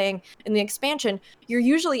whatever thing in the expansion, you're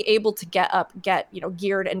usually able to get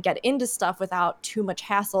geared and get into stuff without too much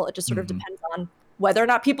hassle. It just sort of depends on whether or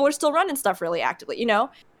not people are still running stuff really actively, you know?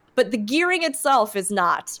 But the gearing itself is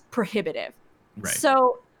not prohibitive. Right.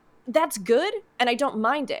 So that's good, and I don't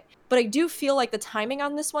mind it. But I do feel like the timing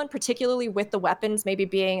on this one, particularly with the weapons maybe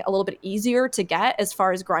being a little bit easier to get as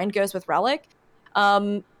far as grind goes with Relic,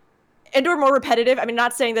 and or more repetitive. I mean,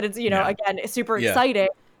 not saying that it's, again, it's super exciting,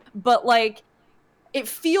 but like it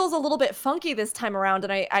feels a little bit funky this time around.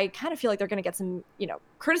 And I kind of feel like they're going to get some,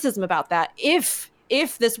 criticism about that if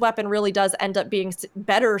this weapon really does end up being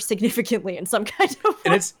better significantly in some kind of way.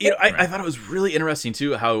 And it's, I thought it was really interesting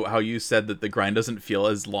too, how you said that the grind doesn't feel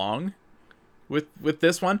as long with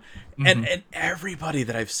this one. And everybody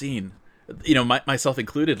that I've seen, myself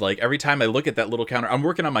included, like every time I look at that little counter, I'm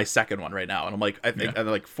working on my second one right now, and I'm like, I think I'm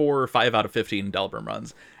like 4 or 5 out of 15 Delbrum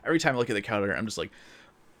runs. Every time I look at the counter, I'm just like,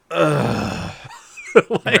 ugh.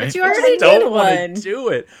 But you already did one. Do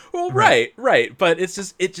it. Well, right. But it's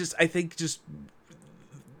just, I think just,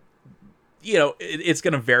 it's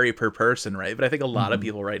going to vary per person, right? But I think a lot of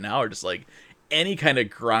people right now are just like, any kind of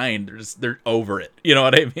grind, they're over it. You know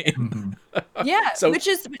what I mean? Yeah. So which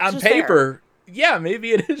is on paper, fair.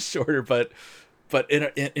 Maybe it is shorter, but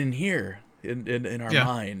in here, in our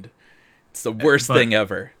mind, it's the worst thing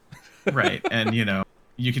ever. Right. And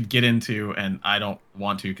you could get into, and I don't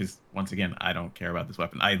want to, because once again, I don't care about this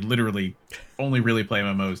weapon. I literally only really play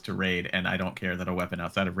MMOs to raid, and I don't care that a weapon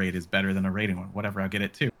outside of raid is better than a raiding one. Whatever, I'll get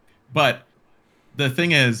it too. But the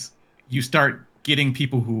thing is, you start getting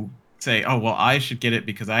people who say, oh, well, I should get it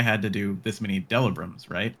because I had to do this many Delabrums,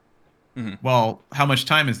 right? Well, how much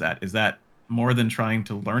time is that? Is that more than trying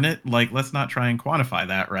to learn it? Like, let's not try and quantify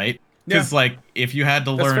that, right? Because like, if you had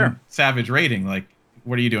to learn Savage Raiding, like,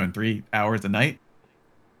 what are you doing? 3 hours a night?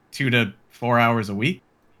 2 to 4 hours a week?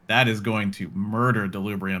 That is going to murder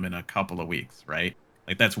Delubrium in a couple of weeks, right?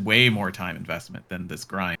 Like, that's way more time investment than this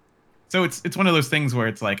grind. So it's one of those things where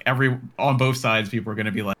it's like on both sides, people are going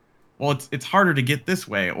to be like, well, it's harder to get this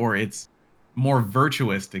way, or it's more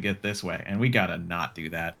virtuous to get this way, and we gotta not do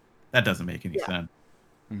that. That doesn't make any sense.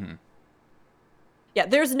 Yeah,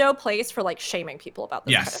 there's no place for like shaming people about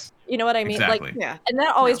this kind of, you know what I mean? Exactly. Like, and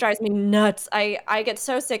that always drives me nuts. I get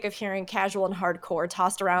so sick of hearing casual and hardcore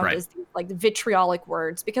tossed around as these, like, vitriolic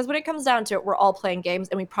words, because when it comes down to it, we're all playing games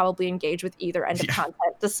and we probably engage with either end of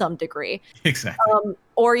content to some degree. Exactly.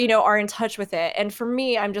 Or, are in touch with it. And for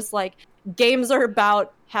me, I'm just like, games are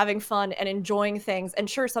about having fun and enjoying things. And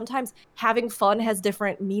sure, sometimes having fun has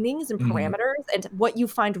different meanings and parameters, and what you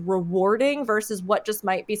find rewarding versus what just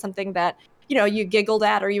might be something that, you giggled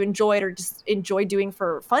at or you enjoyed or just enjoy doing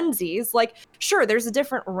for funsies. Like, sure, there's a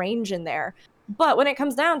different range in there. But when it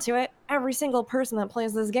comes down to it, every single person that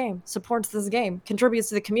plays this game, supports this game, contributes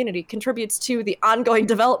to the community, contributes to the ongoing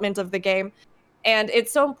development of the game. And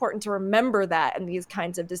it's so important to remember that in these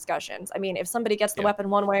kinds of discussions. I mean, if somebody gets the weapon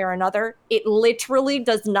one way or another, it literally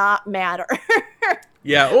does not matter.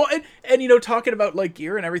 Well, and talking about like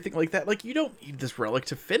gear and everything like that, like, you don't need this relic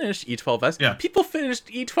to finish E12S. Yeah. People finished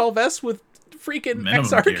E12S with freaking Minimum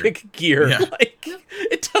Exarchic gear. Yeah. Like,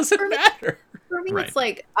 it doesn't matter. For me, it's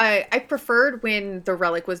like I preferred when the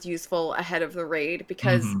relic was useful ahead of the raid,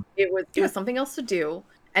 because it was something else to do.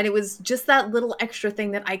 And it was just that little extra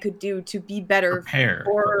thing that I could do to be better prepare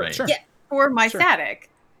for my static.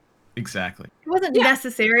 Exactly. It wasn't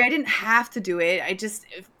necessary. I didn't have to do it.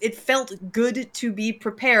 It felt good to be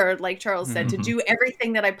prepared, like Charles said, to do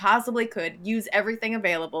everything that I possibly could, use everything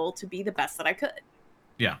available to be the best that I could.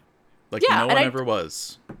 Yeah. Like no one ever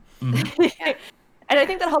was. And I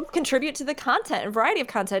think that helps contribute to the content and variety of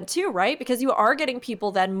content too, right? Because you are getting people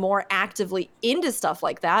then more actively into stuff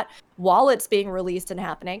like that while it's being released and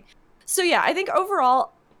happening. So yeah, I think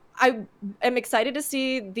overall, I am excited to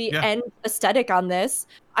see the Yeah. end aesthetic on this.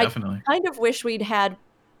 Definitely. I kind of wish we'd had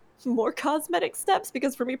more cosmetic steps,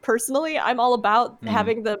 because for me personally, I'm all about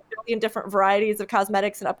having the billion different varieties of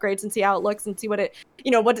cosmetics and upgrades and see how it looks and see what it,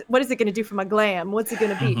 what is it going to do for my glam? What's it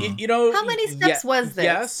going to be? Mhm. You know, How many steps was this?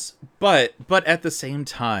 Yes, but at the same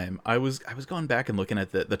time, I was going back and looking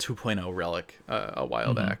at the 2.0 relic a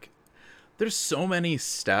while back. There's so many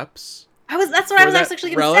steps. That's what I was that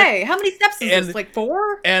actually going to relic, say. How many steps is and- this? Like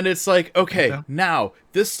 4? And it's like, okay, so. now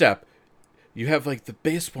this step, you have like the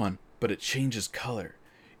base one, but it changes color.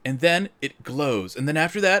 And then it glows. And then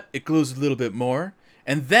after that, it glows a little bit more.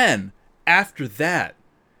 And then after that,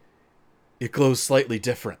 it glows slightly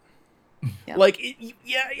different. Yeah. Like,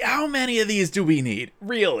 how many of these do we need?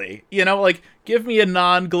 Really? Like, give me a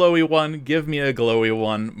non-glowy one, give me a glowy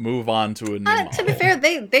one, move on to a new model. To be fair,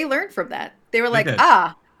 they learned from that. They were like, did.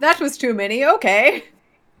 that was too many. Okay.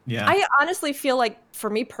 Yeah. I honestly feel like, for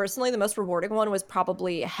me personally, the most rewarding one was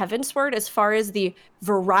probably Heavensward, as far as the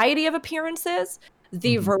variety of appearances,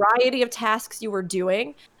 the variety of tasks you were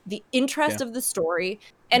doing, the interest of the story,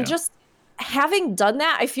 and just having done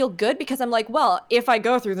that, I feel good, because I'm like, well, if I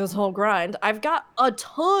go through this whole grind, I've got a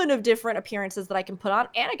ton of different appearances that I can put on,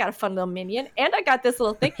 and I got a fun little minion, and I got this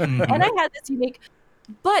little thing, and I had this unique.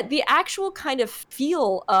 But the actual kind of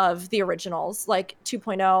feel of the originals, like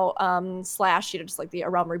 2.0 slash, just like the A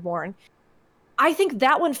Realm Reborn, I think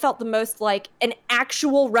that one felt the most like an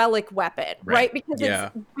actual relic weapon, right? Because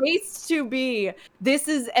it's based to be, this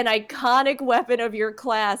is an iconic weapon of your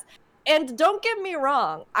class. And don't get me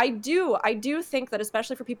wrong, I do think that,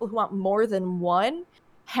 especially for people who want more than one,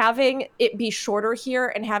 having it be shorter here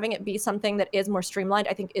and having it be something that is more streamlined,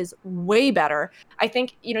 I think is way better. I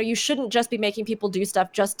think, you shouldn't just be making people do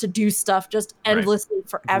stuff just to do stuff, just endlessly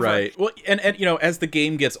forever. Right. Well, and as the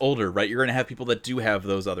game gets older, right, you're going to have people that do have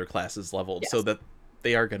those other classes leveled, so that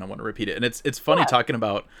they are going to want to repeat it. And it's funny talking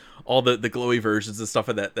about all the glowy versions and stuff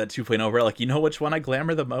of that 2.0 relic. You know which one I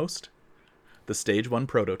glamour the most? The stage 1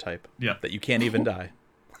 prototype. Yeah. That you can't even die.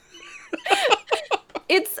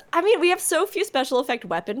 We have so few special effect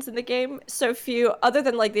weapons in the game, so few, other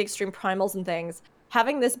than like the extreme primals and things.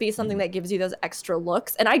 Having this be something that gives you those extra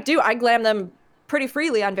looks, and I glam them pretty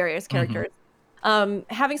freely on various characters.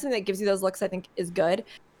 Having something that gives you those looks, I think, is good.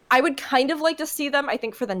 I would kind of like to see them, I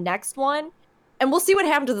think, for the next one, and we'll see what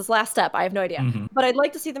happened to this last step. I have no idea. But I'd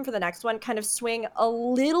like to see them for the next one kind of swing a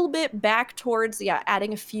little bit back towards,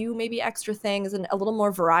 adding a few maybe extra things and a little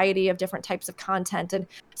more variety of different types of content. And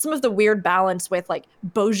some of the weird balance with like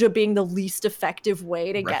Bozja being the least effective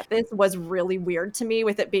way to get this was really weird to me,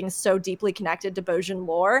 with it being so deeply connected to Bozjan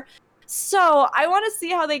lore. So I want to see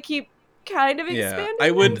how they keep kind of expanding.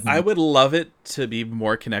 I would love it to be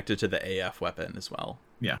more connected to the AF weapon as well.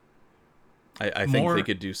 Yeah. I think they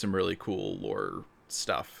could do some really cool lore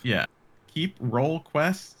stuff. Yeah. Keep role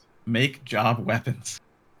quests, make job weapons.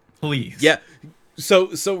 Please. Yeah.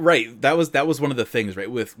 So right, that was one of the things,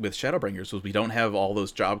 right, with Shadowbringers, was we don't have all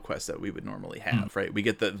those job quests that we would normally have, right? We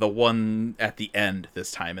get the one at the end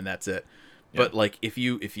this time, and that's it. Yeah. But like if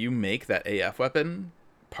you make that AF weapon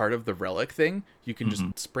part of the relic thing, you can just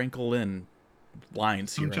sprinkle in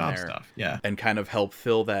lines some here job and there, stuff, yeah, and kind of help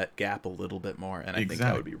fill that gap a little bit more. And I think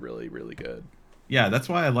that would be really, really good. Yeah, that's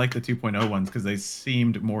why I like the 2.0 ones, because they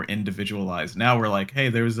seemed more individualized. Now we're like, hey,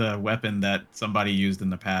 there's a weapon that somebody used in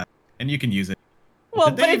the past, and you can use it. Well,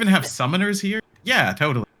 did they even have summoners here? Yeah,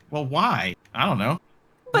 totally. Well, why? I don't know.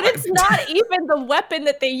 But it's not even the weapon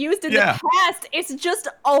that they used in the past. It's just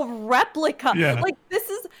a replica. Yeah. Like, this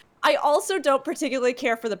is... I also don't particularly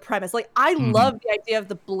care for the premise. Like, I love the idea of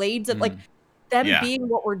the blades of, like, them being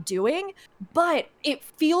what we're doing, but it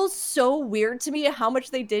feels so weird to me how much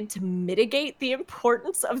they did to mitigate the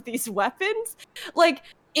importance of these weapons. Like,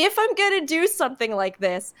 if I'm gonna do something like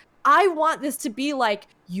this, I want this to be like,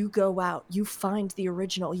 you go out, you find the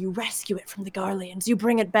original, you rescue it from the Garleans, you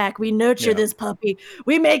bring it back, we nurture this puppy,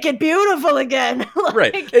 we make it beautiful again. Like,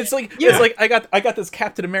 right. It's like I got this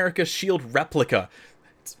Captain America shield replica.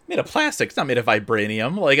 It's made of plastic. It's not made of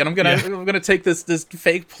vibranium. Like, and I'm gonna take this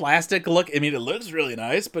fake plastic look. I mean, it looks really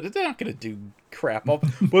nice, but it's not gonna do crap up.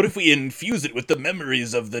 What if we infuse it with the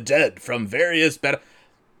memories of the dead from various better?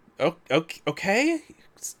 Oh, okay.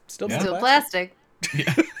 Still plastic.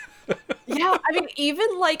 Yeah, I mean,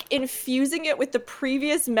 even like infusing it with the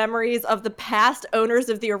previous memories of the past owners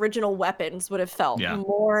of the original weapons would have felt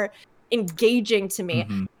more engaging to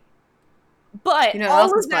me. But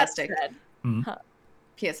all of that plastic. said,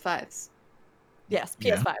 PS5s. Yes,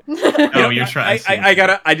 PS5. Oh, you're trying.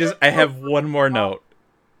 I have one more note,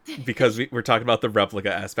 because we're talking about the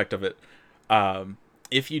replica aspect of it.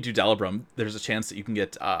 if you do Delabrum, there's a chance that you can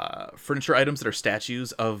get furniture items that are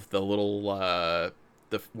statues of the little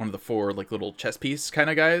one of the 4 like little chess piece kind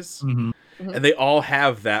of guys, Mhm. and they all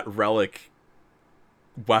have that relic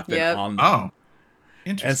weapon Yep. on them. Oh,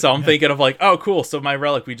 interesting. And so I'm yeah. thinking of like, oh, cool. So my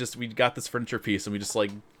relic, we got this furniture piece, and we just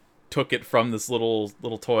like took it from this little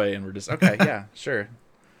toy, and we're just okay, yeah, sure,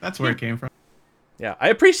 That's where it came from. yeah. I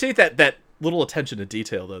appreciate that little attention to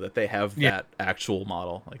detail though, that they have Yeah. that actual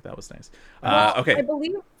model. Like that was nice. Well, Okay,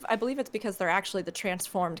 I believe it's because they're actually the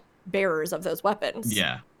transformed bearers of those weapons.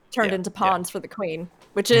 Yeah. Turned Yeah, into pawns for the queen,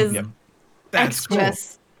 which is Yep. That's extra. cool.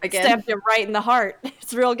 Chess again. stabbed him right in the heart.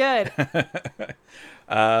 It's real good.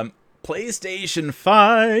 PlayStation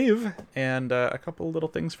 5 and a couple little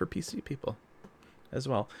things for PC people as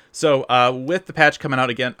well. So with the patch coming out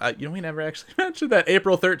again, we never actually mentioned that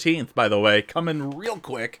April 13th, by the way, coming real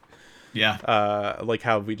quick. Yeah. Like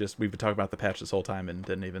how we've been talking about the patch this whole time and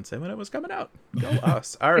didn't even say when it was coming out. Go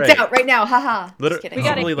us. All right. It's out right now. Haha. Just Literally, kidding. We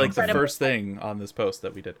gotta probably keep like the credit. first thing on this post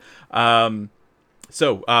that we did.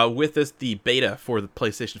 So with this, the beta for the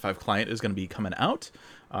PlayStation 5 client is going to be coming out.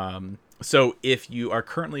 So if you are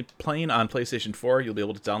currently playing on PlayStation 4, you'll be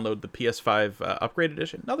able to download the PS5 Upgrade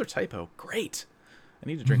Edition. Another typo. Great. I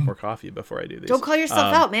need to drink more coffee before I do these. Don't call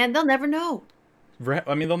yourself out, man. They'll never know.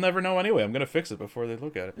 I mean, they'll never know anyway. I'm going to fix it before they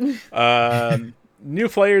look at it. New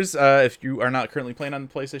players, if you are not currently playing on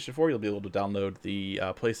the PlayStation 4, you'll be able to download the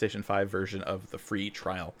PlayStation 5 version of the free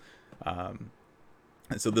trial.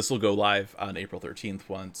 And so this will go live on April 13th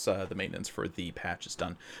once the maintenance for the patch is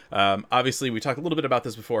done. Obviously, we talked a little bit about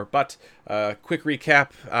this before, but quick recap,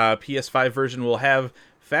 PS5 version will have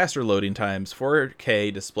faster loading times,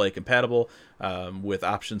 4K display compatible, with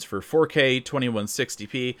options for 4K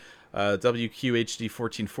 2160p, WQHD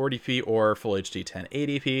 1440p, or Full HD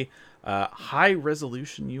 1080p, high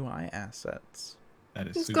resolution UI assets, That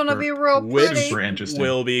is It's super, gonna be real which pretty. super interesting.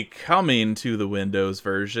 will be coming to the Windows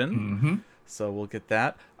version. Mm-hmm. So we'll get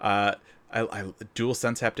that. I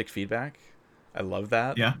DualSense haptic feedback. I love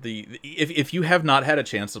that. Yeah. If you have not had a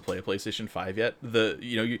chance to play a PlayStation 5 yet,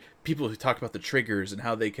 people who talk about the triggers and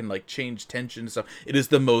how they can like change tension and stuff, it is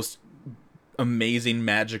the most amazing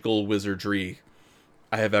magical wizardry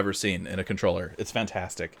I have ever seen in a controller. It's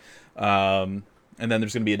fantastic. And then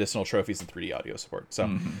there's going to be additional trophies and 3D audio support. So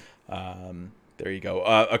there you go.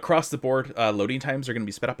 Across the board, loading times are going to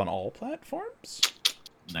be sped up on all platforms.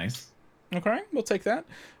 Nice. Okay, we'll take that.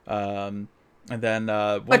 And then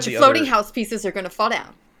But your floating house pieces are going to fall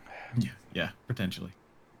down. Yeah, potentially.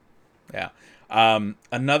 Yeah.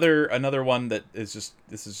 Another one that is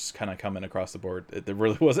just kind of coming across the board. There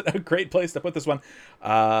really wasn't a great place to put this one.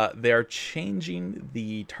 They are changing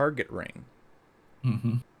the target ring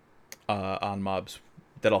Mm-hmm. on mobs.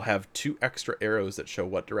 That'll have 2 extra arrows that show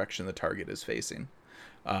what direction the target is facing.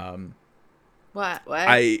 What?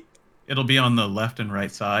 It'll be on the left and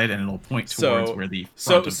right side, and it'll point towards where the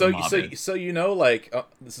front of the mob is. So like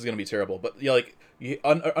this is gonna be terrible, but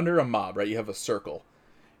under a mob, right? You have a circle,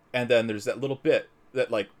 and then there's that little bit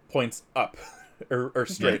that like points up or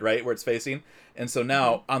straight, right, where it's facing. And so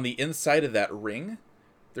now on the inside of that ring,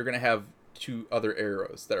 they're gonna have 2 other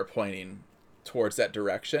arrows that are pointing towards that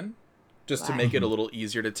direction, just to make it a little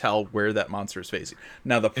easier to tell where that monster is facing.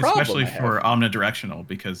 Now the problem, Especially for omnidirectional,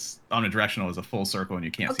 because omnidirectional is a full circle and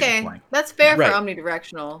you can't see the Okay, flank. that's fair Right. for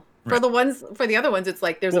omnidirectional. For Right. the other ones, it's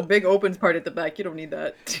like there's a big open part at the back. You don't need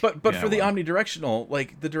that. but Yeah, for the well. omnidirectional,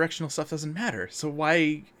 like the directional stuff doesn't matter. So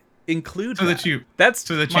why include So that? that you That's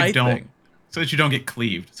so that you my don't thing. so that you don't get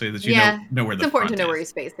cleaved, so that you Yeah, know where It's the important to front know where is.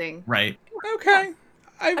 he's facing. Right. Okay.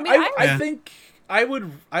 I Yeah. think I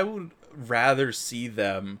would rather see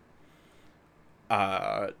them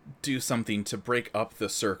do something to break up the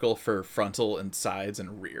circle for frontal and sides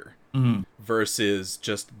and rear Mhm. versus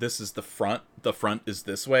just this is the front is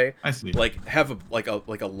this way. I see. Like have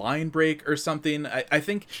a line break or something. I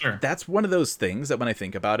think Sure. that's one of those things that when I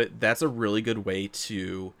think about it, that's a really good way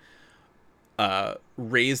to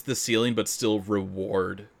raise the ceiling but still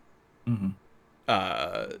reward Mhm.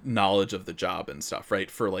 knowledge of the job and stuff,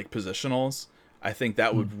 right? For like positionals, I think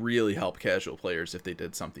that would really help casual players if they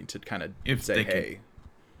did something to kind of If say, they could- hey.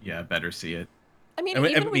 Yeah, better see it. I mean, I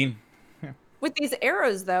even mean, with these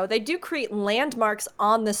arrows, though, they do create landmarks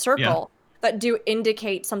on the circle that do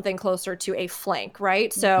indicate something closer to a flank,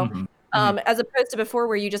 right? So, Mhm. as opposed to before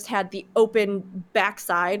where you just had the open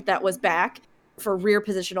backside that was back for rear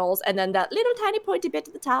positionals and then that little tiny pointy bit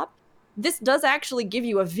at the top, this does actually give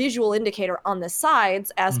you a visual indicator on the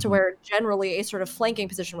sides as to Mhm. where generally a sort of flanking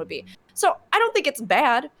position would be. So I don't think it's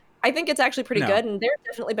bad. I think it's actually pretty No. good, and there's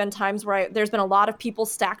definitely been times where there's been a lot of people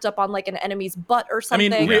stacked up on like an enemy's butt or I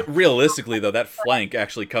something. mean, realistically though, that flank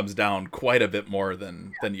actually comes down quite a bit more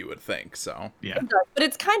than you would think. So Yeah. It does, but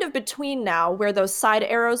it's kind of between now where those side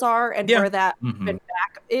arrows are and Yeah. where that Mhm.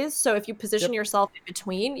 back is. So if you position yourself in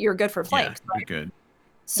between, you're good for Yeah, flanks. you'd be good.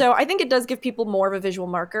 So I think it does give people more of a visual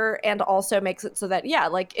marker, and also makes it so that, yeah,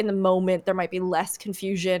 like in the moment there might be less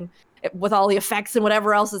confusion with all the effects and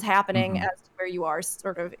whatever else is happening Mhm. as to where you are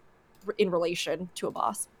sort of in relation to a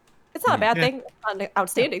boss. It's not a bad Yeah. thing. It's not an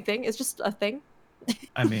outstanding thing. It's just a thing.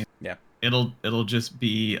 I mean, Yeah. it'll just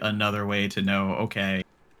be another way to know, okay,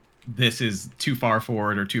 this is too far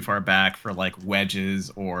forward or too far back for like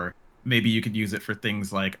wedges, or maybe you could use it for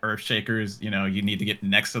things like earth shakers. You know, you need to get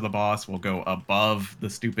next to the boss, we'll go above the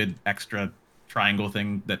stupid extra triangle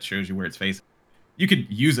thing that shows you where it's facing. You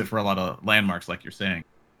could use it for a lot of landmarks, like you're saying.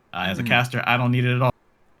 As a Mhm. caster, I don't need it at all,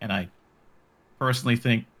 and I personally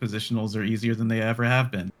think positionals are easier than they ever have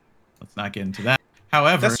been. Let's not get into that.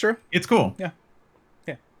 However, that's true. it's cool. Yeah.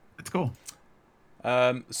 It's cool.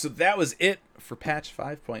 So that was it for patch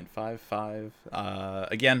 5.55.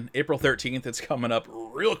 Again, April 13th. It's coming up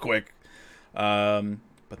real quick.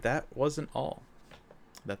 But that wasn't all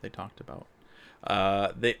that they talked about.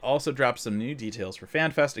 They also dropped some new details for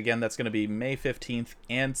FanFest. Again, that's going to be May 15th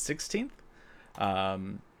and 16th.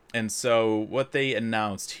 And so what they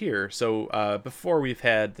announced here, so before we've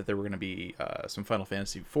had that there were going to be some Final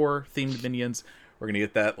Fantasy IV themed minions. We're going to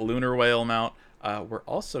get that Lunar Whale mount. We're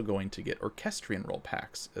also going to get Orchestrion roll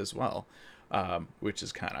packs as well, which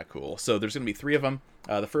is kind of cool. So there's going to be 3 of them.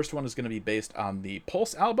 The first one is going to be based on the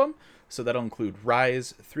Pulse album. So that'll include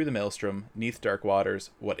Rise, Through the Maelstrom, Neath Dark Waters,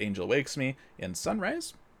 What Angel Wakes Me, and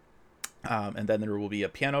Sunrise. And then there will be a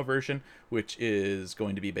piano version, which is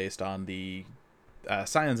going to be based on the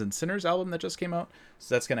Scions and Sinners album that just came out.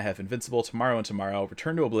 So that's going to have Invincible, Tomorrow and Tomorrow,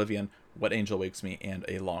 Return to Oblivion, What Angel Wakes Me, and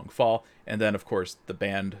A Long Fall. And then, of course, the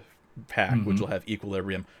band pack, which will have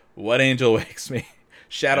Equilibrium, What Angel Wakes Me,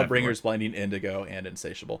 Shadowbringers, Blinding Indigo, and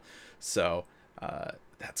Insatiable. So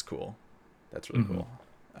that's cool. That's really cool.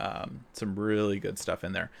 Some really good stuff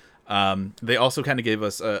in there. They also kind of gave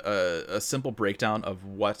us a simple breakdown of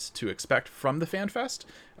what to expect from the FanFest.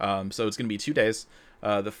 So it's going to be 2 days.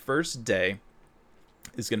 The first day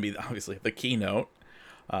is going to be obviously the keynote,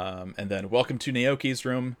 and then Welcome to Naoki's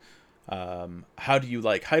Room. How do you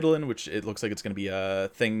like Heidelin, which it looks like it's going to be a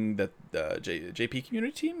thing that the JP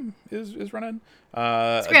community team is running.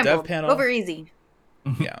 A dev Scrambled. panel. Over easy.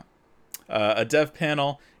 Yeah. A dev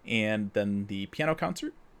panel, and then the piano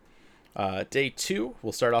concert. Day 2,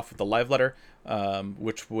 we'll start off with the live letter,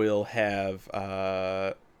 which will have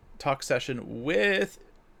talk session with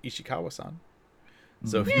Ishikawa-san.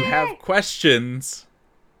 So if you have questions,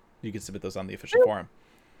 you can submit those on the official forum.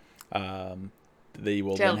 They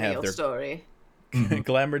will Tell then me have your their story.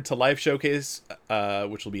 Glamored to Life showcase,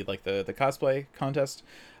 which will be like the cosplay contest.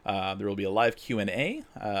 There will be a live Q&A.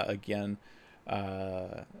 Again,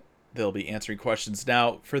 they'll be answering questions.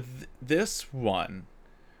 Now, for this one,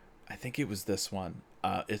 I think it was this one.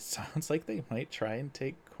 It sounds like they might try and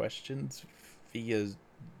take questions via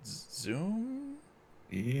Zoom.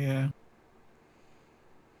 Yeah.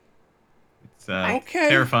 It's Okay.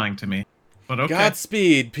 terrifying to me. But okay.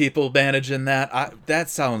 Godspeed, people managing that. That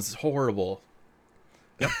sounds horrible.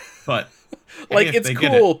 But Like, hey, if it's they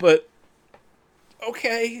get cool, but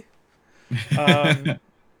okay.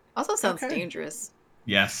 Also sounds Okay. dangerous.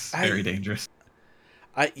 Yes, I- very dangerous.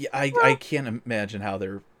 I can't imagine how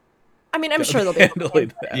they're I mean, I'm gonna sure they'll be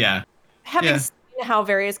handling that. Yeah. having Yeah. seen how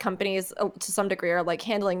various companies to some degree are like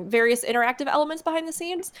handling various interactive elements behind the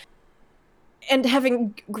scenes, and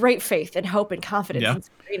having great faith and hope and confidence Yeah. in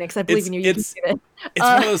Square Enix. I believe in you. You can It's- do it. It's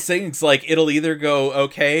one of those things, like, it'll either go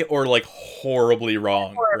okay or, like, horribly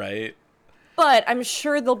wrong, right? But I'm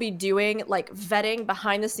sure they'll be doing like vetting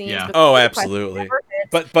behind the scenes. Yeah. before Oh, the question absolutely. ever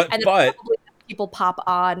hits, But and then probably people pop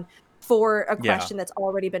on for a Yeah. question that's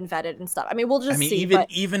already been vetted and stuff. I mean, we'll just I mean, see. even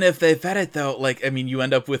But even if they vet it, though, like, I mean, you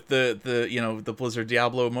end up with the the Blizzard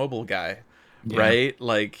Diablo mobile guy, Yeah. right?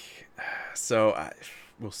 Like, so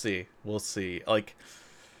we'll see. Like,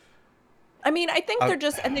 I mean, I think they're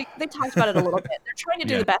just, and they talked about it a little bit. They're trying to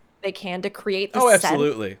do Yeah. the best they can to create the oh, sense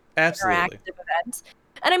absolutely, absolutely. interactive event.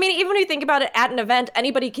 And I mean, even when you think about it, at an event,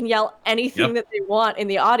 anybody can yell anything Yep. that they want in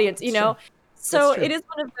the audience, you know? So That's true. it is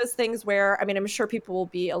one of those things where, I mean, I'm sure people will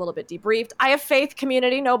be a little bit debriefed. I have faith,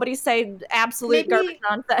 community. Nobody say absolute Maybe- garbage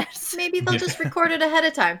nonsense. Maybe they'll Yeah. just record it ahead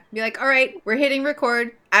of time. Be like, all right, we're hitting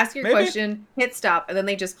record. Ask your Maybe. question, hit stop, and then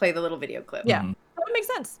they just play the little video clip. Yeah. Mhm. That would make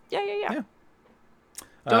sense. Yeah.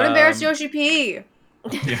 Don't embarrass Um, Yoshi P.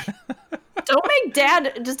 Yeah. Don't make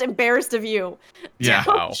Dad just embarrassed of you. Yeah.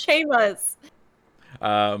 Wow. Don't shame us.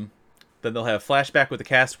 Then they'll have flashback with the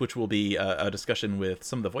cast, which will be a discussion with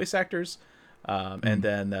some of the voice actors, and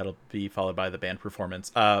then that'll be followed by the band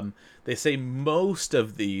performance. They say most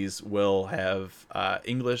of these will have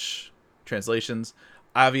English translations.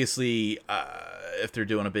 Obviously, if they're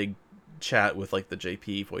doing a big chat with like the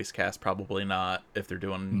JP voice cast, probably not. If they're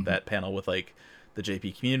doing that panel with like the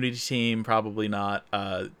JP community team, probably not.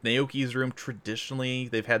 Naoki's room, traditionally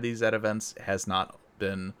they've had these at events, has not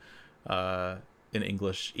been in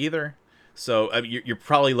English either. So you're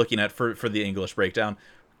probably looking at, for the English breakdown,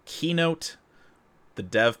 keynote, the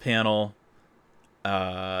dev panel,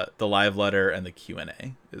 the live letter, and the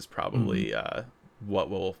Q&A is probably what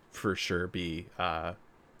will for sure be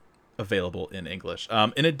available in English.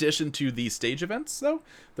 In addition to the stage events, though,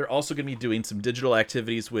 they're also going to be doing some digital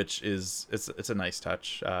activities, which is it's a nice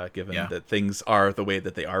touch, given that things are the way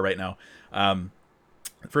that they are right now. The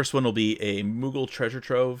first one will be a Moogle Treasure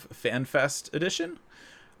Trove Fan Fest edition.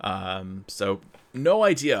 So no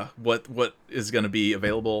idea what is going to be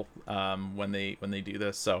available when they do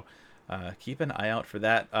this. So keep an eye out for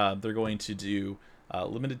that. They're going to do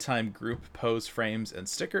limited time group pose frames and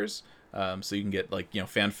stickers. So you can get like,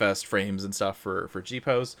 Fan Fest frames and stuff for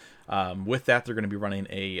G-Pose. With that, they're going to be running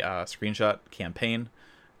a screenshot campaign.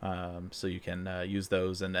 So you can use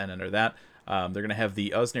those and enter that. They're going to have the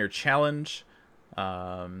Usnair Challenge.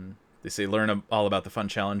 They say learn all about the fun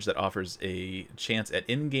challenge that offers a chance at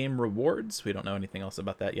in-game rewards. We don't know anything else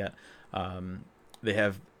about that yet. They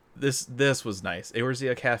have this was nice.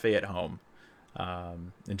 Eorzea Cafe at home.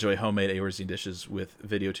 Enjoy homemade Eorzea dishes with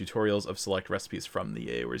video tutorials of select recipes from the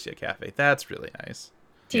Eorzea Cafe. That's really nice.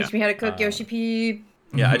 Teach me how to cook Yoshi P.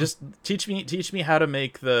 Yeah, I just teach me how to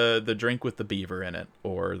make the drink with the beaver in it,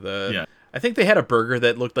 or I think they had a burger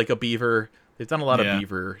that looked like a beaver. They've done a lot of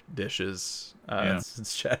beaver dishes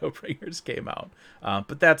since Shadowbringers came out,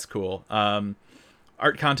 but that's cool.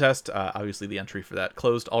 Art contest, obviously the entry for that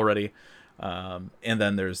closed already, and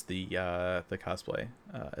then there's the cosplay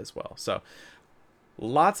as well. So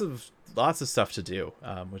lots of stuff to do,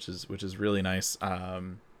 which is really nice.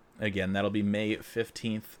 Again, that'll be May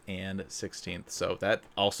 15th and 16th, so that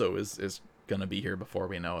also is gonna be here before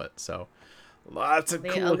we know it. So lots of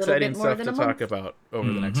cool, exciting stuff to talk about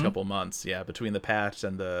over the next couple months. Yeah, between the patch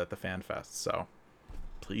and the Fan Fest. So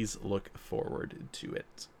please look forward to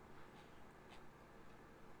it.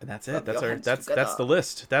 And that's it. That's the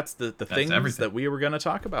list. That's the things everything that we were going to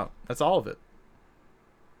talk about. That's all of it.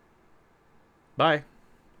 Bye.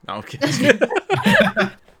 No, I'm kidding.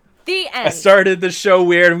 The end. I started the show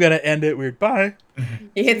weird. I'm going to end it weird. Bye.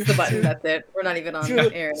 He hits the button. That's it. We're not even on air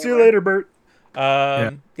anymore. See you later, Bert.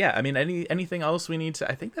 I mean, anything else we need to?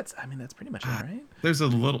 I think that's pretty much it, right? There's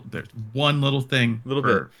one little thing.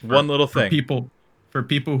 For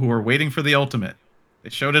people who are waiting for the ultimate. They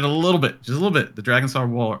showed it just a little bit. The Dragonstar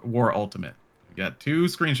War ultimate. We got 2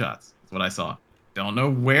 screenshots. That's what I saw. Don't know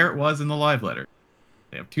where it was in the live letter.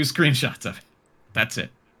 They have 2 screenshots of it. That's it.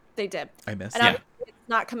 They did. I missed. And it's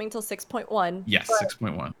not coming till 6.1. Yes,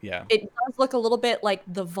 6.1. Yeah. It does look a little bit like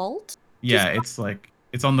the Vault. Yeah, it's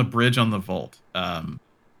on the bridge on the Vault.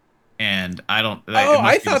 And I don't.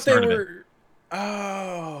 I thought they were.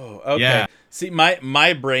 Oh, okay. Yeah. See,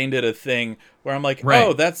 my brain did a thing where I'm like,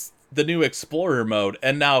 oh, that's the new Explorer mode.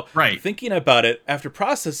 And now, thinking about it, after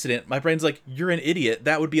processing it, my brain's like, you're an idiot.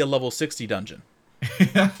 That would be a level 60 dungeon.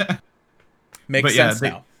 Makes sense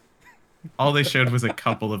now. All they showed was a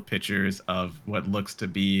couple of pictures of what looks to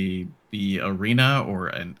be the arena or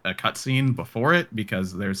a cutscene before it,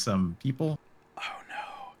 because there's some people. Oh no!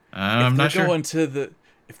 I'm not sure.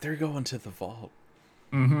 If they're going to the Vault.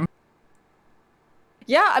 Mm-hmm.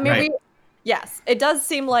 Yeah, I mean, yes, it does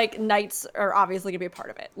seem like knights are obviously gonna be a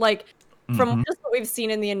part of it. Like from just what we've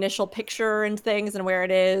seen in the initial picture and things and where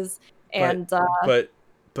it is, and but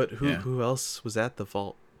who else was at the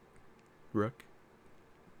Vault? Rook.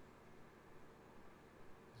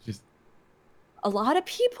 Just a lot of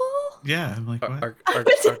people. Yeah, I'm like, what? What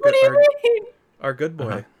do you mean? Our good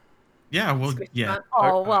boy. Yeah, well, yeah.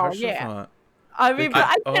 Oh well, yeah. I mean, but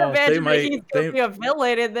I can't imagine that he's gonna be a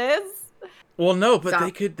villain in this. Well, no,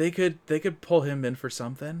 but they could pull him in for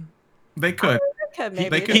something. They could.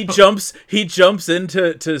 Maybe. He jumps in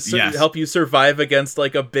to help you survive against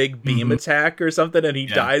like a big beam attack or something, and he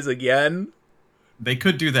dies again. They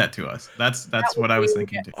could do that to us. That's what I was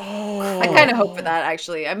thinking too. Oh, I kind of hope for that,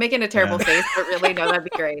 actually. I'm making a terrible face, but really, no, that'd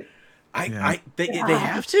be great. They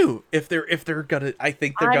have to if they're gonna. I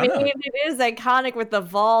think they're gonna. I mean, it is iconic with the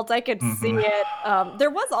vault. I could see it. There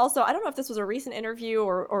was also, I don't know if this was a recent interview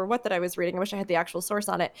or what that I was reading. I wish I had the actual source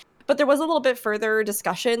on it. But there was a little bit further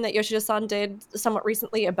discussion that Yoshida-san did somewhat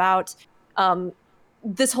recently about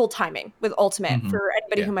this whole timing with Ultimate for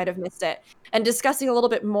anybody who might have missed it, and discussing a little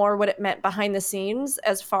bit more what it meant behind the scenes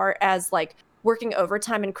as far as like working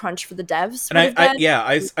overtime and crunch for the devs. And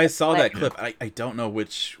I saw that clip. I don't know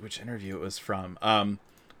which interview it was from.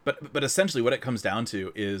 But essentially what it comes down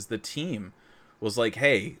to is the team was like,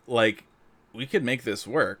 hey, like we could make this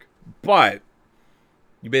work, but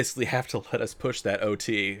you basically have to let us push that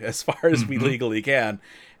OT as far as we legally can.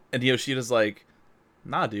 And Yoshida's like,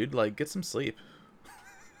 nah, dude, like get some sleep.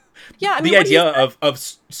 Yeah, I mean, the idea of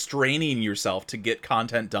straining yourself to get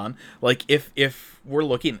content done, like if we're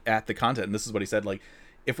looking at the content, and this is what he said, like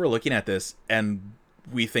if we're looking at this and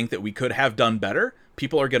we think that we could have done better,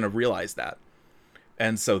 people are going to realize that.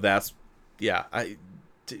 And so that's Yoshida,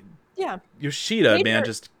 man,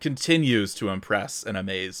 just continues to impress and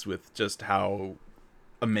amaze with just how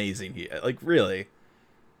amazing he is. Like really,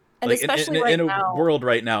 and like especially in a now, world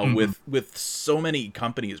right now with so many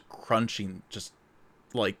companies crunching just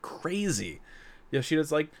like crazy,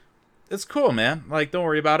 Yoshida's like, it's cool, man, like don't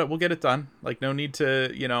worry about it, we'll get it done, like no need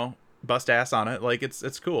to bust ass on it, like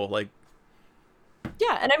it's cool, like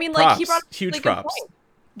yeah. And I mean, props, like he brought huge really props. good point.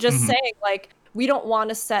 Just saying, like, we don't want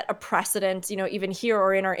to set a precedent, even here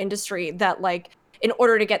or in our industry, that like in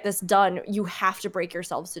order to get this done you have to break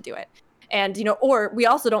yourselves to do it. And or we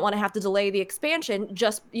also don't want to have to delay the expansion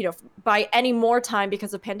just by any more time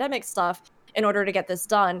because of pandemic stuff in order to get this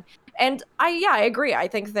done. And I agree. I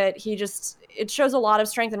think that it shows a lot of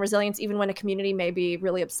strength and resilience, even when a community may be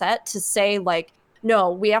really upset, to say like, no,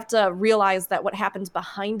 we have to realize that what happens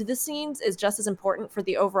behind the scenes is just as important for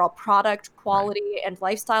the overall product quality and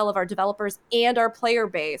lifestyle of our developers and our player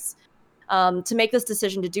base, to make this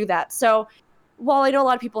decision to do that. So while I know a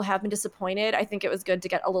lot of people have been disappointed, I think it was good to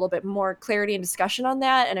get a little bit more clarity and discussion on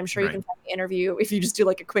that. And I'm sure you can find the interview if you just do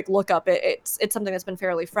like a quick look up. It's something that's been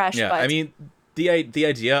fairly fresh. Yeah, but I mean, the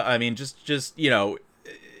idea, I mean, just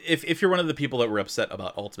if you're one of the people that were upset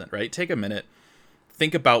about Ultimate, right? Take a minute,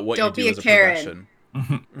 think about what Don't you be do a as a Karen.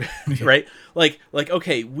 profession, right? Like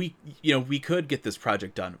okay, we could get this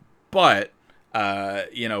project done, but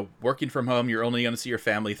working from home, you're only going to see your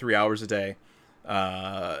family 3 hours a day.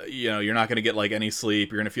 You're not going to get like any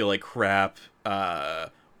sleep. You're going to feel like crap.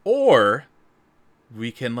 Or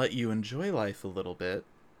we can let you enjoy life a little bit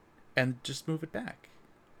and just move it back.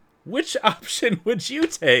 Which option would you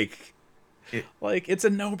take? It's a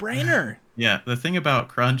no-brainer. Yeah, the thing about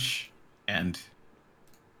crunch, and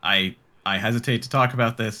I hesitate to talk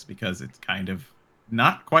about this because it's kind of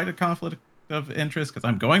not quite a conflict of interest because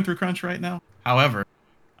I'm going through crunch right now. However,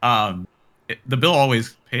 the bill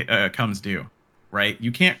always comes due, right?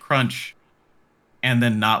 You can't crunch and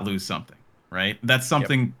then not lose something, right? That's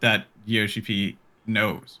something that Yoshi P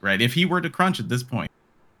knows, right? If he were to crunch at this point,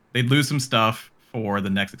 they'd lose some stuff for the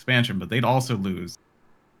next expansion, but they'd also lose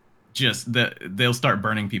they'll start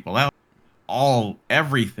burning people out.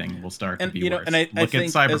 Everything will start to be worse. And I Look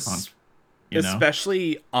think at Cyberpunk.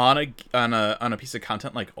 Especially on a piece of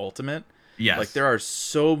content like Ultimate, yes, like there are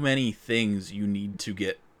so many things you need to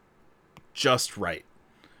get just right.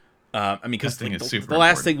 I mean, because the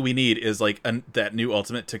last thing we need is like that new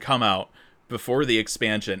Ultimate to come out before the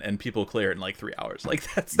expansion and people clear it in like 3 hours.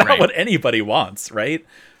 Like that's not what anybody wants, right?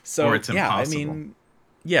 So or it's impossible.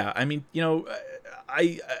 I mean,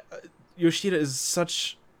 Yoshida is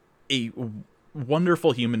such a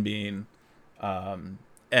wonderful human being, and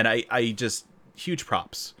I just huge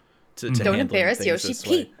props to don't embarrass Yoshi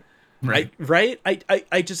P. Right.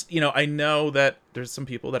 I just I know that there's some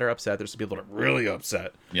people that are upset. There's some people that are really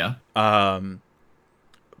upset. Yeah.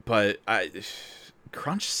 But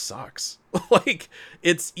crunch sucks. Like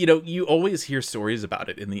it's you always hear stories about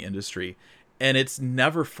it in the industry, and it's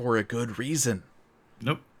never for a good reason.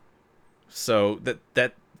 Nope. So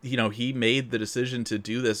that he made the decision to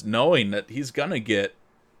do this knowing that he's gonna get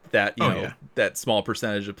that that small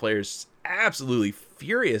percentage of players absolutely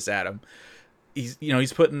furious at him.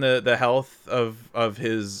 He's putting the health of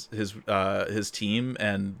his team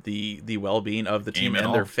and the well-being of the team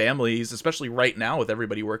and their families, especially right now with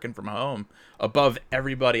everybody working from home, above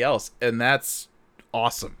everybody else, and that's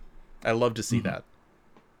awesome. I love to see that.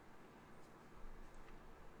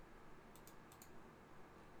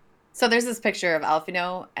 So there's this picture of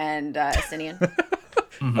Alphino and Estinian.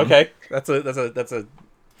 Okay, that's a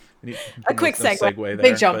quick segue there.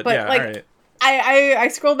 Big jump, but yeah, like. All right. I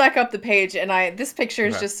scrolled back up the page and this picture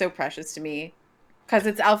is just so precious to me because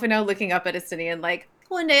it's Alphino looking up at Estinian like,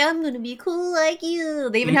 one day I'm gonna be cool like you.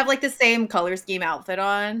 They even have like the same color scheme outfit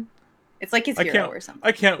on. It's like his hero or something.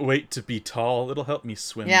 I can't wait to be tall. It'll help me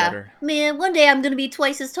swim Yeah. better. Man, one day I'm gonna be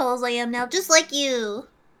twice as tall as I am now, just like you.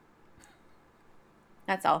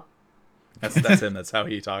 That's all. That's him. That's how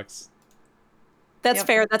he talks. That's Yep.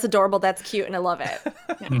 fair. That's adorable. That's cute, and I love it.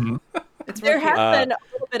 Mhm. It's There real cute. has been a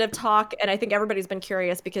little bit of talk, and I think everybody's been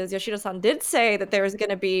curious because Yoshida-san did say that there is going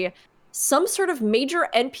to be some sort of major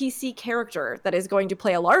NPC character that is going to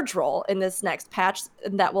play a large role in this next patch,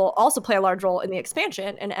 and that will also play a large role in the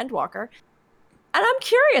expansion in Endwalker. And I'm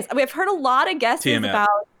curious. I mean, I've heard a lot of guesses Tiamat.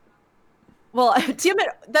 about. Well,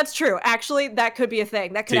 Tiamat. That's true. Actually, that could be a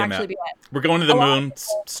thing. That could Tiamat. actually be it. We're going to the A lot moon,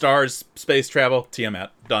 stars, space travel.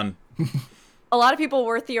 Tiamat. Done. A lot of people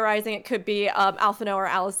were theorizing it could be Alphino or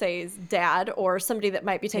Alisaie's dad, or somebody that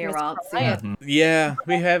might be taking us to Terrence, Alliance. Yeah,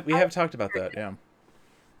 we have talked about that. Yeah.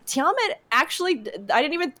 Tiamat actually, I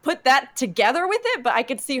didn't even put that together with it, but I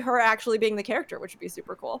could see her actually being the character, which would be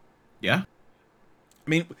super cool. Yeah. I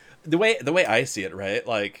mean, the way I see it, right?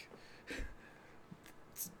 Like,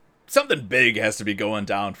 something big has to be going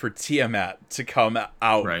down for Tiamat to come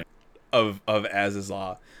out Right. of Az's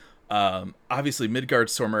Law. Obviously,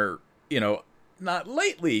 Midgardstormer, not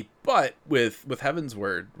lately, but with Heaven's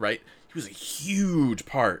Word, right? He was a huge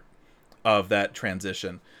part of that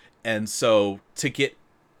transition, and so to get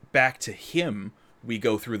back to him, we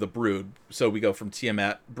go through the Brood. So we go from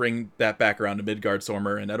Tiamat, bring that back around to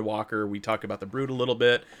Midgardstormer and Endwalker. We talk about the Brood a little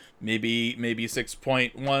bit. Maybe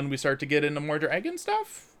 6.1 we start to get into more dragon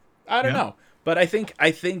stuff. I don't know, but I think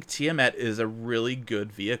Tiamat is a really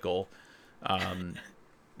good vehicle to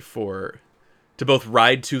both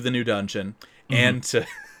ride to the new dungeon and to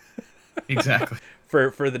Exactly.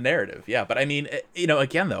 for the narrative. Yeah, but I mean,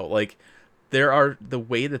 again though, like there are the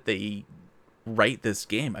way that they write this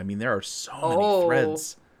game. I mean, there are so many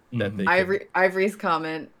threads that they Ivory's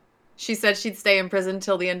comment. She said she'd stay in prison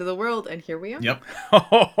till the end of the world, and here we are. Yep.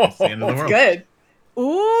 That's the end of the world. Good.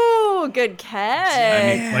 Ooh, good I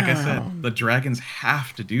catch. mean, like I said, the dragons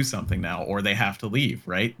have to do something now, or they have to leave,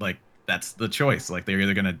 right? Like that's the choice. Like they're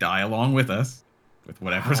either gonna die along with us, with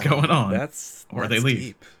whatever's going on, or they leave.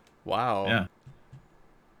 Deep. Wow. Yeah.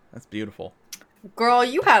 That's beautiful. Girl,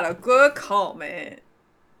 you had a good comment.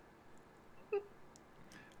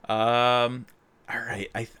 All right.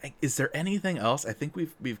 I think, is there anything else? I think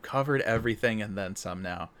we've covered everything and then some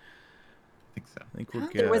now. I think so. I think we're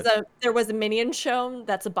good. There was a minion shown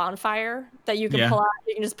that's a bonfire that you can pull out.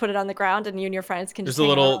 You can just put it on the ground, and you and your friends can. There's just a hang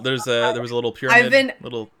little. out. There was a little pyramid. I've been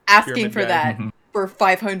little asking pyramid for guy. that Mhm. for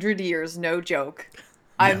 500 years, no joke.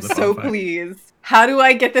 I'm the so bonfire. pleased. How do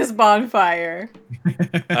I get this bonfire?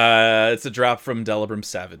 It's a drop from Delibram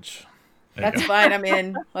Savage. There you That's go. fine. I'm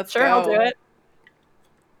in. Let's Sure, go. I'll do it.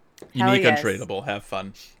 Hell Unique, yes. untradeable. Have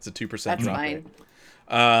fun. It's a 2% That's drop fine. rate.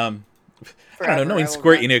 I don't know. Forever, Knowing I will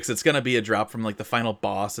Square run. Enix, it's gonna be a drop from like the final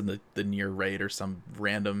boss in the near raid or some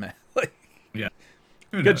random. Like, Who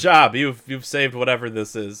good knows? job. You've saved whatever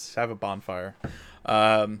this is. Have a bonfire.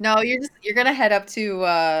 No, you're gonna head up to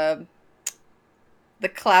the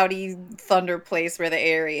cloudy thunder place where the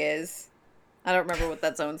Airy is. I don't remember what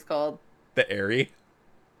that zone's called. The Airy.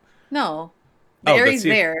 No, the Oh, Airy's that's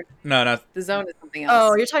you- there. No, not The zone is something else.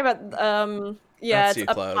 Oh, you're talking about yeah, not it's Sea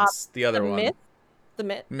up top. Clouds. The other one. Myth? The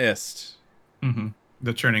myth. Mist. Mhm.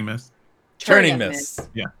 The churning mist. Turning Turning Mist.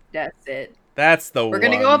 That's it. That's the We're one.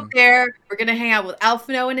 gonna go up there. We're gonna hang out with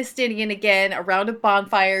Alphino and Estinian again around a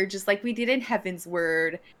bonfire, just like we did in Heaven's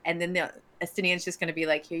Word. And then the Estinian's just gonna be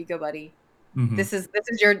like, "Here you go, buddy. Mhm. This is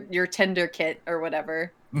your tender kit or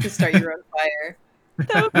whatever to start your own fire."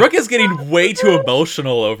 Rook is getting way too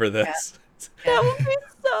emotional over this. That would be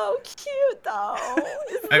so cute, though.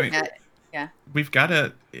 I mean, Yeah. we've got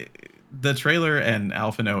the trailer and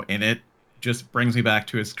Alphino in it just brings me back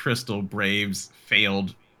to his Crystal Braves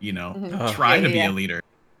failed, Mhm. try Yeah, to be yeah. a leader.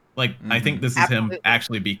 Like, I think this is Absolutely. him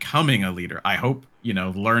actually becoming a leader. I hope,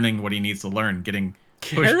 learning what he needs to learn, getting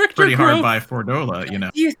pushed Character pretty hard growth. by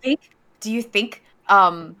Fordola, Do you think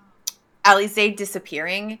Alisaie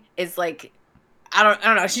disappearing is like, I don't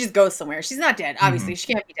know, she just goes somewhere. She's not dead, obviously.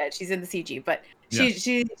 She can't be dead. She's in the CG, but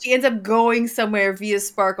she ends up going somewhere via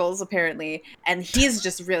Sparkles apparently, and he's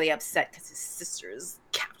just really upset because his sister is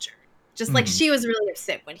captured. Just like Mhm. she was really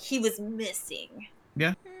upset when he was missing.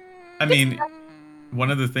 I mean,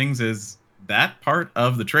 one of the things is that part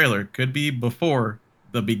of the trailer could be before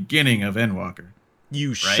the beginning of Endwalker.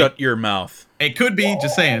 You shut your mouth. It could be,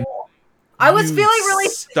 just saying. I was You feeling really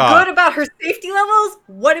stop. good about her safety levels.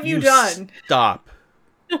 What have you done? Stop.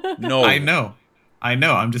 No. I know.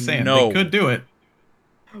 I'm just saying. No. They could do it.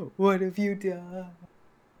 What have you done?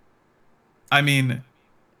 I mean,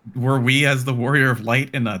 were we as the Warrior of Light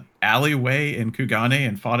in a alleyway in Kugane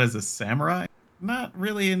and fought as a samurai? Not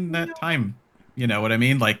really in that time. You know what I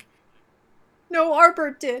mean? Like, No,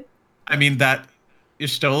 Arbor did. I mean that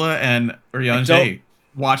Ishtola and Urianger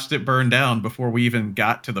watched it burn down before we even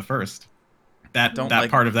got to the first. That Don't that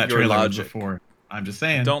like part of that your trailer was logic. before. I'm just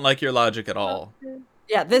saying. Don't like your logic at all.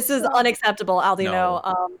 Yeah, this is unacceptable, Aldino.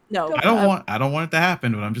 No. I don't want it to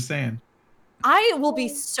happen, but I'm just saying. I will be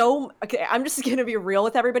so okay. I'm just gonna be real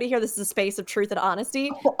with everybody here. This is a space of truth and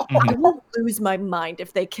honesty. I will lose my mind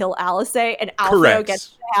if they kill Alice and Alfredo Correct. gets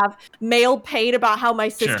to have male pain about how my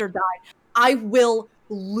sister died. I will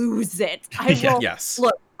lose it. I Yeah. will. Yes.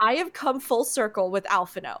 Look, I have come full circle with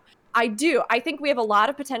Alphino. I do. I think we have a lot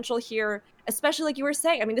of potential here, especially like you were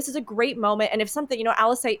saying. I mean, this is a great moment. And if something,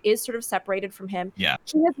 Alice is sort of separated from him. Yeah.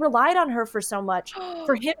 He has relied on her for so much.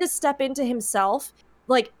 For him to step into himself,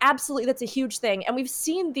 like, absolutely, that's a huge thing. And we've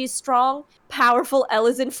seen these strong, powerful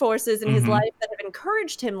Elysian forces in his life that have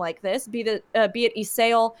encouraged him like this, be it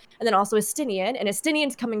Isael and then also Estinian. And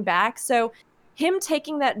Estinian's coming back. So him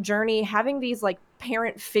taking that journey, having these, like,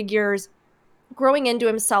 parent figures, growing into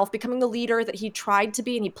himself, becoming the leader that he tried to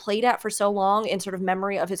be and he played at for so long in sort of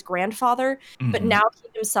memory of his grandfather, but now he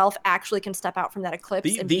himself actually can step out from that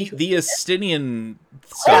eclipse. The Estinian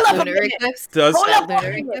Hold stuff up a Lunar minute. eclipse. does Hold up a Lunar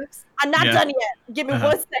minute. eclipse. I'm not Yeah. done yet. Give me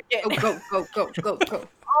Uh-huh. 1 second. Go.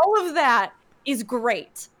 All of that is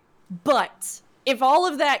great, but if all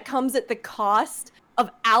of that comes at the cost of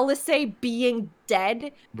Alice being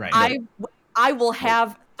dead, Right. I will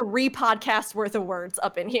have 3 podcasts worth of words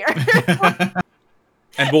up in here.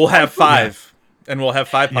 and we'll have 5. And we'll have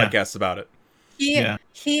 5 Yeah. podcasts about it. Yeah.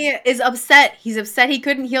 He is upset. He's upset he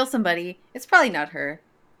couldn't heal somebody. It's probably not her.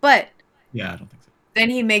 But Yeah, I don't think so. then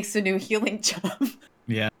he makes a new healing job.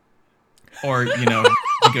 Yeah. Or, he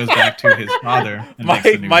goes back to his father. And My makes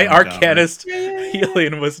a new my healing job. arcanist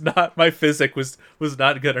healing was not, my physic was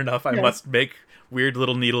not good enough. I Yeah. must make weird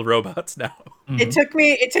little needle robots now. Mhm. It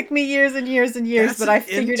took me years and years and years, That's but I an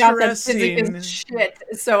figured out that physic interesting- is shit.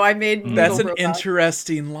 So I made That's needle an robots.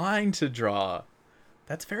 interesting line to draw.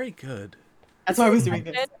 That's very good. That's why I was doing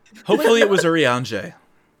this. Hopefully it was Urianger.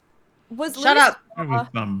 Was Shut Louis- up. It was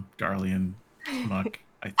some Garlean muck.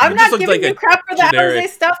 I think. I'm just not looked giving like you a crap for the generic- Alize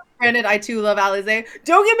stuff. Granted, I too love Alize.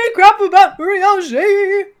 Don't give me crap about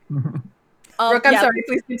Urianger. Brooke, I'm yeah, sorry.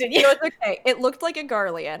 Please continue. no, it's okay. It looked like a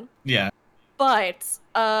Garlean, Yeah. but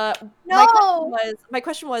my No.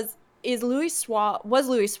 question was, was Louis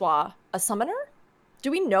Sois a summoner?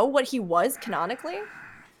 Do we know what he was canonically?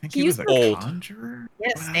 I think He he was used a to- Old. conjurer.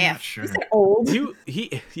 Yes, But I'm Stan. not sure. You said old.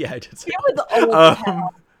 Yeah, I did say He was old. as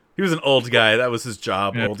hell. he was an old guy. That was his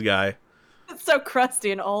job, Yeah. old guy. It's so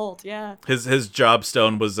crusty and old. Yeah. His job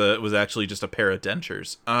stone was actually just a pair of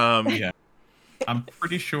dentures. Yeah. I'm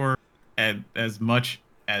pretty sure as much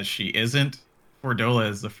as she isn't, Fordola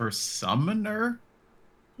is the first summoner,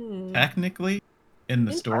 technically, in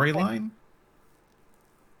the Interesting. storyline.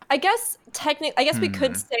 I guess we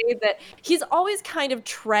could say that he's always kind of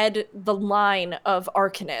tread the line of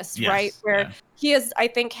Arcanist, Yes, right? Where yeah. he has, I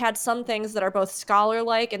think, had some things that are both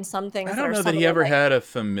scholar-like and some things I that don't are know that he ever summoner-like. had a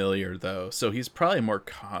familiar though, so he's probably more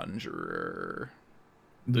conjurer.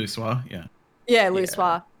 Luswa, yeah. Yeah,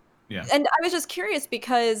 Luswa. Yeah. And I was just curious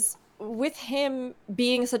because with him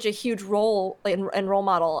being such a huge role and role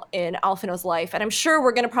model in Alphino's life, and I'm sure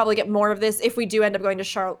we're going to probably get more of this if we do end up going to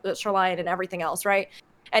Charlian and everything else, right?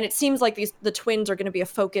 And it seems like the twins are going to be a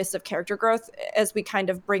focus of character growth as we kind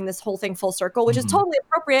of bring this whole thing full circle, which is totally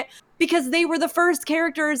appropriate because they were the first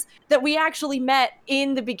characters that we actually met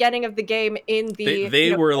in the beginning of the game. In the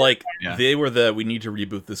They were like Yeah. they were the we need to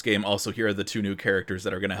reboot this game. Also, here are the 2 new characters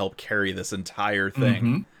that are going to help carry this entire thing.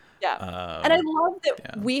 Mhm. Yeah. And I love that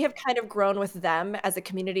yeah. we have kind of grown with them as a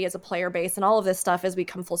community, as a player base, and all of this stuff as we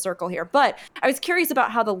come full circle here. But I was curious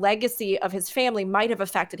about how the legacy of his family might have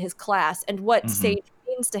affected his class and what Sage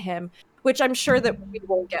means to him, which I'm sure that we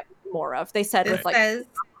will get more of. They said with It like says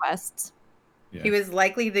quests. Yeah. he was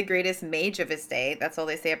likely the greatest mage of his day. That's all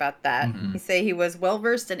they say about that. Mhm. They say he was well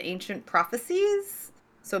versed in ancient prophecies,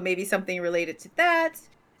 so maybe something related to that.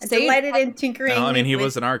 And Sage- delighted in tinkering. I mean, he with-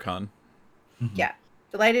 was an archon. Yeah,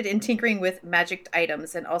 delighted in tinkering with magic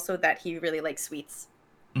items, and also that he really likes sweets.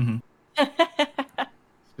 Mhm.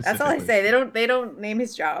 That's all I Specifically. say. They don't name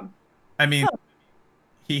his job. I mean,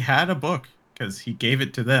 he had a book because he gave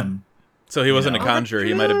it to them. So he wasn't Yeah. a Oh, that's conjurer.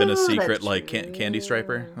 He might have been a true, secret that's like true. candy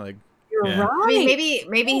striper, like You're Yeah. right. I mean,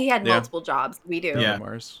 maybe he had Yeah. multiple jobs. We do. Yeah.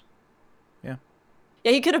 Mars.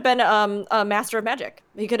 Yeah, he could have been a master of magic.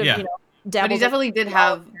 He could have, Yeah. But dabbled he in- definitely did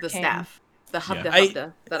have the Arcane. staff, the hubda Yeah.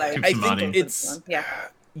 hubda that I Keeps I him think nodding. it's yeah.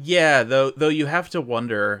 yeah. Though you have to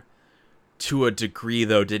wonder, to a degree,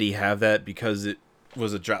 though, did he have that because it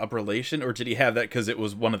was a job relation, or did he have that because it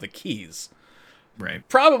was one of the keys? Right.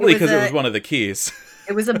 Probably It was because it a- was one of the keys.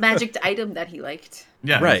 It was a magic item that he liked.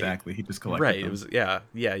 Yeah, Right. exactly. He just collected Right. them. It was. Yeah.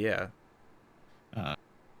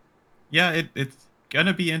 Yeah, it's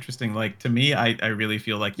gonna be interesting. Like, to me, I really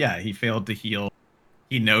feel like, yeah, he failed to heal.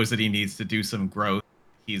 He knows that he needs to do some growth.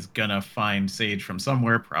 He's gonna find Sage from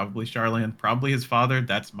somewhere, probably Charlene, probably his father.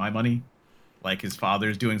 That's my money. Like, his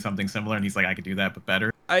father's doing something similar, and he's like, I could do that, but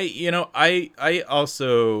better. I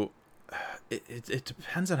also, it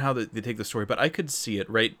depends on how they take the story, but I could see it,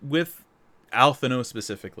 right, with Alphino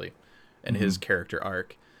specifically and his character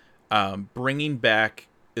arc, bringing back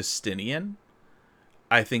Estinian,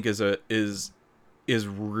 I think is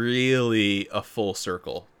really a full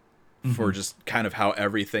circle for just kind of how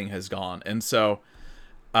everything has gone. And so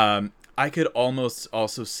I could almost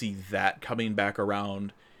also see that coming back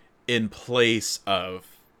around in place of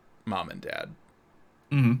Mom and Dad.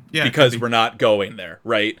 Yeah, Because we're not going there,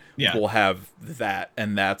 right? Yeah. We'll have that,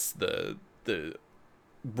 and that's the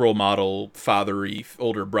role model, fathery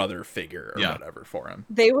older brother figure or whatever for him.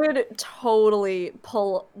 They would totally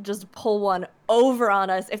pull one over on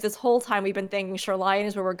us if this whole time we've been thinking Shoreline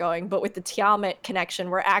is where we're going, but with the Tiamat connection,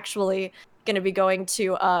 we're actually going to be going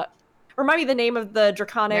to remind me the name of the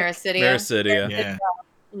draconic. Mericidia. Yeah,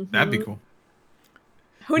 Mhm. that'd be cool.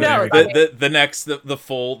 Who knows?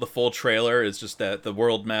 The full trailer is just that the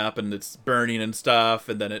world map, and it's burning and stuff,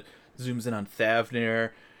 and then it zooms in on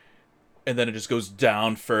Thavnir, and then it just goes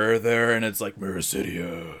down further, and it's like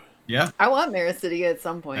Mericidia. Yeah, I want Mericidia at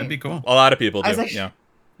some point. that'd be cool. A lot of people I was do. like- Yeah,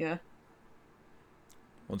 Yeah.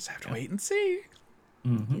 we'll just have to wait and see.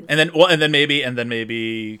 Mhm. And then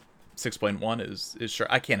maybe 6.1 is sure.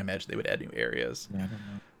 I can't imagine they would add new areas Yeah, I don't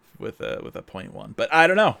know. with a 0.1, but I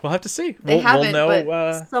don't know. We'll have to see. They We'll haven't, know.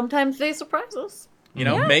 but sometimes they surprise us.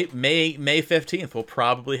 May 15th. We'll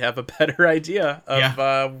probably have a better idea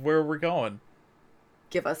of where we're going.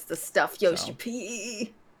 Give us the stuff, Yoshi So.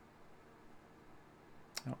 P.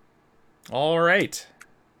 All right.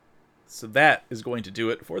 So that is going to do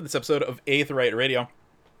it for this episode of Aetheryte Radio.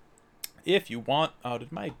 If you want,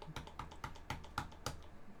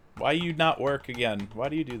 why you not work again? Why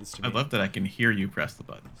do you do this to me? I love that I can hear you press the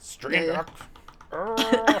button. Stream Yeah. Deck. All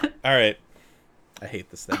right. I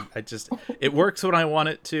hate this thing. It works when I want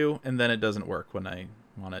it to, and then it doesn't work when I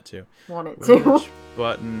want it to. Want it to. Which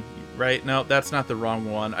button? Right? No, that's not the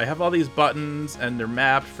wrong one. I have all these buttons, and they're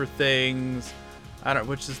mapped for things. I don't.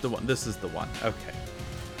 Which is the one? This is the one. Okay.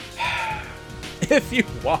 If you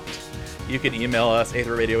want, you can email us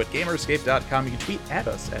aetheryradio@gamerscape.com. You can tweet at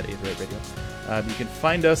us at aetheryradio. You can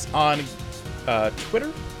find us on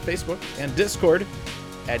Twitter, Facebook, and Discord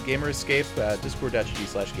at Gamerscape,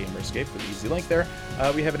 discord.gg/Gamerscape for the easy link there.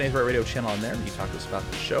 We have an Aetheryte Radio channel on there. You can talk to us about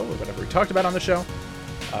the show or whatever we talked about on the show.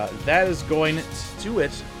 That is going to do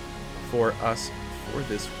it for us for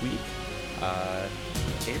this week.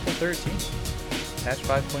 April 13th, patch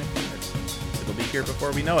 5.5. It'll be here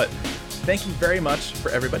before we know it. Thank you very much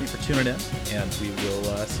for everybody for tuning in, and we will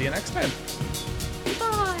see you next time.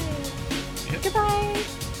 Bye.